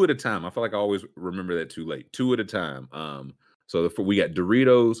 2 at a time. I feel like I always remember that too late. 2 at a time. So we got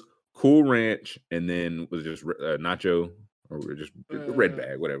Doritos, Cool Ranch, and then was it just nacho or just red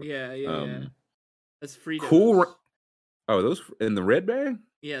bag, whatever. Yeah. That's Fritos. Cool. Oh, those in the red bag?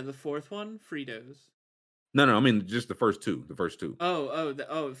 Yeah, the fourth one, Fritos. No, I mean just the first two. The first two.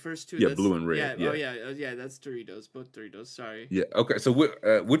 The first two. Yeah, blue and red. Yeah. That's Doritos. Both Doritos. Sorry. Yeah. Okay. So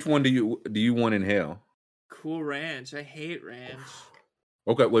which one do you want in hell? Cool Ranch. I hate ranch.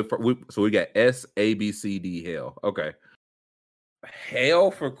 Okay. So we got S, A, B, C, D, hell. Okay.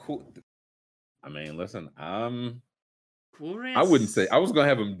 Hell for cool. I mean, listen. Cool Ranch. I wouldn't say I was gonna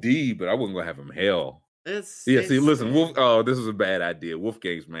have him D, but I wasn't gonna have him hell. See, listen, Wolf. Oh, this is a bad idea.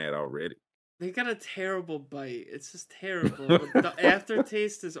 Wolfgang's mad already. They got a terrible bite. It's just terrible. The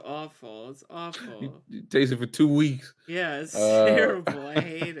aftertaste is awful. It's awful. You taste it for 2 weeks. Yeah, it's terrible. I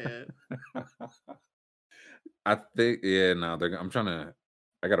hate it. I think, I'm trying to.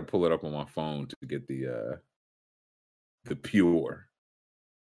 I got to pull it up on my phone to get the pure,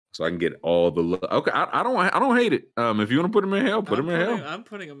 so I can get all the. Okay, I don't hate it. If you want to put them in hell, put them in hell. I'm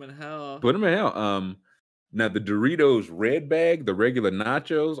putting them in hell. Put them in hell. Now the Doritos red bag, the regular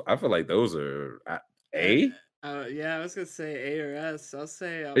nachos, I feel like those are A. Yeah, I was gonna say A or S. I'll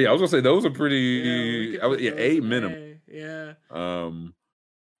say. I was gonna say those are pretty. A minimum. Yeah.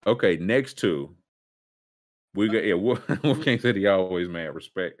 Okay, next two. We got Wolfgang said he always mad.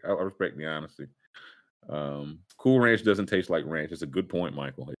 Respect. I respect the honesty. Cool Ranch doesn't taste like ranch. It's a good point,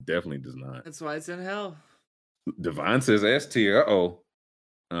 Michael. It definitely does not. That's why it's in hell. Divine says S tier.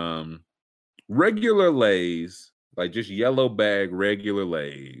 Regular Lay's, like just yellow bag regular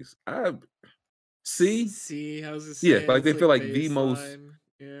Lay's. I was gonna say, like they feel like the most.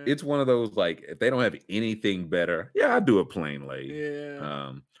 Yeah. It's one of those like if they don't have anything better, I do a plain Lay's.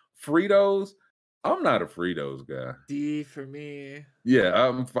 Yeah. Fritos, I'm not a Fritos guy. D for me. Yeah, I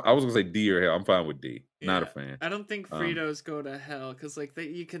was gonna say D or hell. I'm fine with D. Yeah. Not a fan. I don't think Fritos go to hell because like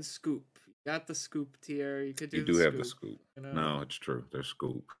you can scoop. You got the scoop tier. You could do. You do have the scoop. You know? No, it's true. There's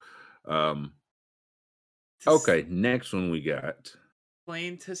scoop. Okay, next one we got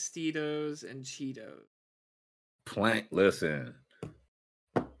plain Tostitos and Cheetos. Listen,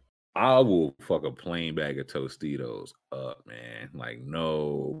 I will fuck a plain bag of Tostitos up, man. Like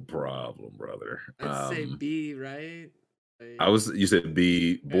no problem, brother. I'd say B, right? You said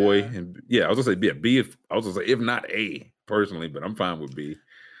B, boy, and I was gonna say B. B if not A personally, but I'm fine with B.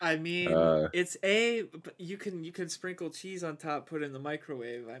 I mean, it's A, but you can sprinkle cheese on top, put it in the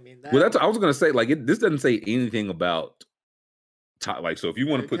microwave. I mean, I was gonna say like this doesn't say anything about top. Like, so if you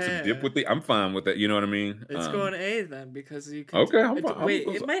want to put some dip with it, I'm fine with that. You know what I mean? It's going A then because you can. Okay,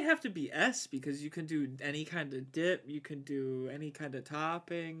 it might have to be S because you can do any kind of dip, you can do any kind of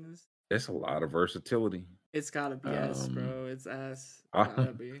toppings. It's a lot of versatility. It's gotta be S, bro. It's S.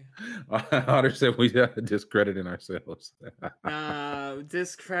 Gotta be. Otter said we discrediting ourselves.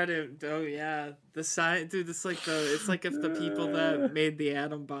 Discredit. Oh yeah, the science, dude. It's like if the people that made the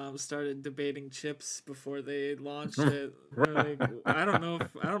atom bomb started debating chips before they launched it. Like, I don't know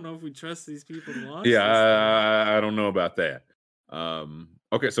if we trust these people to launch. Yeah, I don't know about that.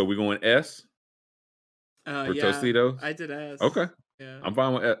 Okay, so we're going S for Tostitos. I did S. Okay, yeah, I'm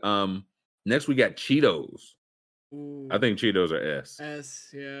fine with S. Next we got Cheetos. Ooh. I think Cheetos are S.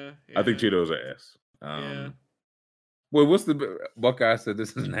 Yeah. I think Cheetos are S. Well, what's the Buckeye said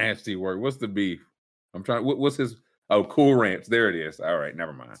this is nasty work. What's the beef? I'm trying. What's his? Oh, Cool Ranch. There it is. All right,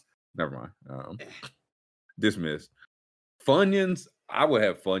 never mind. Dismissed. Funyuns, I would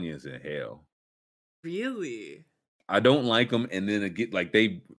have Funyuns in hell. Really? I don't like them, and then it get like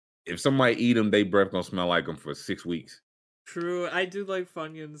if somebody eat them, they breath gonna smell like them for 6 weeks. True. I do like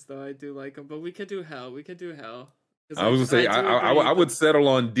Funyuns though. I do like them, but we can do hell. We can do hell. 'Cause I was gonna say do I agree would that- settle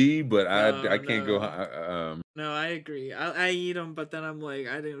on D, but No, I can't go. no. No, I agree. I eat them, but then I'm like,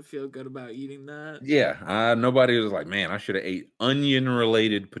 I didn't feel good about eating that. Yeah, nobody was like, man, I should have ate onion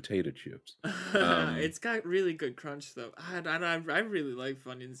related potato chips. It's got really good crunch though. I really like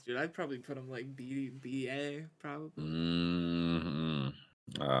Funyuns, dude. I'd probably put them like B A probably.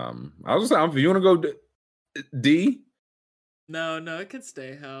 I was saying, if you want to go D, No, it could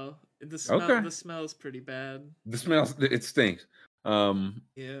stay hell. The smell, Okay. the smell is pretty bad. the smells it stinks.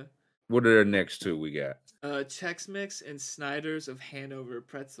 Yeah. What are the next two we got? Chex Mix and Snyder's of Hanover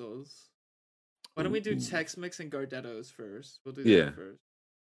pretzels. Why don't we do Ooh. Chex Mix and Gardettos first? We'll do Yeah. that first.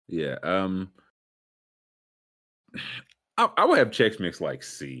 Yeah. I would have Chex Mix like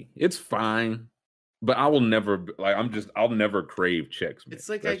C. It's fine, but I will never I'll never crave Chex Mix. It's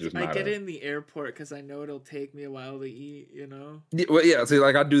like That's just I not get it in the airport because I know it'll take me a while to eat, you know? Yeah, well, yeah. See,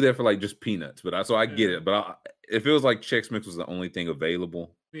 like I do that for like just peanuts, but I get Yeah. it. But if it was like Chex Mix was the only thing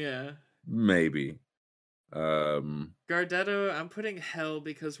available, Yeah. maybe. Gardetto, I'm putting hell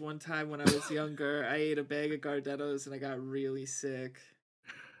because one time when I was younger, I ate a bag of Gardettos and I got really sick.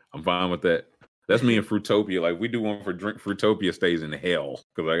 I'm fine with that. That's me and Fruitopia. Like we do one for drink. Fruitopia stays in hell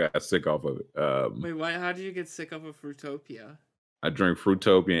because I got sick off of it. Wait, why? How did you get sick of a Fruitopia? I drank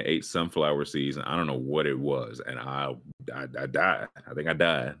Fruitopia and ate sunflower seeds, and I don't know what it was, and I died. I think I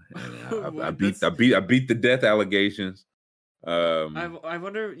died. And I What? beat the death allegations. I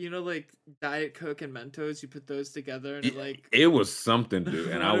wonder, you know, like Diet Coke and Mentos, you put those together and it was something, dude.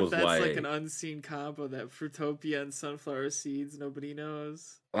 And I what if was that's like an unseen combo that Fruitopia and sunflower seeds nobody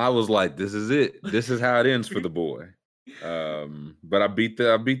knows. I was like, this is it. This is how it ends for the boy. But I beat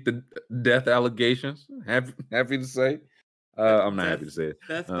the death allegations. Happy to say. I'm not happy to say it.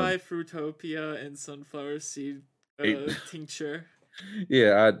 Death by Fruitopia and sunflower seed tincture.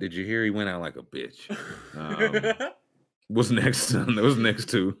 Yeah, did you hear he went out like a bitch? What's next? What's next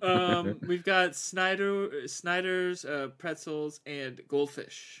too? We've got Snyder's pretzels and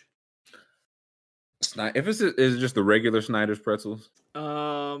Goldfish. If is it just the regular Snyder's pretzels?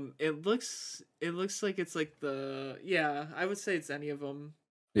 It looks like it's like I would say it's any of them.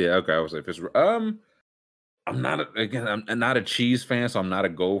 Yeah, okay. I was like, if it's I'm not a cheese fan, so I'm not a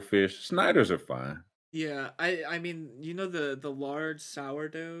Goldfish. Snyder's are fine. Yeah, I mean, you know the large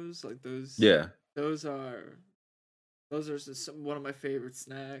sourdoughs, like those. Yeah, those are just one of my favorite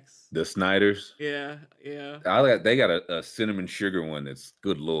snacks. the Snyder's. Yeah. They got a cinnamon sugar one that's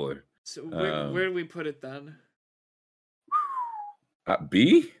good lord. So where do we put it then?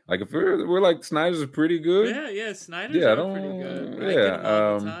 B? Like if we're like Snyder's is pretty good. Yeah, Snyder's are pretty good. I get them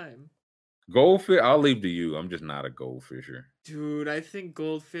all the time. Goldfish, I'll leave to you. I'm just not a Goldfisher. Dude, I think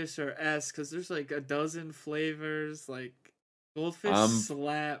Goldfish are S because there's like a dozen flavors. Like Goldfish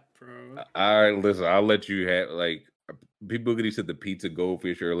slap, bro. All right, listen, I'll let you have like Boogity said the pizza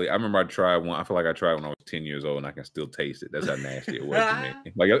Goldfish earlier. I remember I tried one. I feel like I tried when I was 10 years old and I can still taste it. That's how nasty it was to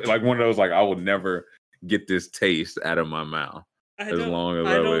me. Like one of those, like I would never get this taste out of my mouth. I don't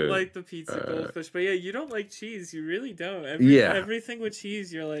like the pizza Goldfish, but yeah, you don't like cheese. You really don't. Everything with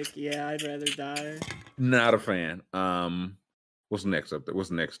cheese, you're like, yeah, I'd rather die. Not a fan. What's next up there?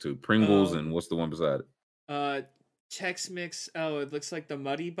 What's next to Pringles and what's the one beside it? Chex Mix. Oh, it looks like the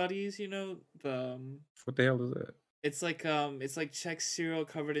Muddy Buddies. You know the. What the hell is that? It's like Chex cereal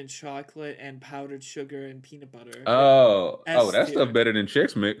covered in chocolate and powdered sugar and peanut butter. Oh, that stuff better than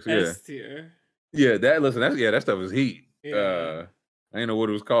Chex Mix. Yeah. S tier. Yeah, that stuff is heat. Yeah. I didn't know what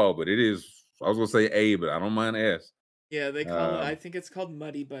it was called, but it is. I was gonna say A, but I don't mind S. Yeah, they call it. I think it's called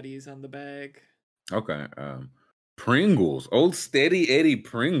Muddy Buddies on the bag. Okay. Pringles, old Steady Eddie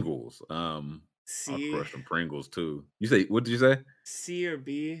Pringles. C. I'll crush some Pringles too. You say what did you say? C or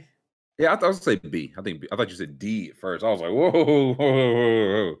B? Yeah, I thought I was gonna say B. I thought you said D at first. I was like,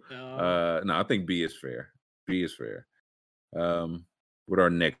 whoa. No, I think B is fair. B is fair. What are our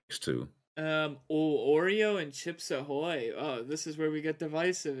next two? Oreo and Chips Ahoy. Oh, this is where we get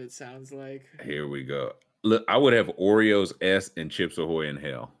divisive. It sounds like. Here we go. Look, I would have Oreos S and Chips Ahoy in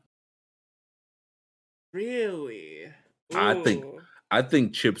hell. Really? Ooh. I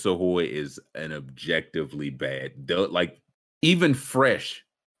think Chips Ahoy is an objectively bad. Like even fresh,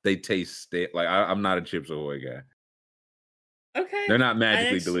 they taste like I'm not a Chips Ahoy guy. Okay. They're not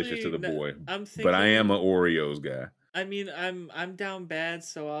magically delicious to the boy, but I am an Oreos guy. I mean, I'm down bad,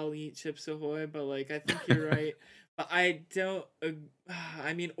 so I'll eat Chips Ahoy. But like, I think you're right. But I don't.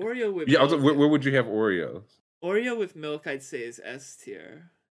 I mean, Oreo would. Yeah, where would you have Oreos? Oreo with milk, I'd say, is S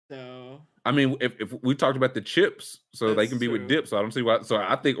tier. So I mean, if we talked about the chips, so they that's can be with true. dip. So I don't see why. So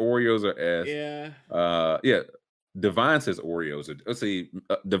I think Oreos are S. Yeah. Yeah. Divine says Oreos are. Let's see.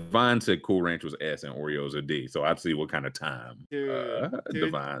 Divine said Cool Ranch was S and Oreos are D. So I'd see what kind of time Dude,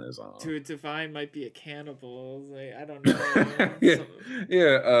 Divine is on. Dude, Divine might be a cannibal. Like, I don't know. Yeah,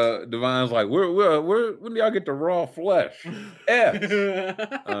 yeah. Divine's like, when do y'all get the raw flesh?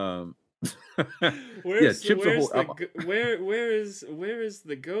 S. Where's Chips are where's the where is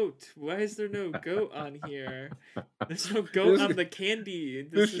the goat? Why is there no goat on here? There's no goat on the candy.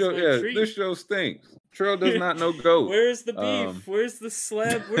 This show stinks. Trail does not know goat. Where's the beef? Where's the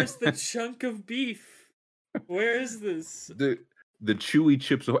slab? Where's the chunk of beef? Where is this? The chewy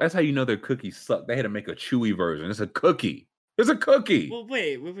chips. That's how you know their cookies suck. They had to make a chewy version. It's a cookie. It's a cookie. Well,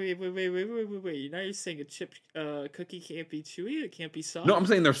 wait. Now you're saying a chip cookie can't be chewy? It can't be soft? No, I'm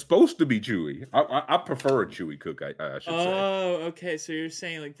saying they're supposed to be chewy. I prefer a chewy cookie, I should say. Oh, okay. So you're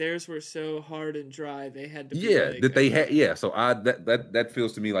saying like theirs were so hard and dry they had to be they had so that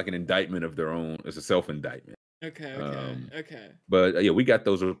feels to me like an indictment of their own. It's a self-indictment. Okay. But yeah, we got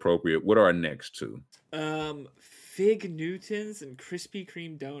those appropriate. What are our next two? Fig Newtons and Krispy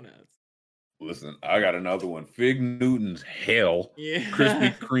Kreme donuts. Listen, I got another one. Fig Newton's hell. Yeah.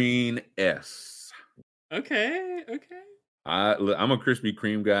 Krispy Kreme S. Okay. I'm a Krispy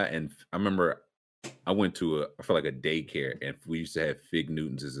Kreme guy, and I remember I went to I feel like a daycare, and we used to have Fig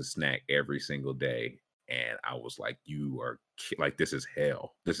Newtons as a snack every single day, and I was like, "You are like this is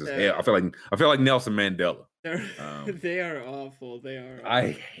hell. This is hell." I feel like Nelson Mandela. They are awful. They are. Awful. I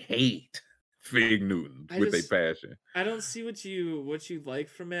hate Fig Newton with a passion. I don't see what you like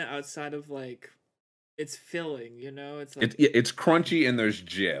from it outside of like it's filling, you know? It's like it's crunchy and there's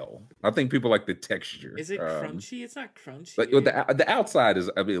gel. I think people like the texture. Is it crunchy? It's not crunchy. Like the outside is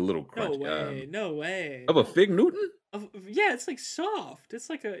a little crunchy. No way. Of a Fig Newton? Yeah, it's like soft. It's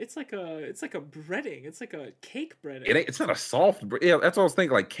like a breading. It's like a cake breading. It's not a soft. Yeah, that's what I was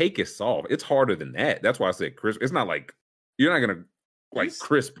thinking. Like cake is soft. It's harder than that. That's why I said crisp. It's not like you're not gonna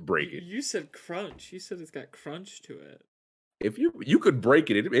crisp break it. You said crunch. You said it's got crunch to it. If you could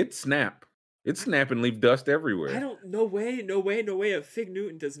break it, it'd snap. It'd snap and leave dust everywhere. No way. A Fig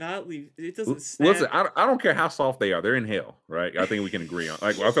Newton does not leave. It doesn't snap. Listen, I don't care how soft they are. They're in hell, right? I think we can agree on.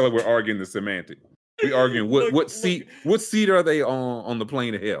 Like I feel like we're arguing the semantic. We arguing what seat are they on the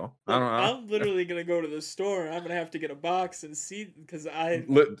plane of hell? Look, I'm literally gonna go to the store. I'm gonna have to get a box and see because okay?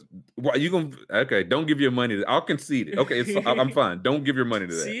 Don't give your money. I'll concede it. Okay, I'm fine. Don't give your money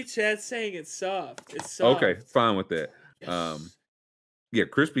to that. See, Chad's saying it's soft. It's soft. Okay, fine with that. Yes. Yeah,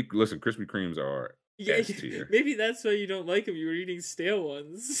 Krispy Kremes are S tier. Maybe that's why you don't like them. You were eating stale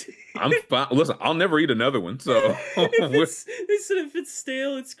ones. I'm fine. Listen, I'll never eat another one. So they said if it's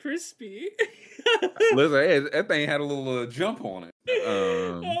stale, it's crispy. Listen, hey, that thing had a little jump on it.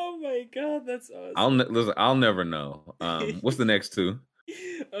 Oh my god, that's awesome. I'll never know. What's the next two?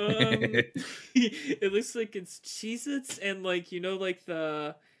 It looks like it's Cheez-Its and like like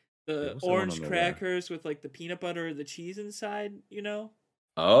the orange crackers with like the peanut butter or the cheese inside.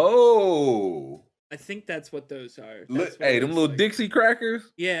 Oh. I think that's what those are. Hey, them little Dixie crackers.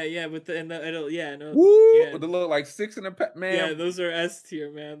 Yeah, with the Woo! Yeah. With the little like 6 in a pack, man. Yeah, those are S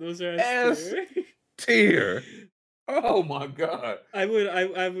tier, man. Those are S tier. Oh my god. I would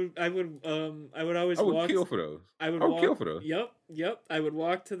always kill for those. I would kill for those. Yep. I would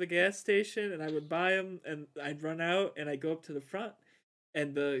walk to the gas station and I would buy them and I'd run out and I'd go up to the front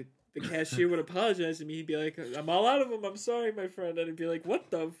and the cashier would apologize to me. He'd be like, "I'm all out of them. I'm sorry, my friend." And I'd be like,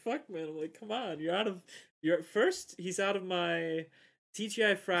 "What the fuck, man?" I'm like, "Come on, he's out of my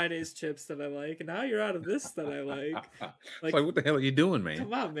TGI Fridays chips that I like, and now you're out of this that I like." Like, what the hell are you doing, man?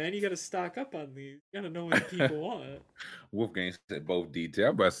 Come on, man. You got to stock up on these. You got to know what people want. Wolfgang said both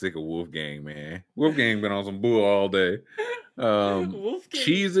detail. I'm about sick of Wolfgang, man. Wolfgang been on some bull all day.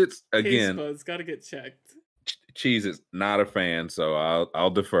 Cheez-Its again. It's got to get checked. Cheez-Its, not a fan, so I'll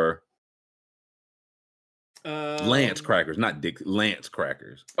defer. Lance crackers, not Dick. Lance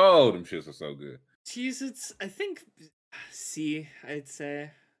crackers. Oh, them shits are so good. Cheez-Its, I think C, I'd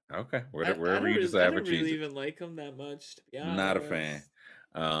say. Okay, wherever you decide for Cheez-Its. I don't really even like them that much, to be honest. Not a fan.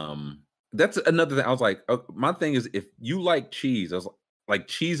 That's another thing. I was like, my thing is, if you like cheese, I was like,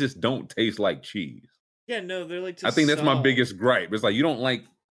 Cheez-Its don't taste like cheese. Yeah, no, they're like. I think that's my biggest gripe. It's like you don't like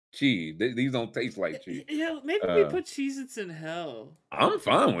cheese. These don't taste like cheese. Yeah, maybe we put Cheez-Its in hell. I'm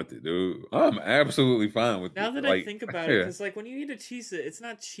fine with it, dude. I'm absolutely fine with it. Now that I think about it, because like when you eat a Cheez-It, it's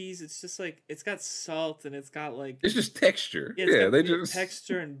not cheese. It's just like it's got salt and it's got like it's just texture. Yeah, they just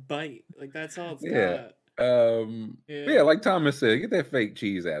texture and bite. Like that's all it's got. Yeah, like Thomas said, get that fake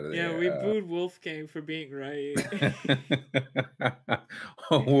cheese out of Yeah, there. we booed Wolfgang for being right.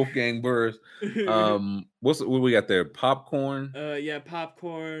 Wolfgang Burrs. What we got there? Popcorn. Yeah,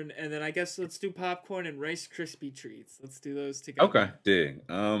 popcorn, and then I guess let's do popcorn and Rice Krispie treats. Let's do those together. Okay, dig.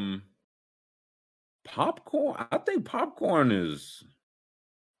 Popcorn. I think popcorn is.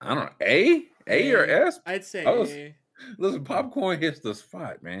 I don't know. A or S? I'd say A. Listen, popcorn hits the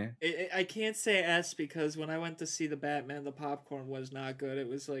spot, man. I can't say S because when I went to see the Batman, the popcorn was not good. It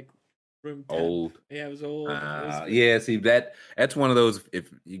was like room temp. Old. Yeah, it was old. Yeah, see that's one of those.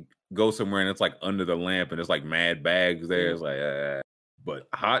 If you go somewhere and it's like under the lamp and it's like mad bags there, it's like but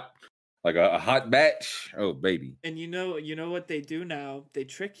hot, like a hot batch. Oh baby. And you know what they do now? They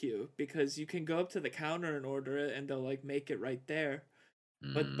trick you because you can go up to the counter and order it, and they'll like make it right there.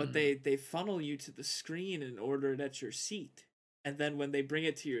 But they funnel you to the screen and order it at your seat. And then when they bring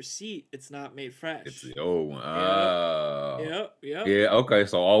it to your seat, it's not made fresh. It's the old one. Oh. Yep. Yeah, okay.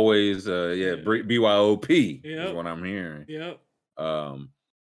 So always BYOP Yep. is what I'm hearing. Yep.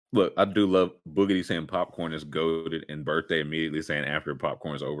 Look, I do love Boogity saying popcorn is goated and Birthday immediately saying after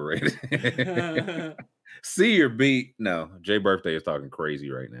popcorn is overrated. C or B? No, Jay Birthday is talking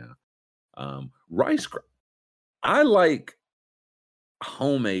crazy right now. I like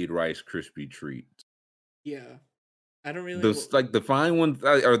homemade Rice Krispie treats. Yeah. I don't really like the fine ones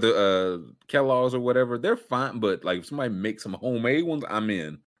or the Kellogg's or whatever. They're fine, but like if somebody makes some homemade ones, I'm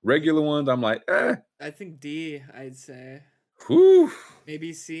in. Regular ones, I'm like, I think D, I'd say. Whew.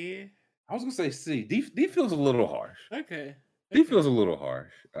 Maybe C. I was gonna say C. D feels a little harsh. Okay. D feels a little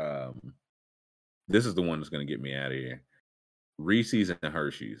harsh. This is the one that's gonna get me out of here. Reese's and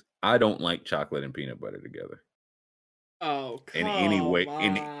Hershey's. I don't like chocolate and peanut butter together. Oh, come in any way,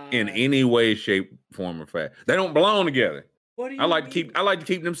 on. in any way, shape, form, or fashion. They don't belong together. What do you I like mean? to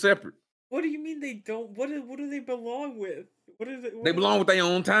keep them separate. What do you mean they don't? What do they belong with? They belong with their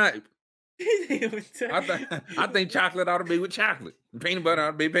own type. I think chocolate ought to be with chocolate. Peanut butter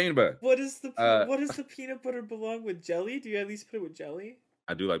ought to be peanut butter. What does the peanut butter belong with? Jelly? Do you at least put it with jelly?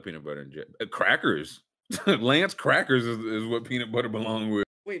 I do like peanut butter and jelly. Crackers. Lance crackers is what peanut butter belong with.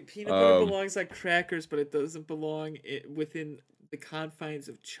 Wait, peanut butter belongs like crackers, but it doesn't belong within the confines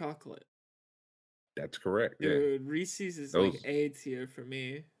of chocolate. That's correct. Dude, Reese's is like A tier for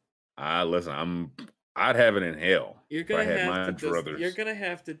me. Listen, I'd have it in hell. You're gonna have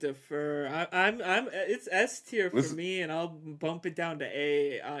to defer. It's S tier for me, and I'll bump it down to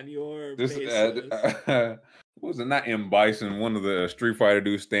A on your basis. What was it? Not M. Bison. One of the Street Fighter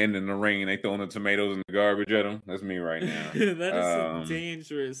dudes standing in the ring and they throwing the tomatoes and the garbage at him. That's me right now. That is a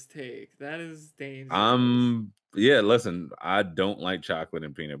dangerous take. That is dangerous. Yeah, listen, I don't like chocolate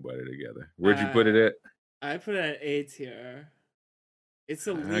and peanut butter together. Where'd you put it at? I put it at A tier. It's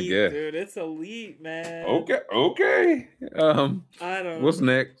elite, dude. It's elite, man. Okay. What's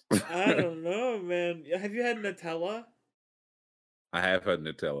next? I don't know, man. Have you had Nutella? I have had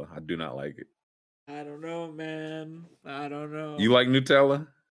Nutella. I do not like it. I don't know, man. I don't know. You like Nutella?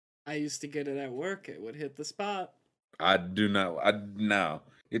 I used to get it at work. It would hit the spot. I do not. No.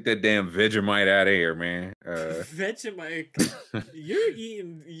 Get that damn Vegemite out of here, man. Vegemite. You're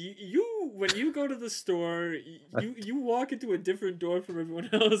eating. When you go to the store, you walk into a different door from everyone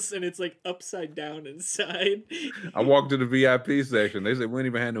else, and it's like upside down inside. I walked to the VIP section. They said we don't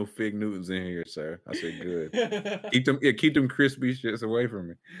even have no Fig Newtons in here, sir. I said good. Keep them crispy shits away from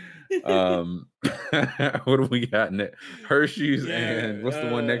me. What do we got next? Hershey's and what's the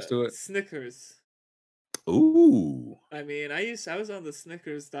one next to it? Snickers. Ooh. I mean, I was on the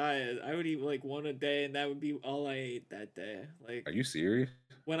Snickers diet. I would eat like one a day, and that would be all I ate that day. Like, are you serious?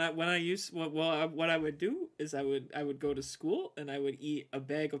 What I would do is I would go to school and I would eat a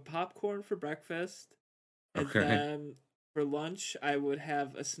bag of popcorn for breakfast, and then for lunch I would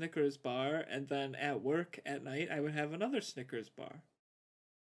have a Snickers bar, and then at work at night I would have another Snickers bar.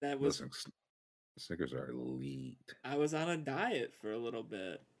 Snickers are elite. I was on a diet for a little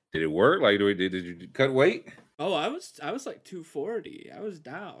bit. Did it work? Like, did you cut weight? Oh, I was like 240. I was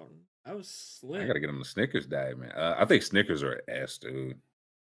down. I was slim. I gotta get on the Snickers diet, man. I think Snickers are an S, dude.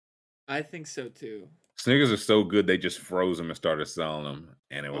 I think so too. Snickers are so good they just froze them and started selling them,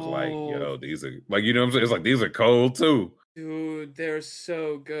 and it was like, yo, these are like, you know what I'm saying? It's like these are cold too. Dude, they're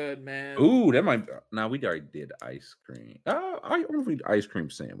so good, man. Ooh, that might. Now we already did ice cream. I want to ice cream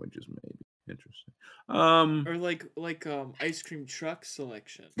sandwiches, maybe. Interesting. Or like ice cream truck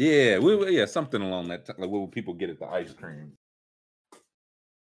selection. Yeah, something along that. Like what would people get at the ice cream?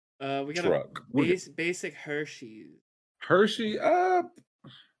 We got truck. Basic Hershey's. Hershey.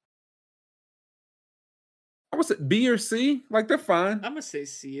 I would say B or C. Like they're fine. I'm gonna say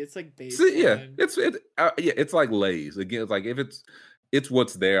C. It's like C, yeah, baseline. it's like Lay's again. It's like if it's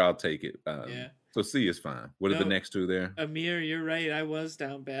what's there, I'll take it. Yeah. So C is fine. What are the No, next two there? Amir, you're right. I was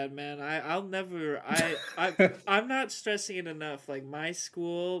down bad, man. I'll never. I'm not stressing it enough. Like my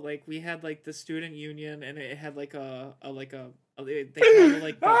school, like we had like the student union, and it had like they had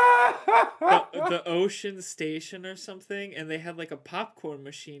like the ocean station or something, and they had like a popcorn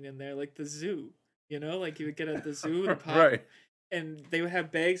machine in there, like the zoo. You know, like you would get at the zoo the pop, Right. and they would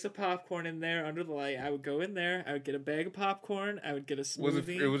have bags of popcorn in there under the light. I would go in there. I would get a bag of popcorn. I would get a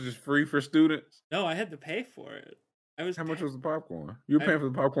smoothie. It was just free for students? No, I had to pay for it. How much was the popcorn? You were paying for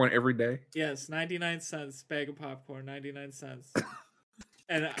the popcorn every day? Yes, 99 cents bag of popcorn, 99 cents.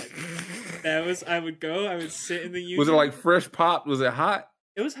 And I would go, I would sit in the union. Was it like fresh pop? Was it hot?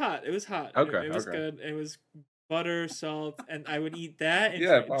 It was hot. It was hot. Okay, It was okay. good. It was butter, salt, and I would eat that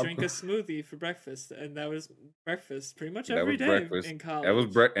and drink a smoothie for breakfast. And that was breakfast pretty much every day in college. That was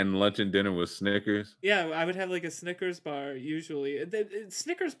and lunch and dinner was Snickers. Yeah, I would have like a Snickers bar usually.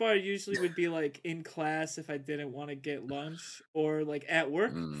 Snickers bar usually would be like in class if I didn't want to get lunch, or like at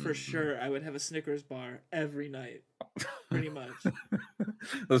work for sure. I would have a Snickers bar every night, pretty much.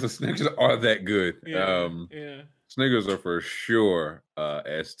 Listen, Snickers are that good. Yeah. Snickers are for sure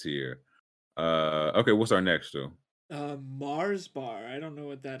S tier. Okay, what's our next two? Mars bar. I don't know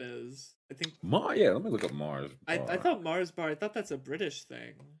what that is. I think Yeah, let me look up Mars bar. I thought Mars bar. I thought that's a British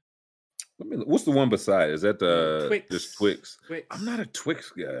thing. What's the one beside? Is that the Twix? Just Twix? Twix. I'm not a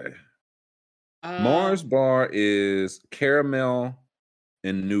Twix guy. Mars bar is caramel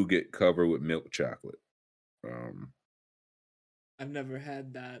and nougat covered with milk chocolate. I've never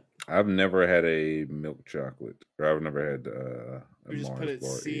had that. I've never had a milk chocolate, or I've never had we just Mars put it bar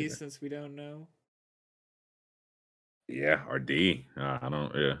C either. since we don't know. Yeah, or D. I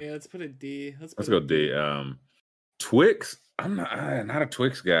don't. Yeah. Yeah, let's put a D. Let's go D. Twix. I'm not a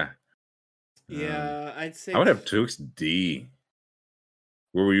Twix guy. Yeah, I'd say I would have Twix D.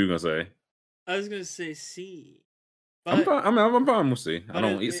 What were you gonna say? I was gonna say C. But I'm fine with C. I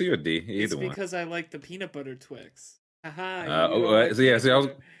don't eat C or D. It's Either one. because I like the peanut butter Twix. I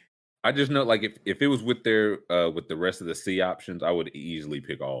just know, like, if it was with with the rest of the C options, I would easily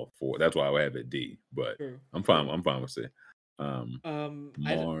pick all four. That's why I would have it D. But True. I'm fine with C.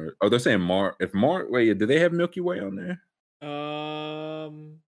 Mars. They're saying Mars. If Mars, wait, do they have Milky Way on there?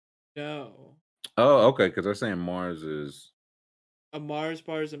 No. Oh, okay, because they're saying Mars is a Mars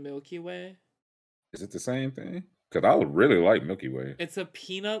bar is a Milky Way. Is it the same thing? Because I would really like Milky Way. It's a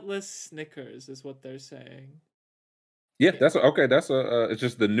peanutless Snickers, is what they're saying. Yeah, that's okay. That's it's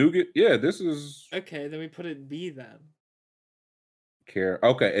just the nougat. Yeah, this is okay. Then we put it B then.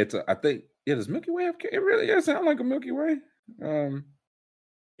 Okay, it's I think does Milky Way have it really sound like a Milky Way?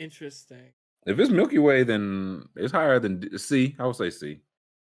 Interesting. If it's Milky Way, then it's higher than C. I would say C.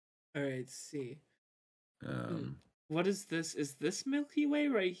 All right, C. What is this? Is this Milky Way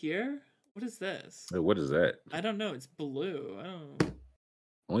right here? What is this? What is that? I don't know. It's blue. I don't know.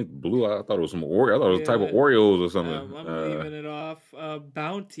 Only blue. I thought it was some Oreo. I thought it was a type of Oreos or something. I'm leaving it off.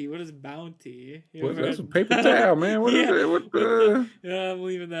 Bounty. What is Bounty? That's a paper towel, man. What is it? Yeah, I'm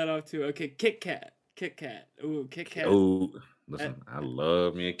leaving that off too. Okay, Kit Kat. Ooh, Kit Kat. Oh, listen, I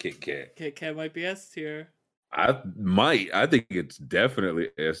love me a Kit Kat. Kit Kat might be S tier. I think it's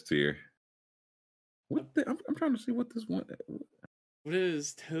definitely S tier. I'm trying to see what this one. What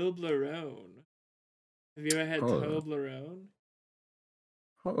is Toblerone? Have you ever had Toblerone?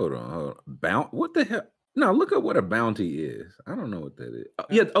 Hold on. What the hell? No, look up what a Bounty is. I don't know what that is.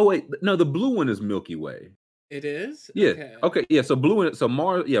 Yeah. Oh wait, no, the blue one is Milky Way. It is. Yeah. Okay. Yeah. So blue and so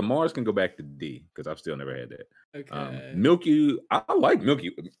Mars. Yeah, Mars can go back to D because I've still never had that. Okay. Milky. I like Milky.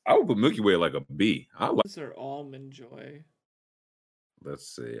 I would put Milky Way like a B. Those are Almond Joy. Let's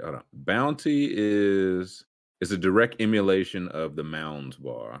see. Hold on. Bounty is a direct emulation of the Mounds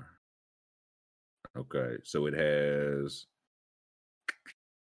bar. Okay, so it has.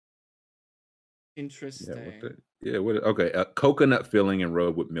 Interesting. Okay, coconut filling and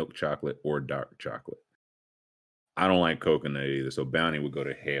rubbed with milk chocolate or dark chocolate. I don't like coconut either, so Bounty would go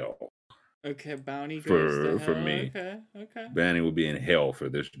to hell. Okay, Bounty goes to hell. For me. Okay. Bounty would be in hell for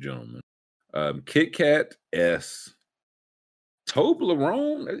this gentleman. Kit Kat S.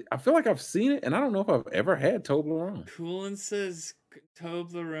 Toblerone. I feel like I've seen it, and I don't know if I've ever had Toblerone. Coolin says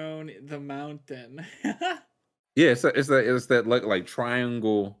Toblerone, the mountain. Yeah, it's that like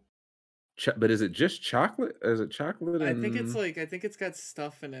triangle. But is it just chocolate? Is it chocolate? I think it's got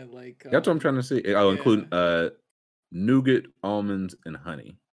stuff in it. Like that's what I'm trying to see. I'll include nougat, almonds, and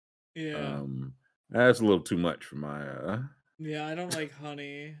honey. Yeah. That's a little too much for my. Yeah, I don't like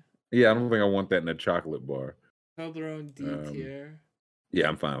honey. Yeah, I don't think I want that in a chocolate bar. Toblerone D tier. Yeah,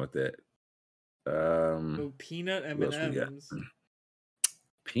 I'm fine with that. Peanut what else we got? M&Ms.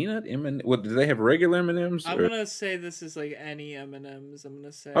 Peanut M&M. What do they have? Regular M&Ms? I'm gonna say this is like any M&Ms. I'm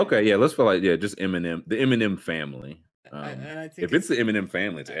gonna say. Okay, yeah. Let's feel like just M&M, the M&M family. And I think if it's the M&M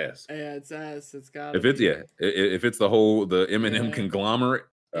family, it's S. Yeah, it's S. It's got. If it's if it's the M&M conglomerate,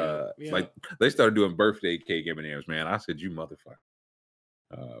 like they started doing birthday cake M&Ms, man. I said, you motherfucker.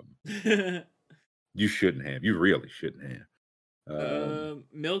 You shouldn't have. You really shouldn't have.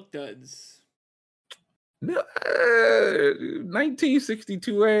 Milk Duds.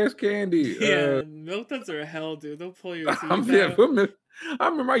 1962 ass candy. Yeah, Milk Duds are hell, dude. They'll pull your teeth out. I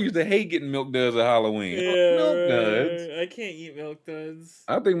remember I used to hate getting Milk Duds at Halloween. Yeah, Milk Duds. I can't eat Milk Duds.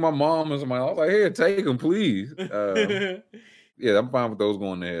 I think my mom was like, here, take them, please. Yeah, I'm fine with those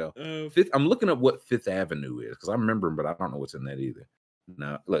going to hell. I'm looking up what Fifth Avenue is because I remember them, but I don't know what's in that either.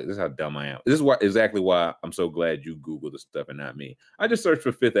 Now, look, this is how dumb I am. This is exactly why I'm so glad you Googled the stuff and not me. I just searched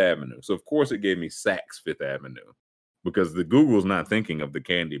for Fifth Avenue. So, of course, it gave me Saks Fifth Avenue because the Google's not thinking of the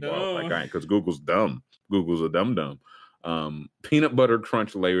candy bar. Because Google's dumb. Google's a dumb. Peanut butter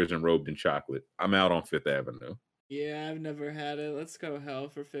crunch layers enrobed in chocolate. I'm out on Fifth Avenue. Yeah, I've never had it. Let's go hell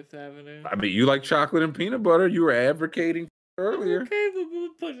for Fifth Avenue. I mean, you like chocolate and peanut butter. You were advocating earlier. Okay, but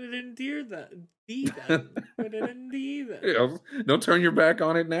we'll put it in D then. Put it in D then. Yeah, don't turn your back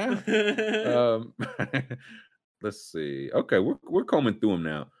on it now. Let's see. Okay, we're combing through them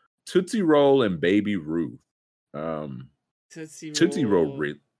now. Tootsie Roll and Baby Ruth. Tootsie Roll.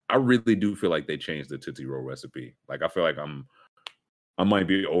 I really do feel like they changed the Tootsie Roll recipe. Like I feel like I might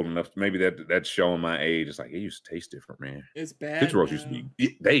be old enough. Maybe that's showing my age. It's like it used to taste different, man. It's bad. Tootsie Rolls used to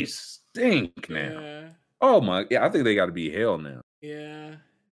be. They stink now. Yeah. Oh my! Yeah, I think they got to be hell now. Yeah.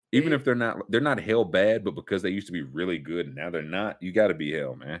 Even if they're not hell bad, but because they used to be really good and now they're not, you got to be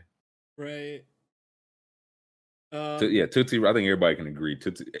hell, man. Right. Tootsie. I think everybody can agree.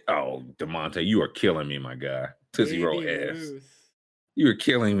 Tootsie. Oh, DeMonte, you are killing me, my guy. Tootsie Roll ass. Ruth. You are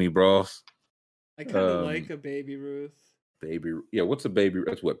killing me, bros. I kind of like a Baby Ruth. What's a Baby?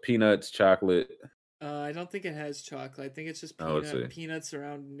 That's what, peanuts, chocolate. I don't think it has chocolate. I think it's just peanuts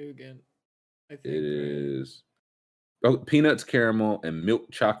around nougat. I think it is. Oh, peanuts, caramel, and milk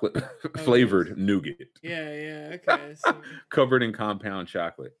chocolate flavored nougat. Yeah. Okay. So, covered in compound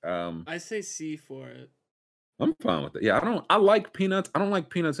chocolate. I say C for it. I'm fine with it. Yeah, I like peanuts. I don't like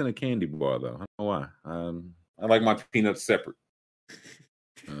peanuts in a candy bar though. I don't know why. I like my peanuts separate.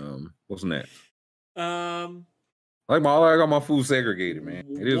 What's next? I like my food segregated, man.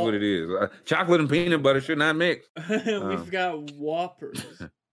 It is what it is. Chocolate and peanut butter should not mix. We've got Whoppers.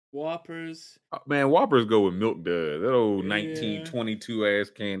 Whoppers. Man, Whoppers go with Milk Duds. That old 1922 ass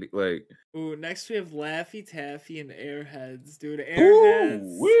candy. Like, next we have Laffy Taffy and Airheads, dude.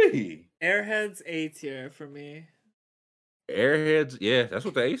 Airheads A tier for me. Airheads, yeah, that's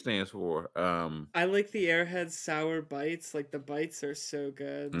what the A stands for. I like the Airheads sour bites. Like the bites are so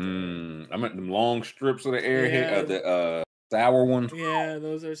good. I meant them long strips of the Airhead, the sour ones. Yeah,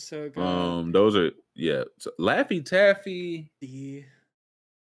 those are so good. Those are So Laffy Taffy. D.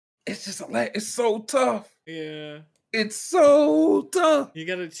 It's just it's so tough. Yeah. It's so tough. You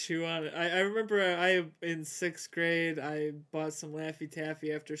gotta chew on it. I remember in 6th grade I bought some Laffy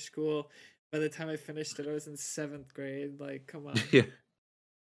Taffy after school. By the time I finished it, I was in 7th grade. Like, come on. Yeah.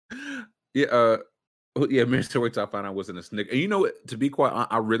 Mr. Wait till I found out I wasn't a Snickers. And you know what? To be quite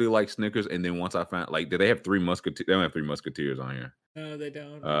honest, I really like Snickers. And then once I found, do they have Three Musketeers? They don't have Three Musketeers on here. No, they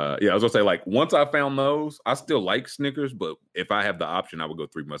don't. I was gonna say, once I found those, I still like Snickers, but if I have the option, I would go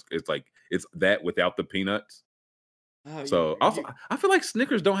Three Musketeers. It's that without the peanuts. Oh, I feel like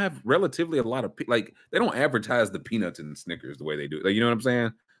Snickers don't have relatively a lot of they don't advertise the peanuts in Snickers the way they do. You know what I'm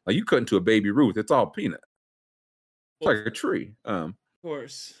saying? Like you cut into a Baby Ruth, it's all peanut. It's like a tree. Of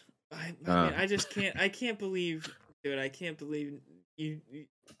course. I mean, I just can't. I can't believe, dude. I can't believe you.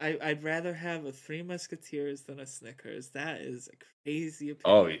 I'd rather have a Three Musketeers than a Snickers. That is a crazy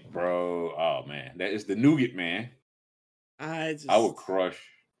opinion. Oh, bro. Oh man, that is the nougat, man. I would crush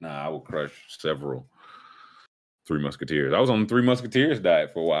several Three Musketeers. I was on the Three Musketeers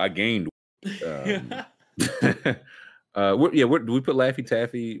diet for a while. I gained. What do we put Laffy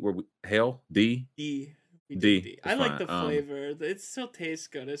Taffy? Hell D. D. I like the flavor. It still tastes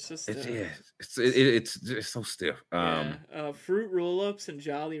good. It's just it's so stiff. Fruit Roll-Ups and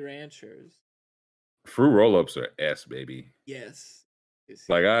Jolly Ranchers. Fruit Roll-Ups are S, baby. Yes.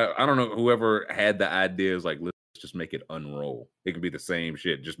 I don't know whoever had the ideas. Let's just make it unroll. It could be the same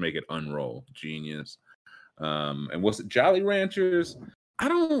shit. Just make it unroll. Genius. And what's it? Jolly Ranchers? I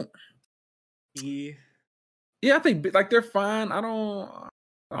don't. Yeah, I think they're fine. I don't.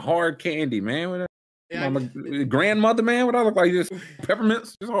 A hard candy, man. Yeah, I'm a grandmother, man. What I look like? Just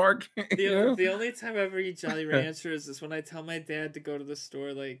peppermints, just hard. the only time I ever eat Jolly Ranchers is when I tell my dad to go to the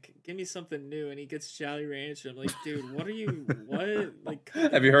store, like, give me something new, and he gets Jolly Rancher. I'm like, dude, what? Like,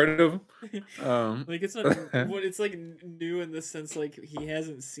 have you heard of them? like it's not what it's like new in the sense like he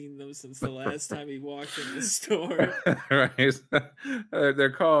hasn't seen them since the last time he walked in the store. Right.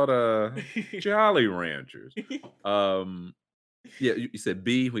 They're called Jolly Ranchers. Yeah, you said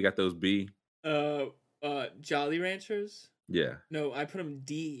B. We got those B. Jolly Ranchers. Yeah. No, I put them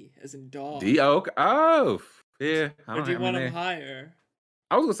D as in dog. D. Okay. Oh, yeah. Or do you want them higher?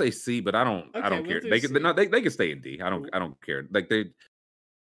 I was gonna say C, but I don't. Okay, I don't we'll care. do They C. can. No, they can stay in D. I don't care. Like they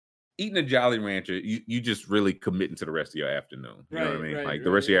eating a Jolly Rancher, you just really committing to the rest of your afternoon. You know what I mean? Like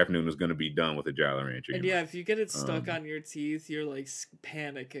the rest of your afternoon is gonna be done with a Jolly Rancher. And yeah, if you get it stuck on your teeth, you're like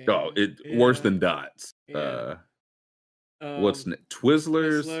panicking. Oh, worse than dots. Yeah. What's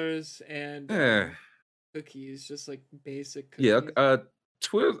Twizzlers? Twizzlers and cookies, just like basic cookies. Yeah,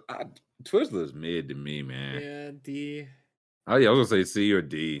 Twizzlers mid to me, man. Yeah, D. Oh yeah, I was gonna say C or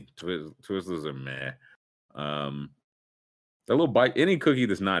D. Twizzlers are meh. The little bite, any cookie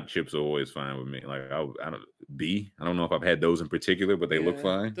that's not chips are always fine with me. Like I don't B. I don't know if I've had those in particular, but they look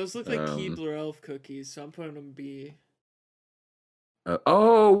fine. Those look like Keebler Elf cookies, so I'm putting them B.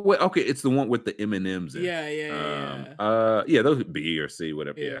 Okay, it's the one with the M&Ms in. Yeah. Those B or C,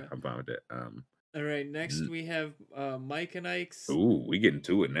 whatever. Yeah, I'm fine with that. All right, next we have Mike and Ike's. Ooh, we getting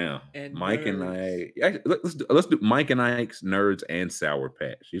to it now. And Mike Nerds. and Ike. Let's do Mike and Ike's, Nerds, and Sour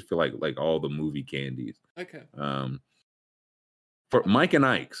Patch. These feel like all the movie candies. Okay. For Mike and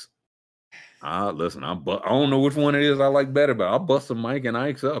Ike's, listen, I don't know which one it is I like better, but I'll bust some Mike and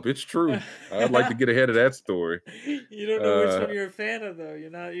Ike's up. It's true. I'd like to get ahead of that story. You don't know which one you're a fan of, though. You're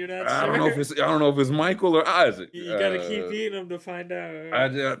not. Sure. I don't know if it's Michael or Isaac. You gotta keep eating them to find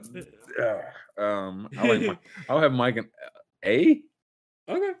out. I'll have Mike and A.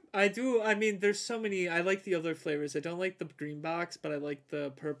 Okay, I do. I mean, there's so many. I like the other flavors. I don't like the green box, but I like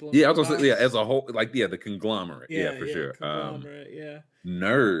the purple. And I was gonna say, as a whole, the conglomerate. Yeah, for sure. Conglomerate,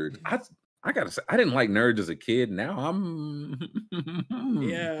 Nerd. I gotta say, I didn't like Nerds as a kid. Now I'm.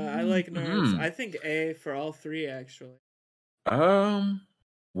 I like Nerds. I think A for all three, actually. What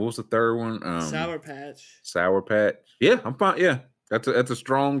was the third one? Sour Patch. Sour Patch. Yeah, I'm fine. Yeah, that's a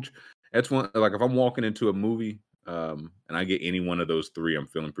strong. That's one. Like if I'm walking into a movie, and I get any one of those three, I'm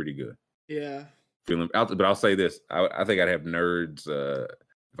feeling pretty good. Yeah. But I'll say this: I think I'd have Nerds.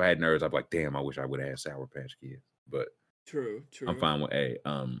 If I had Nerds, I'd be like, damn, I wish I would have had Sour Patch Kids. But true. I'm fine with A.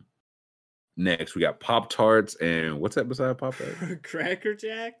 Next, we got Pop Tarts, and what's that beside Pop Tarts? Cracker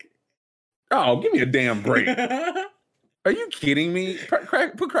Jack. Oh, give me a damn break! Are you kidding me? Put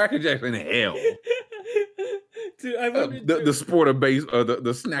Cracker Jacks in hell. Dude, the sport of base, or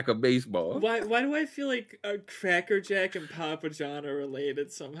the snack of baseball. Why do I feel like Cracker Jack and Papa John are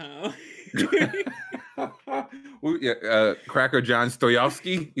related somehow? Cracker John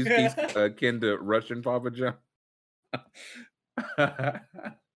Stoyovsky. He's kin to Russian Papa John.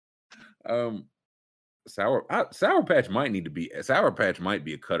 Sour Patch might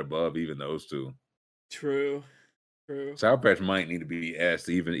be a cut above even those two. True. Sour Patch might need to be S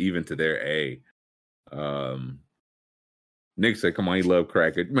even to their A. Nick said, "Come on, he love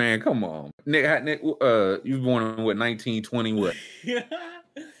cracker, man. Come on, Nick. You was born in what 1920? What?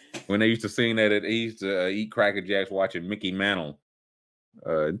 When they used to sing that, he used to eat Cracker Jacks watching Mickey Mantle,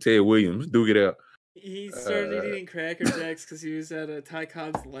 and Ted Williams. Duke it up. He started eating Cracker Jacks because he was at Ty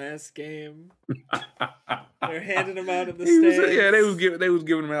Cobb's last game. They're handing him out in the stands. They was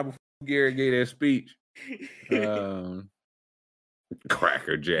giving him out before Gary gave that speech.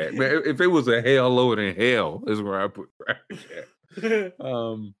 Cracker Jack, man. If it was a hell lower than hell, is where I put Cracker Jack.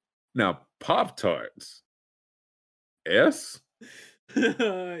 Now Pop Tarts, S.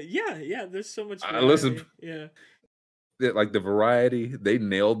 Yeah. There's so much. Variety. Listen, yeah. Like the variety, they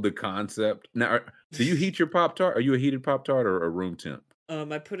nailed the concept. Now, do you heat your Pop Tart? Are you a heated Pop Tart or a room temp?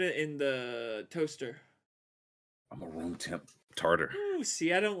 I put it in the toaster. I'm a room temp tartar. Ooh,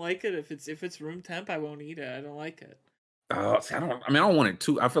 see, I don't like it. If it's room temp, I won't eat it. I don't like it. See, I don't want it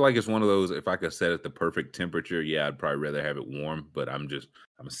too. I feel like it's one of those. If I could set it the perfect temperature, I'd probably rather have it warm. But I'm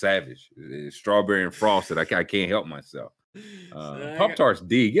a savage. It's strawberry and frosted. I can't help myself. Pop Tarts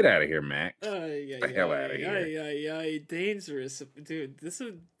D. Get out of here, Max. Get the hell out of here. Dangerous, dude.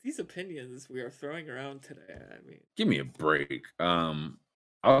 These opinions we are throwing around today. I mean, give me a break.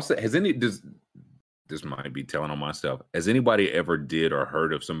 I'll say, this might be telling on myself. Has anybody ever did or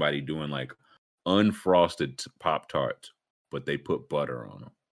heard of somebody doing like unfrosted Pop Tarts, but they put butter on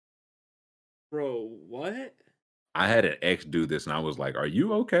them? Bro, what? I had an ex do this, and I was like, "Are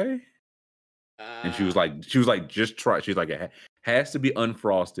you okay?" And she was like, just try. She's like, it has to be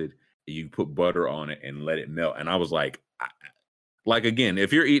unfrosted. You put butter on it and let it melt. And I was like, again,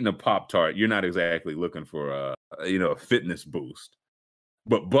 if you're eating a Pop-Tart, you're not exactly looking for a fitness boost.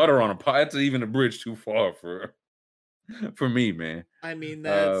 But butter on a pie, that's even a bridge too far for me, man. I mean,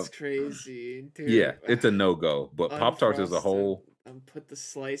 that's crazy, dude. Yeah, it's a no-go. But Pop-Tarts as a whole, put the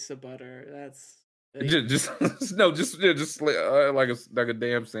slice of butter. That's just like a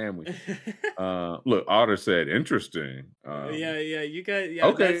damn sandwich. Look, Otter said interesting. Yeah, you got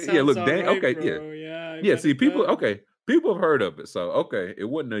okay. Yeah, look, Dan. Right, okay, bro. yeah. See, people. Okay, people have heard of it, so okay, it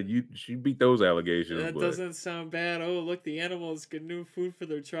wasn't she beat those allegations. That doesn't sound bad. Oh, look, the animals get new food for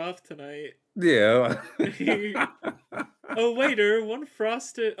their trough tonight. Yeah. Oh, waiter, one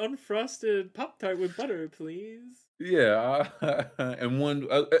unfrosted Pop-Tart with butter, please. Yeah, and one.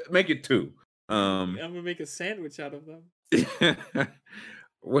 Make it two. I'm gonna make a sandwich out of them.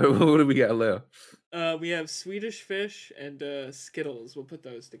 What do we got left? We have Swedish Fish and Skittles. We'll put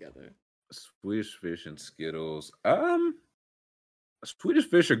those together. Swedish Fish and Skittles. Swedish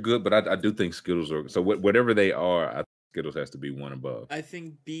Fish are good, but I do think Skittles are. So whatever they are, I think Skittles has to be one above. I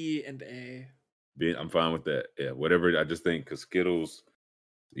think B and A. B, I'm fine with that. Yeah, whatever. I just think because Skittles,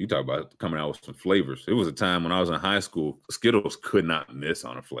 you talk about coming out with some flavors. It was a time when I was in high school, Skittles could not miss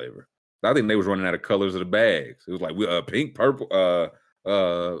on a flavor. I think they was running out of colors of the bags. It was like pink, purple,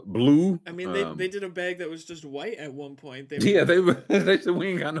 blue. I mean, they did a bag that was just white at one point. They said we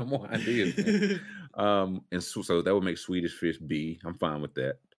ain't got no more ideas. And so that would make Swedish Fish B. I'm fine with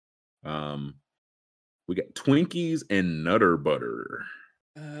that. We got Twinkies and Nutter Butter.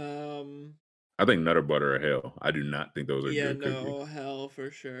 I think Nutter Butter are hell. I do not think those are good cookies. Hell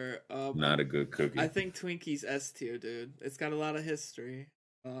for sure. Not a good cookie. I think Twinkies S tier, dude. It's got a lot of history.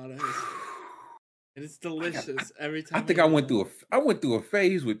 And it's delicious every time. I think I went through a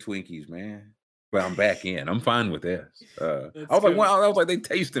phase with Twinkies, man. But I'm back in. I'm fine with this. I was like, they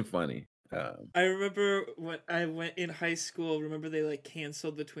tasted funny. I remember when I went in high school. Remember they like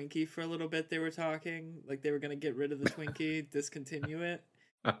canceled the Twinkie for a little bit. They were talking like they were gonna get rid of the Twinkie, discontinue it.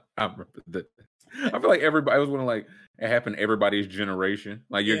 I remember that. I feel like everybody was one of like it happened to everybody's generation.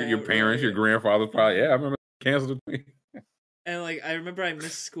 Like your parents, your grandfather probably. Yeah, I remember canceled the Twinkie. And like I remember I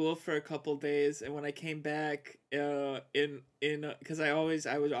missed school for a couple days, and when I came back, because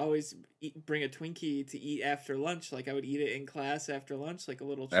I would always bring a Twinkie to eat after lunch. Like I would eat it in class after lunch, like a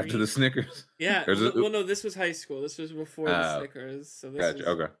little treat. After the Snickers. Yeah. Well, no, this was high school. This was before the Snickers. So this was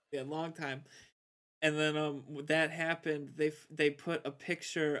okay. Yeah, long time. And then that happened. They put a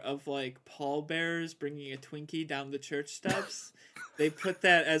picture of like pallbearers bringing a Twinkie down the church steps. They put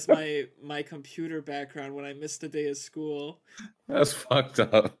that as my computer background when I missed a day of school. That's fucked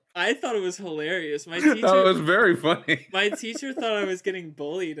up. I thought it was hilarious. My teacher. That was very funny. My teacher thought I was getting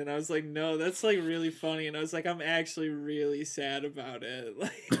bullied, and I was like, "No, that's like really funny." And I was like, "I'm actually really sad about it."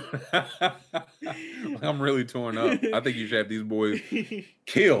 Like, I'm really torn up. I think you should have these boys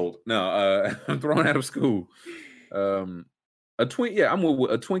killed. No, I'm thrown out of school. A Twinkie, yeah, I'm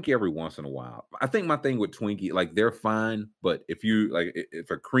with a Twinkie every once in a while. I think my thing with Twinkie, like they're fine, but if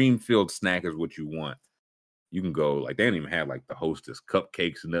a cream-filled snack is what you want, you can go like they don't even have like the Hostess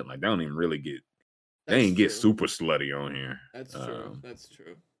cupcakes and nothing. Like they don't even really get get super slutty on here. That's true. That's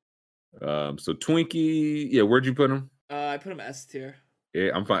true. So Twinkie, yeah, where'd you put them? I put them S tier.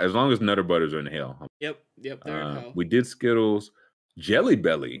 Yeah, I'm fine as long as Nutter Butters are in hell. Yep, they're in hell. We did Skittles, Jelly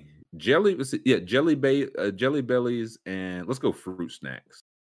Belly, Jelly Bellies, and let's go fruit snacks.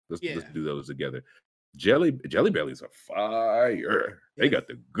 Let's do those together. Jelly Bellies are fire. They got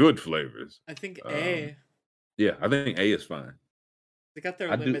the good flavors. I think A. Yeah, I think A is fine. They got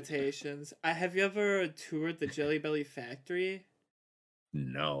their limitations. Have you ever toured the Jelly Belly factory?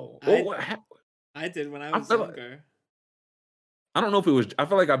 No. I did when I was younger. I don't know if it was. I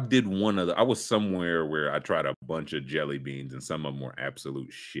feel like I did one other. I was somewhere where I tried a bunch of jelly beans, and some of them were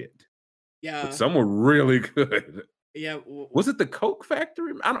absolute shit. Yeah, but some were really good. Yeah, was it the Coke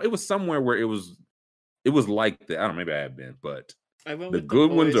factory? I don't. It was somewhere where it was like that. I don't know. Maybe I have been, but the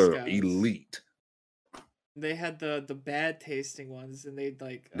good ones are elite. They had the bad tasting ones, and they'd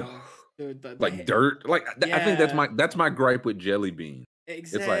like like dirt. Like I think that's my gripe with jelly beans.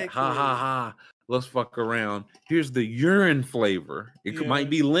 Exactly. It's like ha ha ha. Let's fuck around. Here's the urine flavor. It might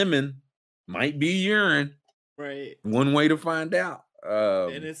be lemon, might be urine. Right. One way to find out.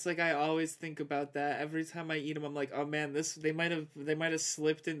 And it's like I always think about that every time I eat them. I'm like, oh man, they might have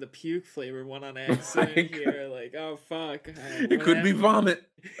slipped in the puke flavor one on accident here. Like, oh fuck. It could be vomit.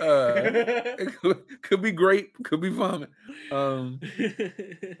 It could be grape. Could be vomit.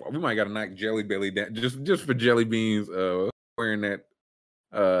 We might got to knock Jelly Belly down just for jelly beans. Wearing that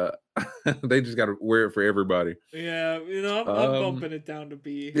They just got to wear it for everybody. Yeah, I'm bumping it down to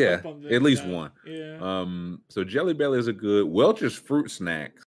B. Yeah, at least one. Yeah. So Jelly Belly is a good Welch's fruit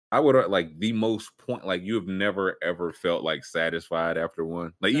snacks. I would like the most point. Like you have never ever felt like satisfied after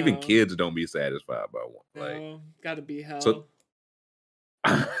one. Like even kids don't be satisfied by one. Like gotta be hell. So,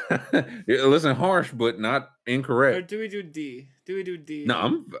 listen, harsh, but not incorrect. Or do we do D?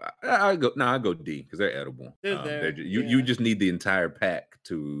 No, I go D because they're edible. They're there. You just need the entire pack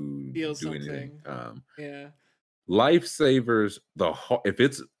to feel do something. Anything. Yeah. Lifesavers,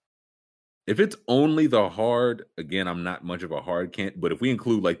 if it's only the hard, again, I'm not much of a hard can't, but if we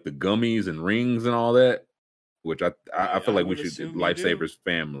include like the gummies and rings and all that, which I feel like we should Lifesavers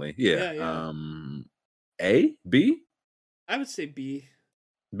family. Yeah. A, B? I would say B.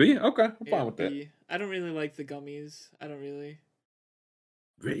 B? Okay. I'm fine with that. I don't really like the gummies. I don't really.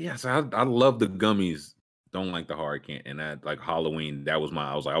 Yeah, so I love the gummies. Don't like the hard candy. And that like Halloween, I was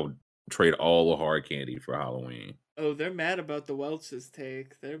like, I would trade all the hard candy for Halloween. Oh, they're mad about the Welch's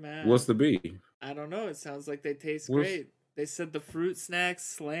take. They're mad. What's the B? I don't know. It sounds like they taste great. They said the fruit snacks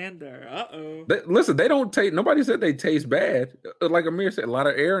slander. Uh-oh. Listen, they don't taste. Nobody said they taste bad. Like Amir said, a lot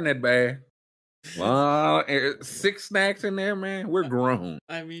of air in that bag. 6 snacks in there, man. We're grown.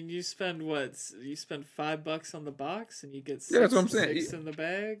 I mean, you spend what? You spend $5 on the box, and you get 6, that's what I'm saying. 6 in the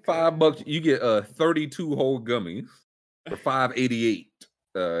bag. $5, you get 32 whole gummies for $5.88.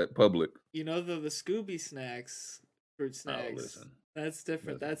 Public. You know the Scooby snacks, fruit snacks. Oh, listen. That's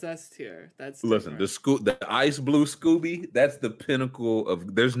different. That's S tier. That's listen. The ice blue Scooby. That's the pinnacle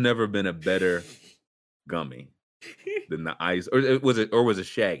of. There's never been a better gummy than the ice, or was it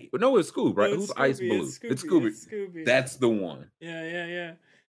Shaggy? No, it was Scooby, right? Who's Ice Blue? It's Scooby. That's the one. Yeah.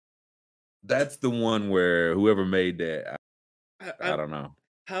 That's the one where whoever made that, I don't know.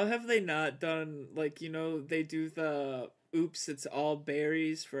 How have they not done like they do the oops it's all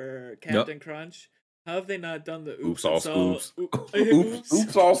berries for Captain Crunch? How have they not done the oops all scoops?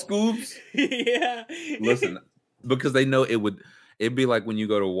 Oops all scoops. Yeah. Listen, because they know it'd be like when you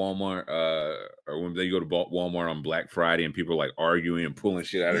go to Walmart, or when they go to Walmart on Black Friday and people are like arguing and pulling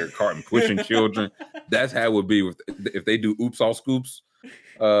shit out of their cart and pushing children. That's how it would be if they do oops all scoops.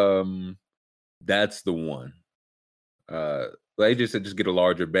 That's the one. They just get a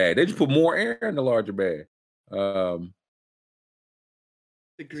larger bag. They just put more air in the larger bag.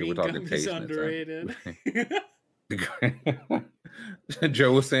 The green gum is underrated.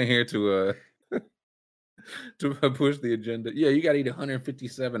 Joe was saying here to push the agenda. Yeah, you got to eat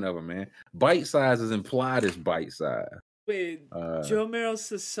 157 of them, man. Bite size is implied as bite size. Wait, Joe Merrill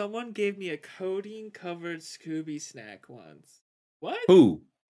says someone gave me a codeine-covered Scooby snack once. What? Who?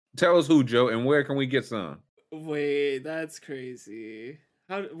 Tell us who, Joe, and where can we get some? Wait, that's crazy.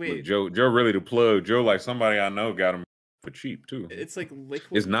 Look, Joe really the plug. Joe, like somebody I know got him for cheap too. It's like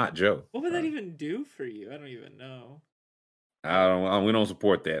liquid. It's not Joe. What would that even do for you? I don't even know. We don't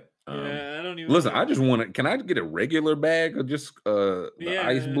support that. Yeah, I don't even. Listen, I just want to. Can I get a regular bag of just the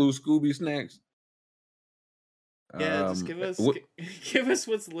ice blue Scooby snacks? Yeah, just give us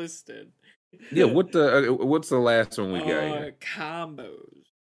what's listed. Yeah, what's the last one we got here? Combos.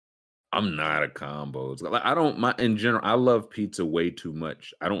 I'm not a combos. Like in general, I love pizza way too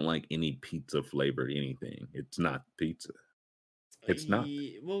much. I don't like any pizza flavored anything. It's not pizza. It's not.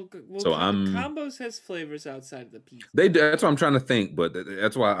 Well, so combos has flavors outside of the pizza. That's what I'm trying to think, but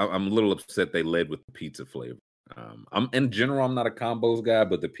that's why I'm a little upset they led with the pizza flavor. I'm in general, I'm not a combos guy,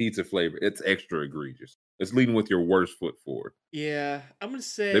 but the pizza flavor, it's extra egregious. It's leading with your worst foot forward. Yeah, I'm gonna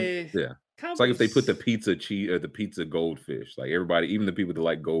say. Combos. It's like if they put the pizza cheese or the pizza goldfish, like everybody, even the people that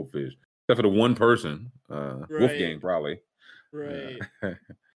like goldfish, except for the one person, Wolfgang probably. Right.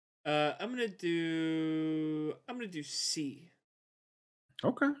 I'm gonna do C.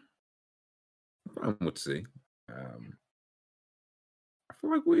 Okay. I'm with C. I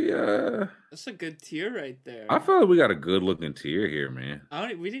feel like we that's a good tier right there. I feel like we got a good looking tier here, man.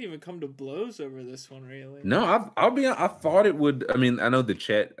 We didn't even come to blows over this one, really. No, I thought it would. I mean, I know the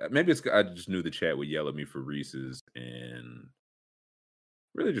chat. Maybe I just knew the chat would yell at me for Reese's and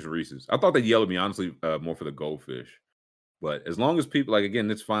really just Reese's. I thought they'd yell at me honestly more for the goldfish. But as long as people again,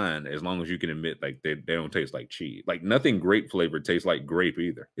 it's fine as long as you can admit like they don't taste like cheese. Like nothing grape flavored tastes like grape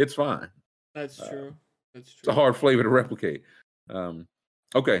either. It's fine. That's true. That's true. It's a hard flavor to replicate.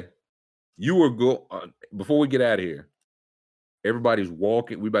 Okay, you were before we get out of here. Everybody's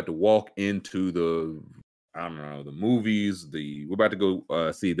walking. We're about to walk into the movies. We're about to go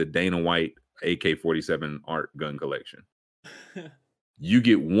see the Dana White AK-47 art gun collection. You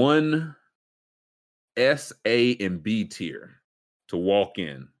get one S, A, and B tier to walk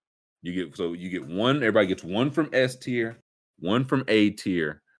in. You get one. Everybody gets one from S tier, one from A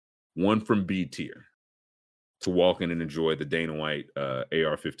tier, one from B tier to walk in and enjoy the Dana White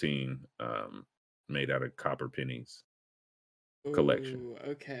AR-15 made out of copper pennies collection. Ooh,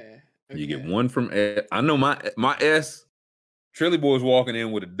 okay. You get one from S. I know my S. Trilly Boy's walking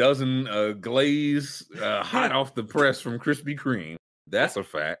in with a dozen glaze hot off the press from Krispy Kreme. That's a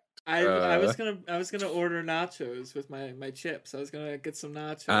fact. I was gonna order nachos with my chips. I was gonna get some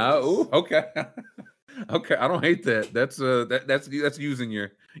nachos. Oh, okay. Okay, I don't hate that. That's using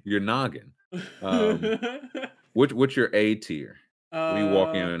your noggin. What's your A tier? What are you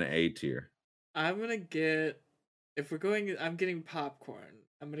walking in an A tier? I'm gonna get. If we're going, I'm getting popcorn.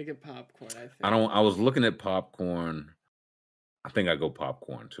 I'm gonna get popcorn. I think. I was looking at popcorn. I think I go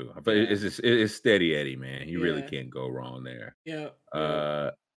popcorn too. But it's steady Eddie, man. You really can't go wrong there. Yeah.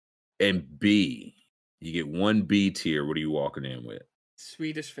 And B, you get one B tier. What are you walking in with?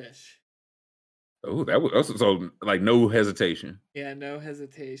 Swedish Fish. Oh, that was so like no hesitation. Yeah, no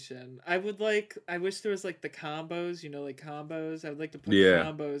hesitation. I wish there was like the combos, like combos. I would like to put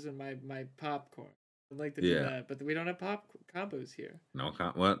combos in my popcorn. I'd like to do that, but we don't have combos here. No,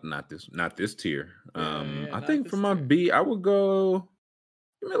 well, not this tier. I think for my tier. B, I would go.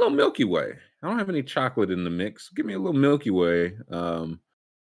 Give me a little Milky Way. I don't have any chocolate in the mix. Give me a little Milky Way.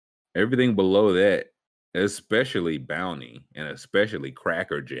 Everything below that, especially Bounty and especially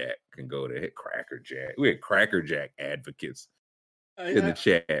Cracker Jack, can go to hit Cracker Jack. We had Cracker Jack advocates in the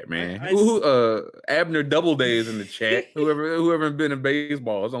chat, man. Abner Doubleday in the chat. Whoever been in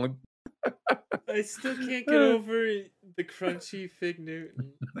baseball is only. I still can't get over the crunchy Fig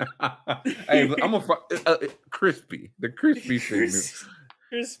Newton. Hey, I'm a crispy. The crispy Fig Newton.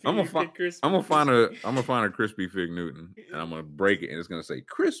 Crispy. I'm gonna find a crispy Fig Newton, and I'm gonna break it, and it's gonna say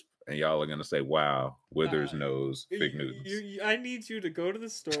crisp, and y'all are gonna say, "Wow, Withers knows Fig Newtons." I need you to go to the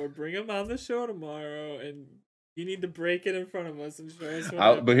store, bring them on the show tomorrow, and you need to break it in front of us and show us.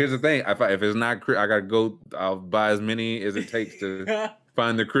 But here's the thing: if it's not, I gotta go. I'll buy as many as it takes to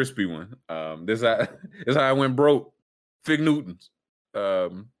find the crispy one. This is how I went broke. Fig Newtons.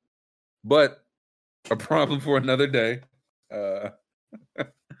 But a problem for another day.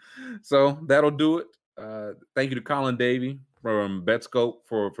 So that'll do it. Thank you to Colin Davey from Betscope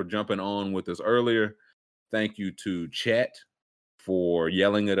for jumping on with us earlier. Thank you to chat for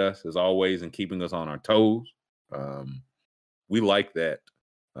yelling at us as always and keeping us on our toes. We like that.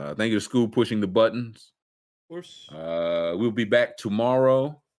 Thank you to School pushing the buttons. Of course. We'll be back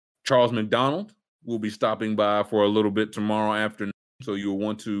tomorrow. Charles McDonald will be stopping by for a little bit tomorrow afternoon, so you'll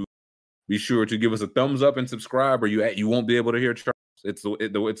want to be sure to give us a thumbs up and subscribe, or you won't be able to hear Charles. It's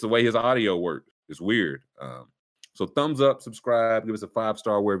the way his audio works. It's weird. So thumbs up, subscribe, give us a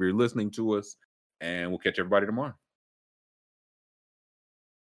 5-star wherever you're listening to us, and we'll catch everybody tomorrow.